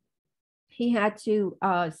 He had to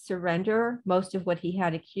surrender most of what he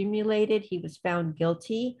had accumulated. He was found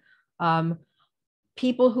guilty.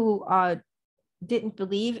 People who didn't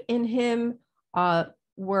believe in him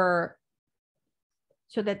were,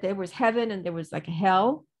 so that there was heaven and there was like a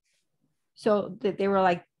hell. So that they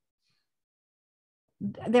were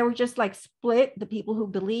just like split, the people who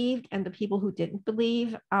believed and the people who didn't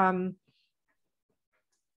believe.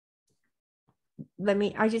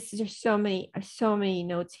 There's so many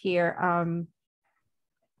notes here.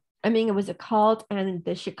 It was a cult, and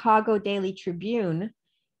the Chicago Daily Tribune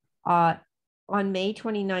on May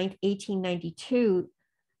 29th, 1892,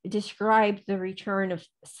 described the return of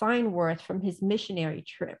Signworth from his missionary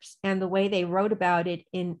trips. And the way they wrote about it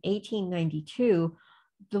in 1892,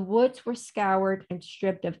 the woods were scoured and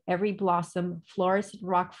stripped of every blossom. Florists at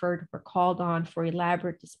Rockford were called on for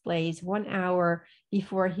elaborate displays 1 hour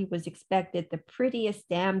before he was expected. The prettiest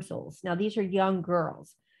damsels, now these are young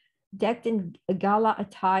girls, decked in gala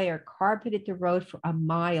attire, carpeted the road for a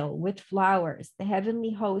mile with flowers. The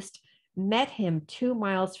heavenly host met him 2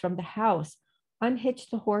 miles from the house,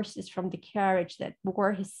 unhitched the horses from the carriage that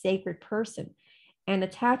bore his sacred person, and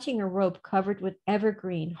attaching a rope covered with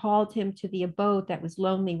evergreen, hauled him to the abode that was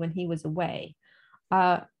lonely when he was away.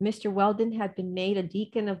 Mr. Weldon had been made a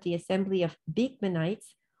deacon of the Assembly of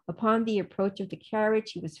Beekmanites. Upon the approach of the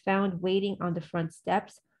carriage, he was found waiting on the front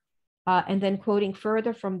steps. And then quoting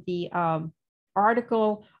further from the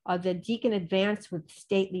article, the deacon advanced with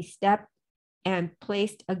stately step and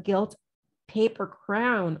placed a gilt paper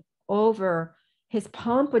crown over his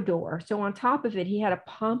pompadour. So on top of it, he had a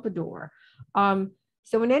pompadour.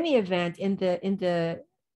 So in any event, in the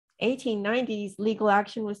 1890s, legal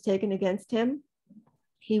action was taken against him.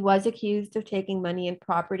 He was accused of taking money and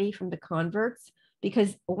property from the converts,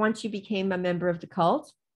 because once you became a member of the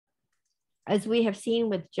cult, as we have seen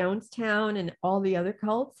with Jonestown and all the other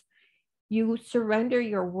cults, you surrender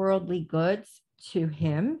your worldly goods to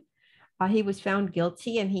him. He was found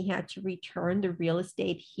guilty and he had to return the real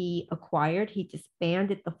estate he acquired. He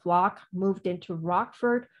disbanded the flock, moved into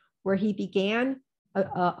Rockford, where he began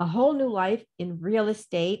a whole new life in real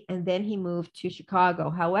estate, and then he moved to Chicago.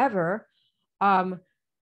 However,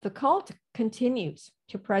 the cult continues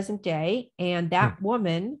to present day, and that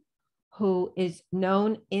woman, who is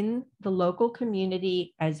known in the local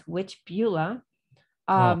community as Witch Beulah,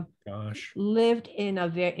 lived in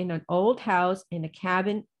an old house in a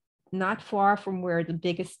cabin not far from where the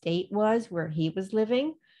big estate was, where he was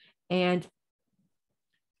living. And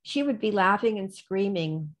she would be laughing and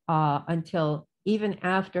screaming until even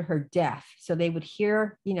after her death. So they would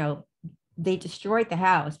hear, they destroyed the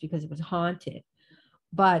house because it was haunted.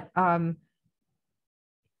 But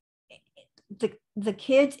the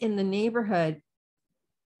kids in the neighborhood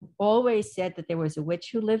always said that there was a witch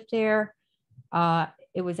who lived there.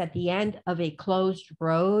 It was at the end of a closed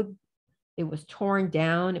road. It was torn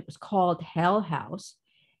down. It was called Hell House.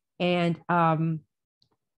 And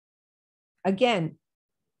again,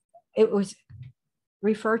 it was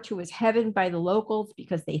referred to as heaven by the locals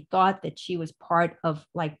because they thought that she was part of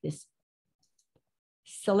like this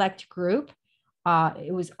select group.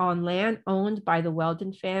 It was on land owned by the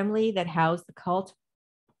Weldon family that housed the cult,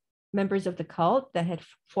 members of the cult that had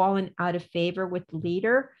fallen out of favor with the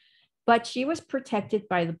leader. But she was protected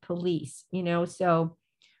by the police, so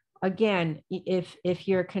again, if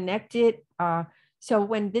you're connected, so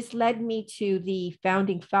when this led me to the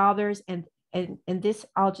founding fathers, and this,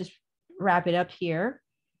 I'll just wrap it up here.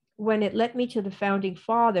 When it led me to the founding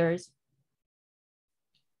fathers,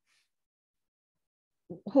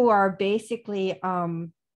 who are basically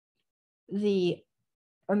the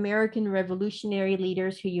American revolutionary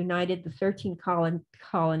leaders who united the 13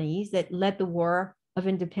 colonies that led the War of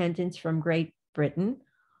Independence from Great Britain,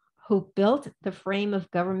 who built the frame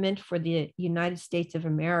of government for the United States of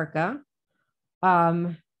America,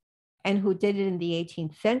 and who did it in the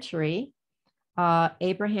 18th century.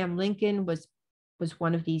 Abraham Lincoln was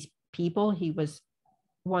one of these people. He was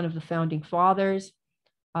one of the founding fathers.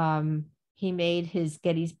 He made his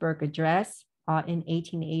Gettysburg Address in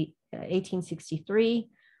 1863.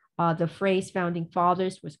 The phrase founding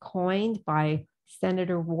fathers was coined by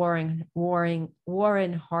Senator Warren Harding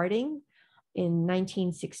in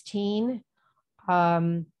 1916.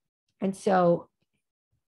 And so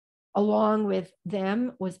along with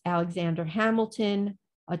them was Alexander Hamilton,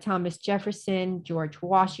 Thomas Jefferson, George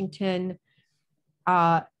Washington.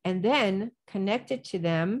 And then connected to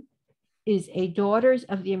them is a Daughters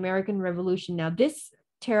of the American Revolution. Now, this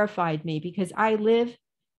terrified me because I live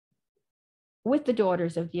with the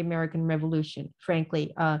Daughters of the American Revolution,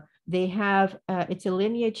 frankly. They have, it's a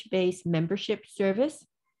lineage-based membership service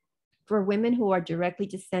for women who are directly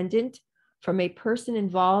descendant from a person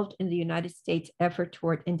involved in the United States effort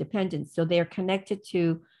toward independence. So they're connected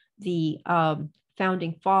to the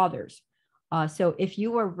founding fathers. So if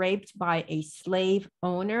you were raped by a slave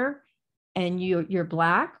owner and you're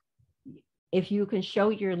Black, if you can show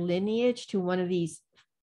your lineage to one of these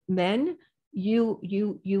men, you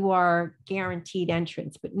are guaranteed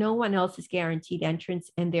entrance, but no one else is guaranteed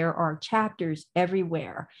entrance. And there are chapters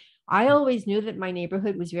everywhere. I always knew that my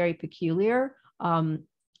neighborhood was very peculiar. And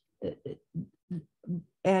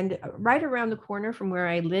right around the corner from where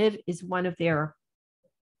I live is one of they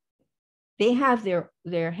have their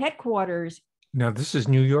headquarters. Now, this is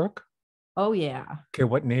New York? Oh, yeah. Okay,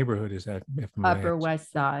 what neighborhood is that? Upper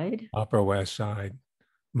West Side. Upper West Side.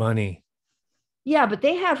 Money. Yeah, but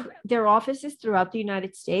they have their offices throughout the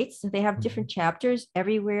United States. So they have different chapters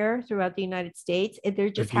everywhere throughout the United States. And there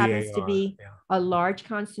just happens to be a large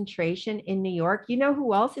concentration in New York. You know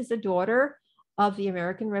who else is a daughter of the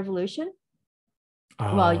American Revolution?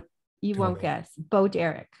 Well, you won't guess. Bo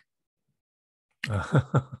Derek.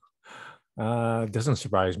 Doesn't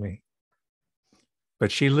surprise me.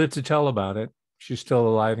 But she lived to tell about it. She's still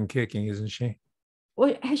alive and kicking, isn't she?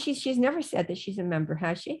 Well, she's never said that she's a member,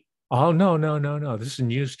 has she? Oh, no. This is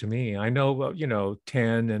news to me. I know,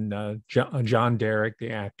 Ten and John Derek, the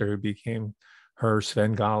actor who became her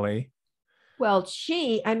Svengali. Well,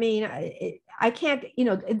 I can't,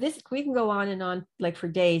 this, we can go on and on like for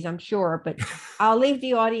days, I'm sure, but I'll leave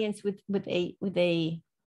the audience with a,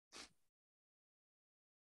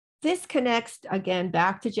 this connects again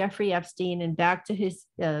back to Jeffrey Epstein and back to his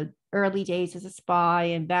early days as a spy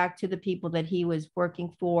and back to the people that he was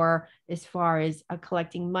working for as far as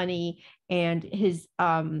collecting money, and his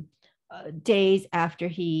days after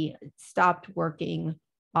he stopped working.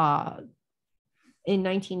 In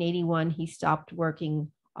 1981, he stopped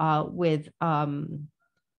working with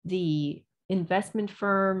the investment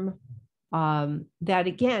firm that,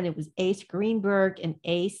 again, it was Ace Greenberg, and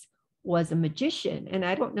Ace was a magician. And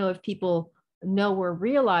I don't know if people know or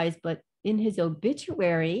realize, but in his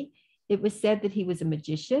obituary, it was said that he was a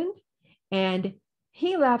magician, and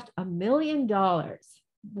he left $1 million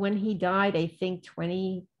when he died, I think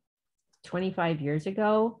 25 years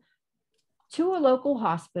ago, to a local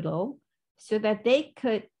hospital so that they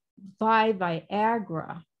could buy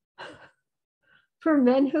Viagra for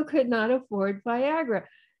men who could not afford Viagra.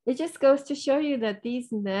 It just goes to show you that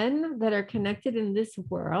these men that are connected in this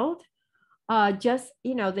world, just,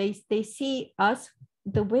 they see us,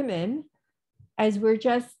 the women, as we're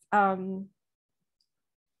just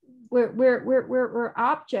we're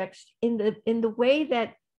objects in the way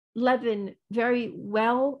that Levin very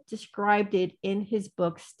well described it in his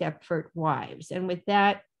book Stepford Wives. And with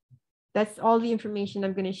that, that's all the information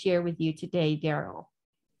I'm going to share with you today, Daryl.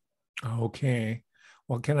 Okay.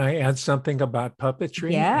 Well, can I add something about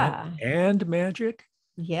puppetry Yeah. and magic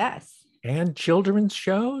Yes. and children's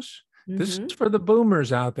shows? This Mm-hmm. is for the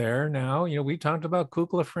boomers out there now. We talked about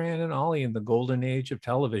Kukla, Fran, and Ollie in the golden age of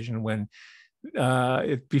television when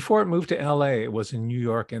before it moved to LA, it was in New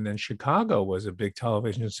York, and then Chicago was a big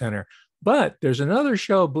television center. But there's another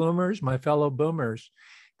show, boomers, my fellow boomers,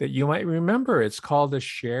 that you might remember. It's called the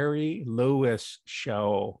Sherry Lewis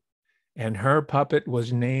Show. And her puppet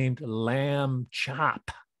was named Lamb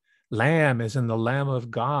Chop. Lamb as in the Lamb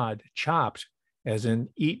of God, chopped as in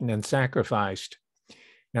eaten and sacrificed.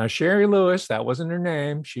 Now, Sherry Lewis, that wasn't her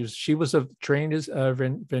name. She was trained as a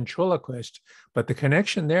ventriloquist, but the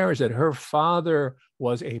connection there is that her father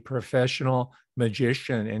was a professional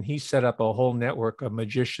magician, and he set up a whole network of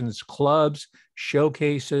magicians' clubs,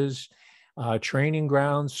 showcases, training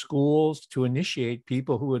grounds, schools to initiate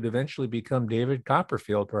people who would eventually become David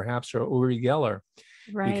Copperfield, perhaps, or Uri Geller.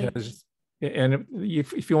 Right. Because, and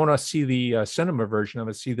if you want to see the cinema version of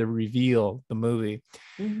it, see the reveal, the movie.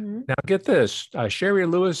 Mm-hmm. Now get this, Sherry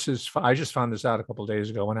Lewis is, I just found this out a couple of days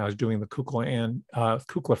ago when I was doing the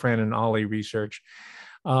Kukla, Fran, and Ollie research.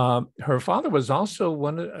 Her father was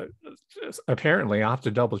also apparently, I'll have to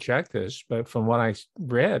double check this, but from what I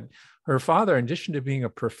read, her father, in addition to being a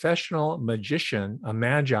professional magician, a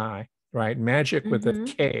magi, right, magic with a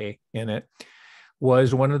K in it,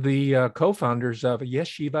 was one of the co-founders of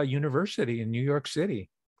Yeshiva University in New York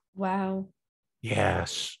City. Wow.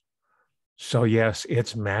 Yes. So yes,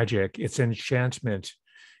 it's magic. It's enchantment.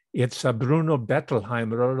 It's Bruno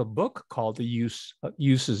Bettelheim wrote a book called The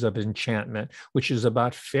Uses of Enchantment, which is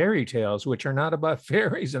about fairy tales, which are not about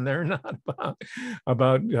fairies, and they're not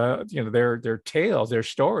about their tales, their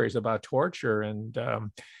stories about torture and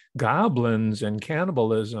goblins and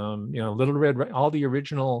cannibalism. Little Red, all the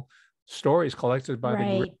original stories collected by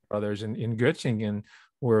the Grimm brothers in Göttingen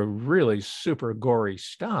were really super gory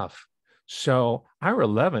stuff. So Ira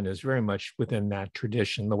Levin is very much within that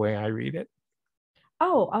tradition, the way I read it.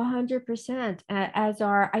 Oh, 100%.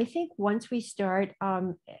 I think once we start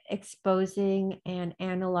exposing and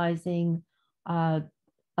analyzing a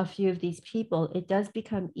few of these people, it does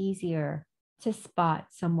become easier to spot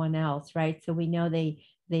someone else, right? So we know they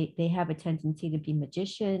have a tendency to be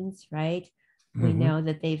magicians, right? We know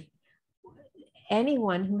that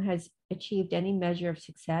anyone who has achieved any measure of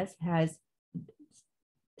success has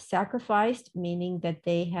sacrificed, meaning that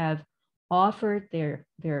they have offered their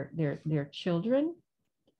children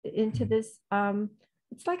into this.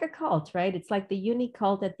 It's like a cult, right? It's like the uni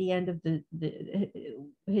cult at the end of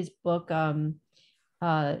his book,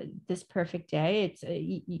 This Perfect Day. It's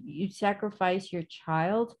you sacrifice your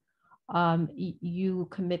child, you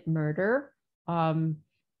commit murder, and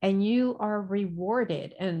you are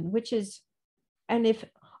rewarded, and if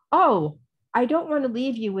I don't want to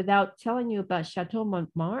leave you without telling you about Chateau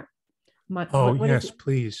Montmartre. Oh, what yes, is it?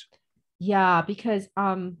 please. Yeah, because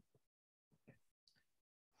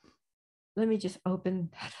let me just open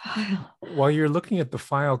that file. While you're looking at the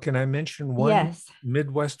file, can I mention one Yes.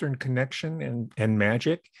 Midwestern connection and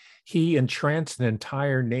magic? He entranced an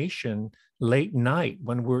entire nation late night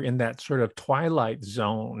when we're in that sort of twilight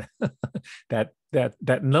zone, that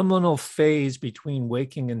liminal phase between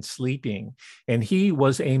waking and sleeping. And he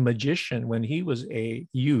was a magician when he was a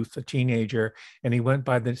youth, a teenager, and he went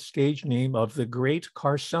by the stage name of the Great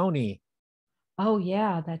Carsoni. Oh,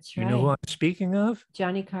 yeah, that's You know who right. I'm speaking of?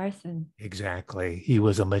 Johnny Carson. Exactly. He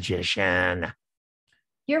was a magician.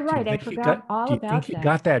 You're Do you right. I think he got forgot all do you think about he that.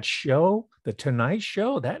 got that show, the Tonight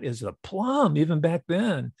Show? That is a plum even back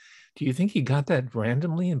then. Do you think he got that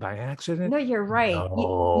randomly and by accident? No, you're right.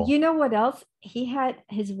 You No. know what else? He had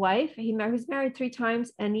his wife. He was married 3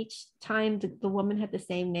 times, and each time the woman had the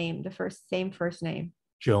same name, same first name.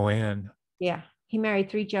 Joanne. Yeah, he married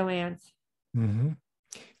 3 Joannes. Mm-hmm.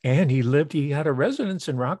 And he had a residence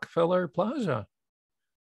in Rockefeller Plaza.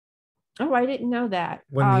 Oh, I didn't know that.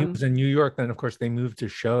 When he was in New York, then of course they moved the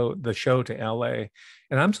show to LA.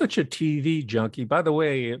 And I'm such a TV junkie. By the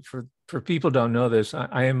way, for people who don't know this,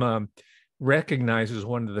 I am recognized as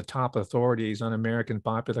one of the top authorities on American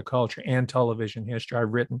popular culture and television history.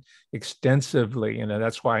 I've written extensively,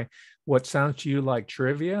 that's why what sounds to you like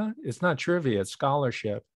trivia, it's not trivia, it's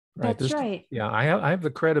scholarship, right? That's right. Yeah, I have the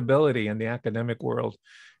credibility in the academic world.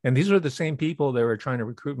 And these are the same people that were trying to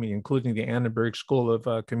recruit me, including the Annenberg School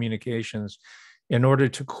of Communications, in order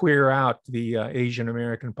to queer out the Asian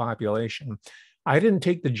American population. I didn't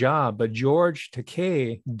take the job, but George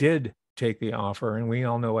Takei did take the offer, and we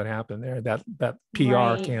all know what happened there. That PR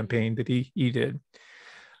Right. campaign that he did.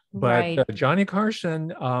 But Right. Johnny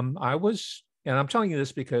Carson, and I'm telling you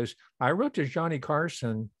this because I wrote to Johnny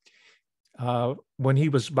Carson when he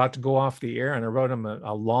was about to go off the air, and I wrote him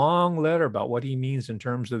a long letter about what he means in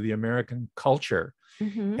terms of the American culture.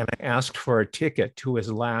 Mm-hmm. And I asked for a ticket to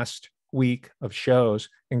his last week of shows.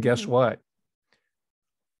 And guess what?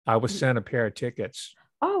 I was sent a pair of tickets.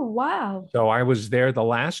 Oh, wow. So I was there the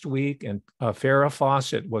last week, and Farrah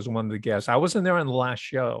Fawcett was one of the guests. I wasn't there on the last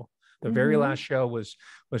show. The very last show was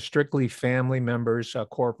strictly family members,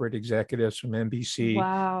 corporate executives from NBC,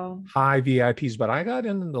 Wow. high VIPs, but I got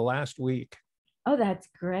in the last week. Oh, that's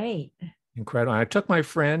great. Incredible. I took my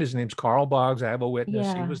friend, his name's Carl Boggs. I have a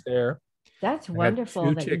witness. He was there. That's I had wonderful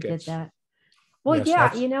 2 that tickets. you did that. Well, Yes, yeah,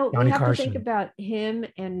 that's we Johnny have to think Carson. about him.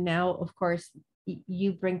 And now, of course,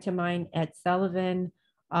 you bring to mind Ed Sullivan,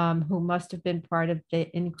 who must have been part of the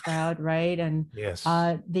in crowd, right? And Yes.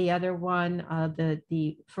 the other one,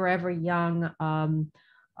 the Forever Young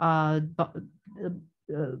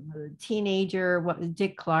teenager, what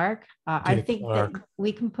Dick Clark. I think Clark. that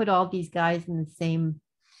we can put all these guys in the same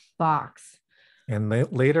box. And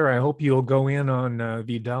later, I hope you'll go in on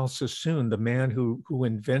Vidal Sassoon, the man who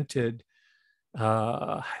invented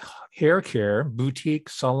hair care, boutique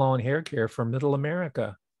salon hair care for Middle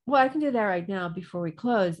America. Well, I can do that right now before we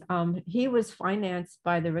close. He was financed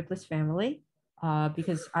by the Rickless family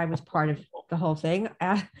because I was part of the whole thing.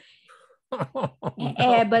 No.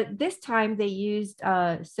 But this time they used,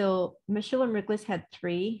 so Michelle Rickless had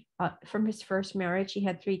 3 from his first marriage. He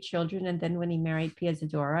had 3 children. And then when he married Pia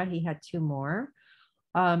Zadora, he had 2 more.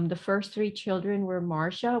 The first 3 children were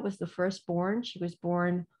Marcia, was the firstborn. She was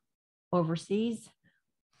born overseas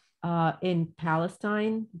in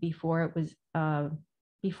Palestine before it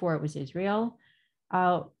was Israel.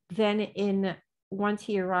 Then once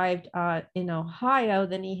he arrived in Ohio,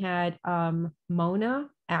 then he had Mona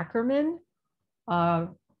Ackerman,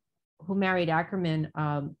 who married Ackerman,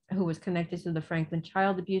 who was connected to the Franklin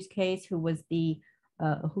child abuse case, who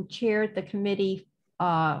chaired the committee,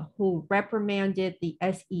 who reprimanded the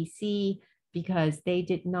SEC because they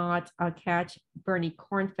did not catch Bernie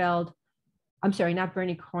Kornfeld. I'm sorry, not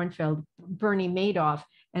Bernie Kornfeld, Bernie Madoff.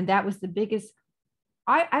 And that was the biggest.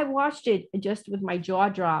 I watched it just with my jaw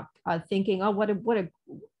dropped, thinking, oh,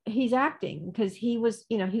 he's acting, because he was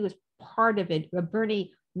part of it.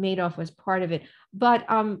 Bernie Madoff was part of it. But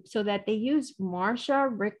so that they used Marcia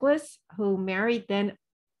Rickless, who married then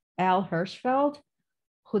Al Hirschfeld,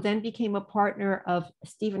 who then became a partner of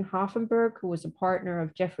Stephen Hoffenberg, who was a partner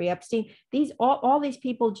of Jeffrey Epstein. All these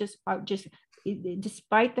people just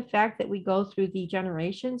despite the fact that we go through the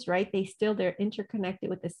generations, right? They're interconnected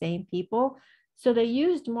with the same people. So they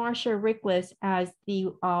used Marcia Rickless as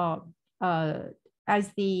the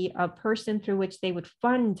person through which they would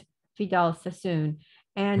fund Vidal Sassoon.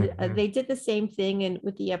 And they did the same thing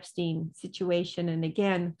with the Epstein situation. And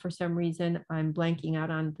again, for some reason, I'm blanking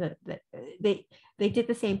out on they did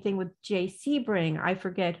the same thing with Jay Sebring. I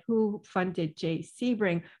forget who funded Jay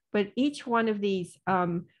Sebring, but each one of these,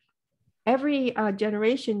 every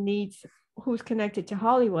generation needs, who's connected to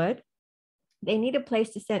Hollywood, they need a place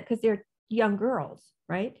to send, because they're young girls,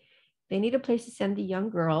 right? They need a place to send the young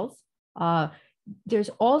girls. There's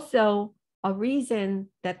also a reason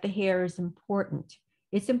that the hair is important.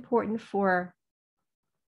 It's important for,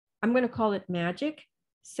 I'm going to call it magic,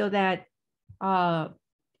 so that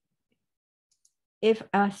if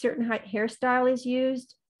a certain hairstyle is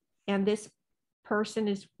used and this person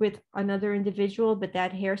is with another individual, but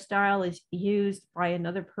that hairstyle is used by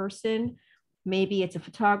another person, maybe it's a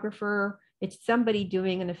photographer, it's somebody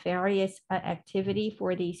doing a nefarious activity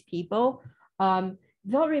for these people,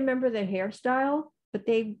 they'll remember the hairstyle, but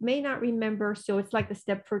they may not remember. So it's like the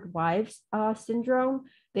Stepford Wives syndrome.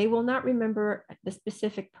 They will not remember the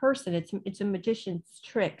specific person. It's a magician's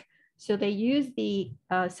trick. So they use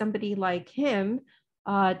somebody like him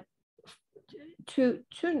to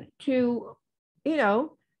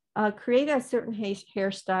create a certain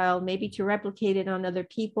hairstyle, maybe to replicate it on other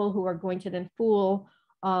people who are going to then fool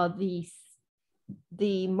the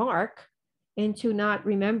mark into not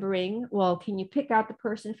remembering, well, can you pick out the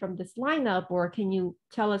person from this lineup, or can you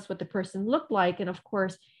tell us what the person looked like? And of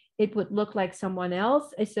course, it would look like someone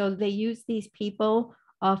else. And so they use these people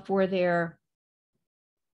for their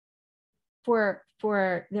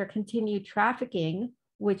continued trafficking,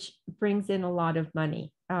 which brings in a lot of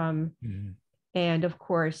money. And of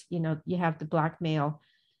course, you have the blackmail.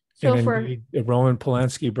 So and indeed, Roman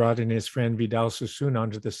Polanski brought in his friend Vidal Sassoon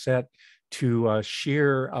onto the set to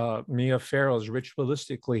shear Mia Farrow's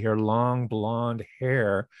ritualistically her long blonde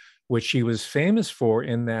hair, which she was famous for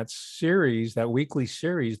in that series, that weekly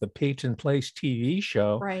series, the Peyton Place TV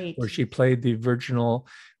show, right, where she played the virginal,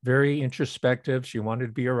 very introspective. She wanted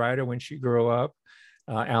to be a writer when she grew up,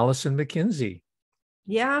 Allison McKenzie.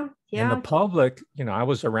 Yeah. And the public, I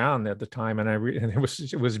was around at the time, and and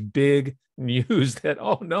it was big news that,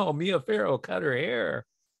 oh no, Mia Farrow cut her hair.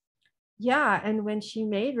 Yeah, and when she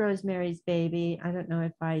made Rosemary's Baby, I don't know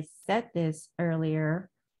if I said this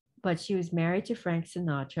earlier, but she was married to Frank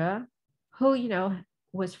Sinatra, who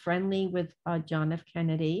was friendly with John F.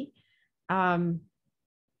 Kennedy, and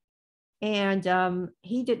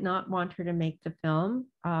he did not want her to make the film.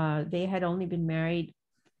 They had only been married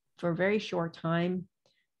for a very short time.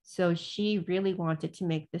 So she really wanted to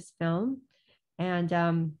make this film,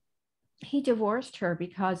 and he divorced her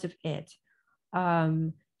because of it.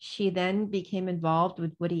 She then became involved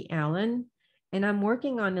with Woody Allen, and I'm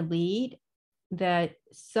working on a lead that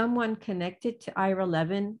someone connected to Ira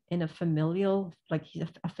Levin in a familial, like he's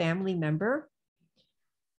a family member,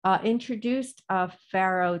 introduced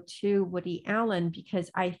Farrow to Woody Allen because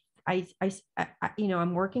I'm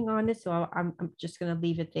working on it, so I'm just going to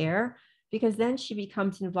leave it there, because then she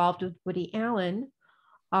becomes involved with Woody Allen.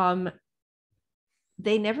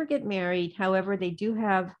 They never get married. However, they do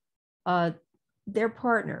have their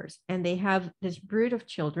partners, and they have this brood of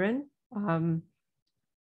children.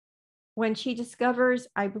 When she discovers,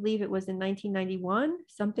 I believe it was in 1991,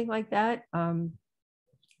 something like that,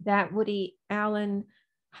 that Woody Allen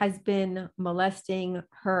has been molesting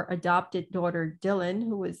her adopted daughter, Dylan,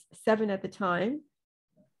 who was 7 at the time.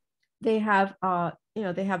 They have,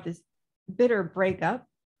 they have this bitter breakup.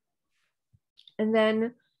 And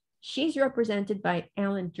then she's represented by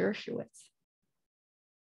Alan Dershowitz.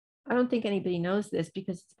 I don't think anybody knows this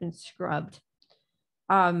because it's been scrubbed.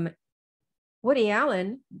 Woody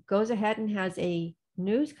Allen goes ahead and has a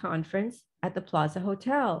news conference at the Plaza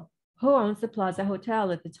Hotel. Who owns the Plaza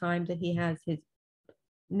Hotel at the time that he has his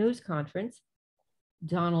news conference?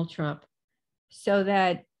 Donald Trump. So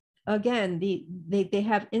that, again, they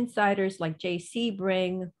have insiders like Jay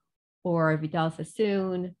Sebring or Vidal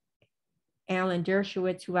Sassoon, Alan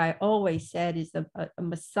Dershowitz, who I always said is a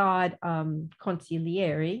Mossad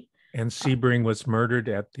consigliere. And Sebring was murdered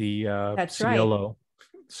at the Cielo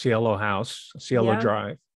House, Cielo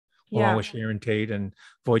Drive, along with Sharon Tate and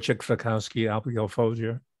Wojciech Frykowski, Abigail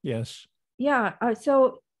Folger. Yes. Yeah.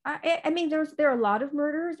 So I mean, there are a lot of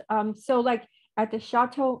murders. So like at the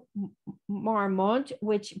Chateau Marmont,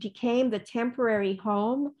 which became the temporary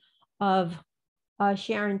home of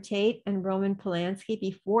Sharon Tate and Roman Polanski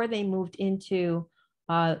before they moved into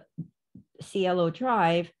Cielo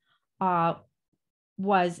Drive,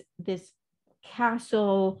 was this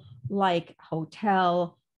castle-like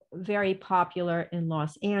hotel, very popular in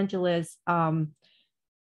Los Angeles.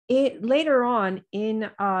 Later on in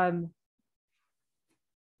I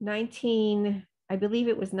believe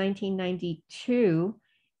it was 1992,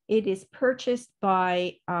 it is purchased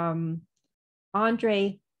by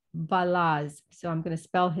Andre Balaz. So I'm going to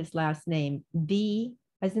spell his last name, B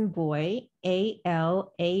as in boy, Alazs.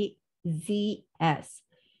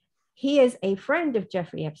 He is a friend of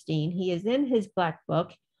Jeffrey Epstein. He is in his Black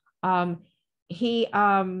Book. He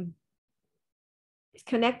is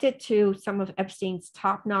connected to some of Epstein's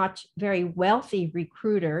top-notch, very wealthy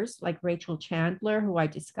recruiters, like Rachel Chandler, who I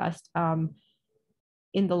discussed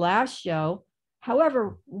in the last show.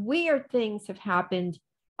 However, weird things have happened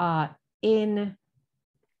in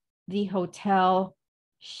the Hotel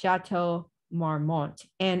Chateau Marmont,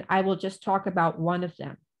 and I will just talk about one of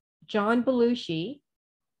them. John Belushi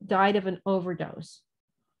died of an overdose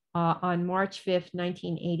on March 5th,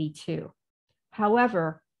 1982.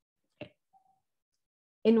 However,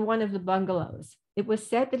 in one of the bungalows, it was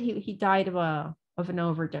said that he died of an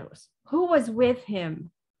overdose. Who was with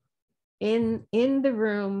him in the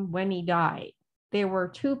room when he died? There were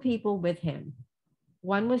 2 people with him.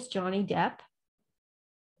 One was Johnny Depp.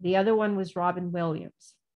 The other one was Robin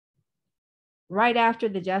Williams. Right after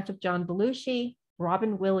the death of John Belushi,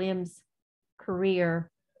 Robin Williams' career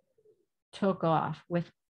took off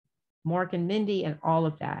with Mork and Mindy and all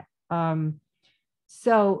of that.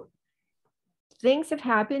 So things have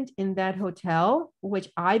happened in that hotel, which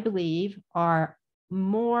I believe are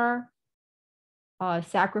more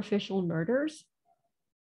sacrificial murders.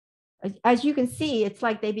 As you can see, it's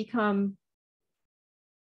like they become,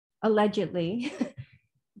 allegedly,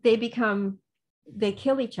 they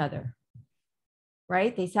kill each other,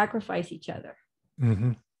 right? They sacrifice each other,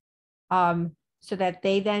 Mm-hmm. so that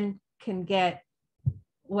they then can get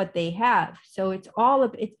what they have. So it's all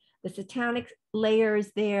of it. The satanic layer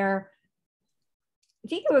is there.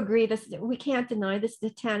 Do you agree this? We can't deny this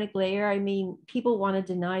satanic layer. I mean, people want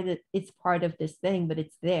to deny that it's part of this thing, but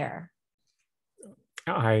it's there.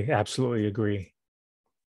 I absolutely agree.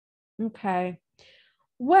 Okay.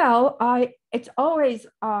 Well, it's always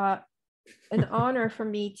an honor for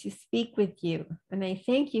me to speak with you, and I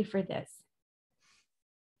thank you for this.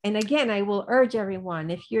 And again, I will urge everyone,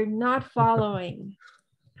 if you're not following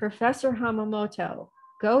Professor Hamamoto,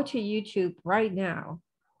 go to YouTube right now,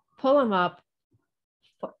 pull him up,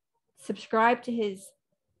 subscribe to his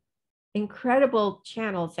incredible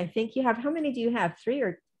channels. I think you have, how many do you have? 3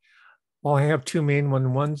 or? Well, I have two main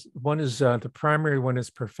ones. One is the primary one is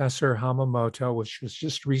Professor Hamamoto, which was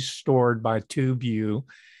just restored by TubeU.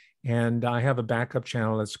 And I have a backup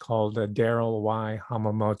channel that's called Daryl Y.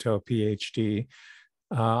 Hamamoto, PhD.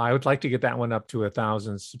 I would like to get that one up to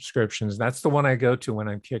 1,000 subscriptions. That's the one I go to when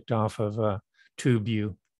I'm kicked off of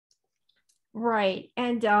TubeU. Right.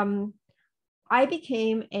 And I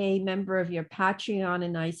became a member of your Patreon,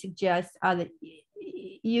 and I suggest that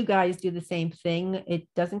you guys do the same thing. It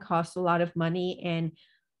doesn't cost a lot of money, and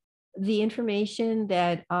the information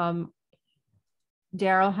that Daryl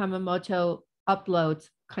Hamamoto uploads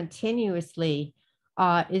continuously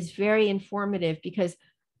is very informative, because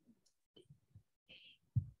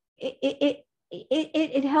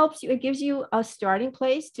it helps you. It gives you a starting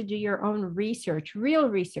place to do your own research, real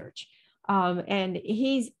research. And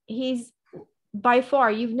he's by far,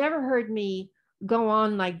 you've never heard me go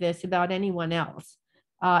on like this about anyone else.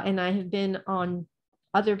 And I have been on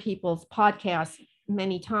other people's podcasts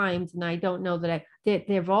many times, and I don't know that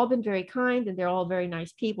they've all been very kind, and they're all very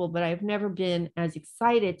nice people, but I've never been as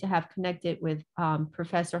excited to have connected with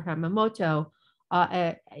Professor Hamamoto.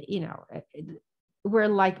 We're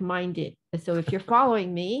like-minded. So if you're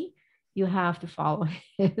following me, you have to follow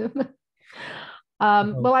him.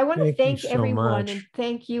 Well, I want to thank everyone and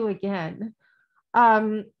thank you again.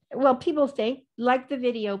 Well, people like the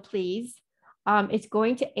video, please. It's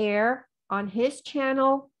going to air on his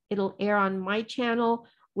channel. It'll air on my channel.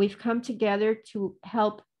 We've come together to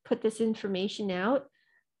help put this information out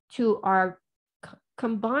to our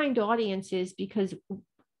combined audiences, because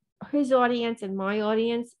his audience and my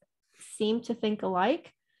audience seem to think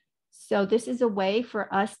alike. So this is a way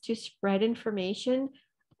for us to spread information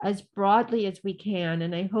as broadly as we can.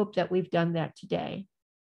 And I hope that we've done that today.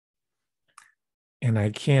 And I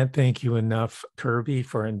can't thank you enough, Kirby,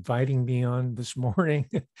 for inviting me on this morning.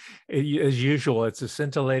 As usual, it's a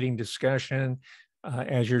scintillating discussion.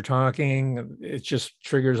 As you're talking, it just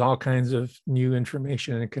triggers all kinds of new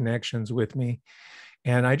information and connections with me.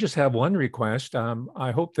 And I just have one request.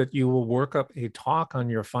 I hope that you will work up a talk on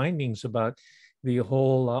your findings about the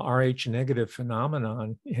whole Rh negative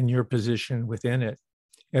phenomenon and your position within it.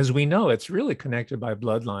 As we know, it's really connected by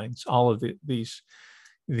bloodlines, all of these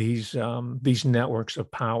networks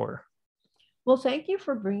of power. Well, thank you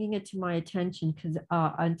for bringing it to my attention, because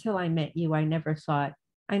until I met you, I never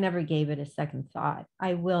gave it a second thought.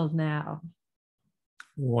 I will now.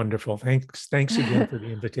 Wonderful. Thanks again for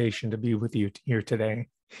the invitation to be with you here today.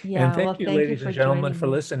 Yeah, and thank you, ladies and gentlemen, for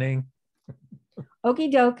listening.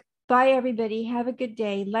 Okie doke. Bye, everybody. Have a good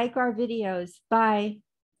day. Like our videos. Bye.